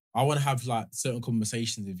want to have like certain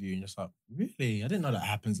conversations with you and just like, really? I didn't know that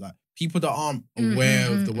happens. Like people that aren't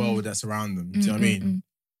aware of the world that's around them. Do you know what I mean?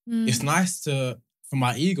 It's nice for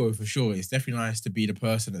my ego for sure. It's definitely nice to be the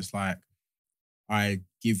person that's like, I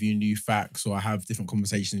give you new facts or I have different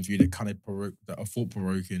conversations with you that kind of that are thought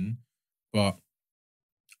provoking. But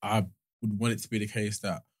I would want it to be the case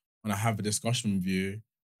that when I have a discussion with you,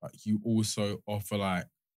 like you also offer like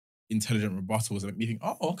intelligent rebuttals and make me think,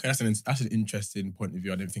 oh, okay, that's an interesting point of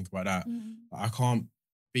view. I didn't think about that. Like, I can't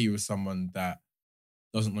be with someone that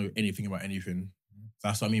doesn't know anything about anything.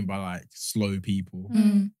 That's what I mean by like slow people.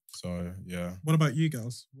 So yeah. What about you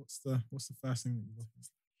girls? What's the first thing that you look at?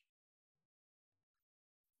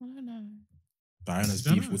 I don't know. Diana's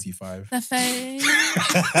Diana. B45. The face.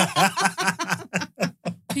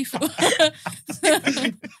 People.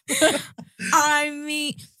 I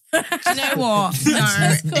mean, do you know what?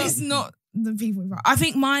 No, it's not the people. I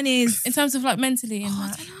think mine is In terms of like mentally and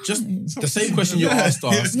that. Just the same question you asked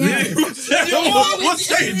us. Yeah. What's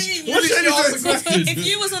changed? What did you ask the question? If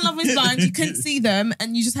you was on Love is Blind, you couldn't see them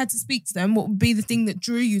and you just had to speak to them, what would be the thing that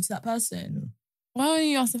drew you to that person? Why don't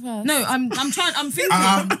you ask the first? No, I'm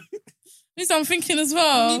thinking. Means I'm thinking as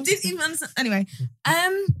well. You didn't even understand. Anyway,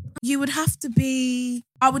 you would have to be.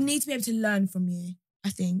 I would need to be able to learn from you. I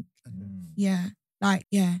think. Yeah, like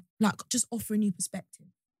just offer a new perspective.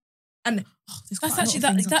 And there's quite That's a lot of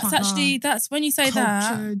actually things I can't lie. that's when you say that.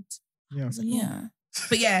 Cultured. Yeah. There's a lot. Yeah.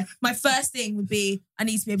 But yeah, my first thing would be I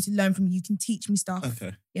need to be able to learn from you. You can teach me stuff.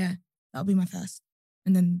 Okay. Yeah, that'll be my first,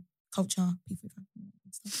 and then culture, people,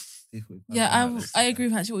 and stuff. Yeah, I agree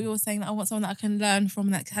with actually what you were saying. That I want someone that I can learn from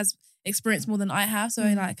and that has experience more than I have, so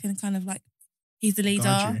I can kind of like he's the leader.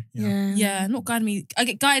 Guide you, yeah. Yeah, not guide me.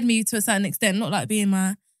 Guide me to a certain extent, not like being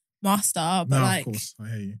my master, but No, like of course, I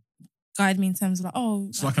hear you. guide me in terms of like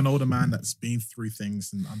It's like an older man that's been through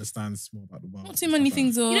things and understands more about the world. not too many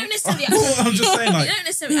things or You don't necessarily. I'm just saying, like, you don't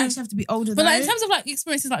necessarily actually have to be older. but though. like in terms of like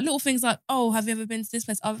experiences, like little things like, oh, have you ever been to this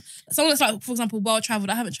place? Someone that's like, for example, well travelled.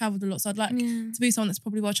 I haven't travelled a lot, so I'd like to be someone that's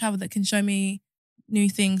probably well travelled that can show me new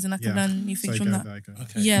things and I can learn new things from that.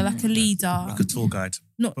 Okay. Yeah, like a leader. Like a tour guide.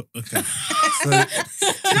 Not Okay. Do you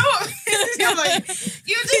know what? I'm like,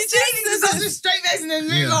 you're just saying this such a straight face and then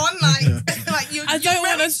move Yeah. on. Like you're, I don't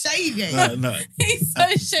want wanna- to shady. No. He's so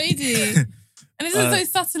shady. And this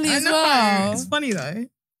is so subtly I as know. well. It's funny though.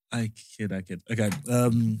 I kid. Okay.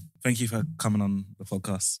 Thank you for coming on the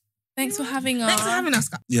podcast. Thanks for having us. Thanks for having us,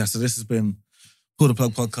 guys. Yeah, so this has been Pull the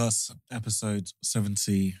Plug Podcast, episode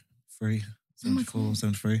 73, 74,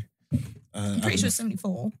 73. I'm pretty sure it's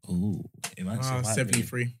 74. Oh, it might survive it.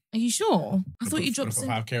 73. Are you sure? I thought you dropped Put some.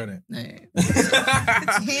 5K on it.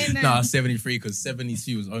 No. Nah, 73 because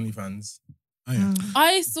 72 was OnlyFans. Oh, yeah.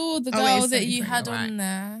 I saw the Oh, girl wait, that you 73, had right. on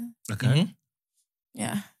there. Okay. Mhm.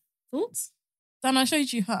 Yeah. Thoughts? Dan, I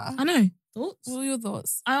showed you her. I know. Thoughts? What are your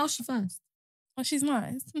thoughts? I asked you first. Oh, she's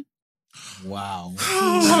nice. Wow.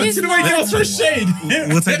 She's See the way you nice. throw shade.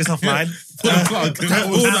 We'll take this offline. Pull the plug. That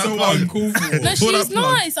was so uncalled for. No, Pull that she's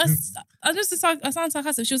plug. nice. I sound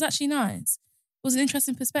sarcastic. She was actually nice. It was an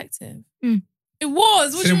interesting perspective. Mm. It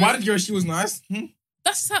was. So then why did you know she was nice?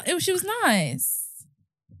 That's just how she was nice.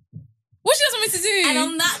 What she has want me to do? And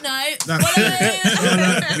on that note,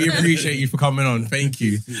 That- We appreciate you for coming on. Thank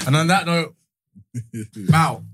you. And on that note, bow.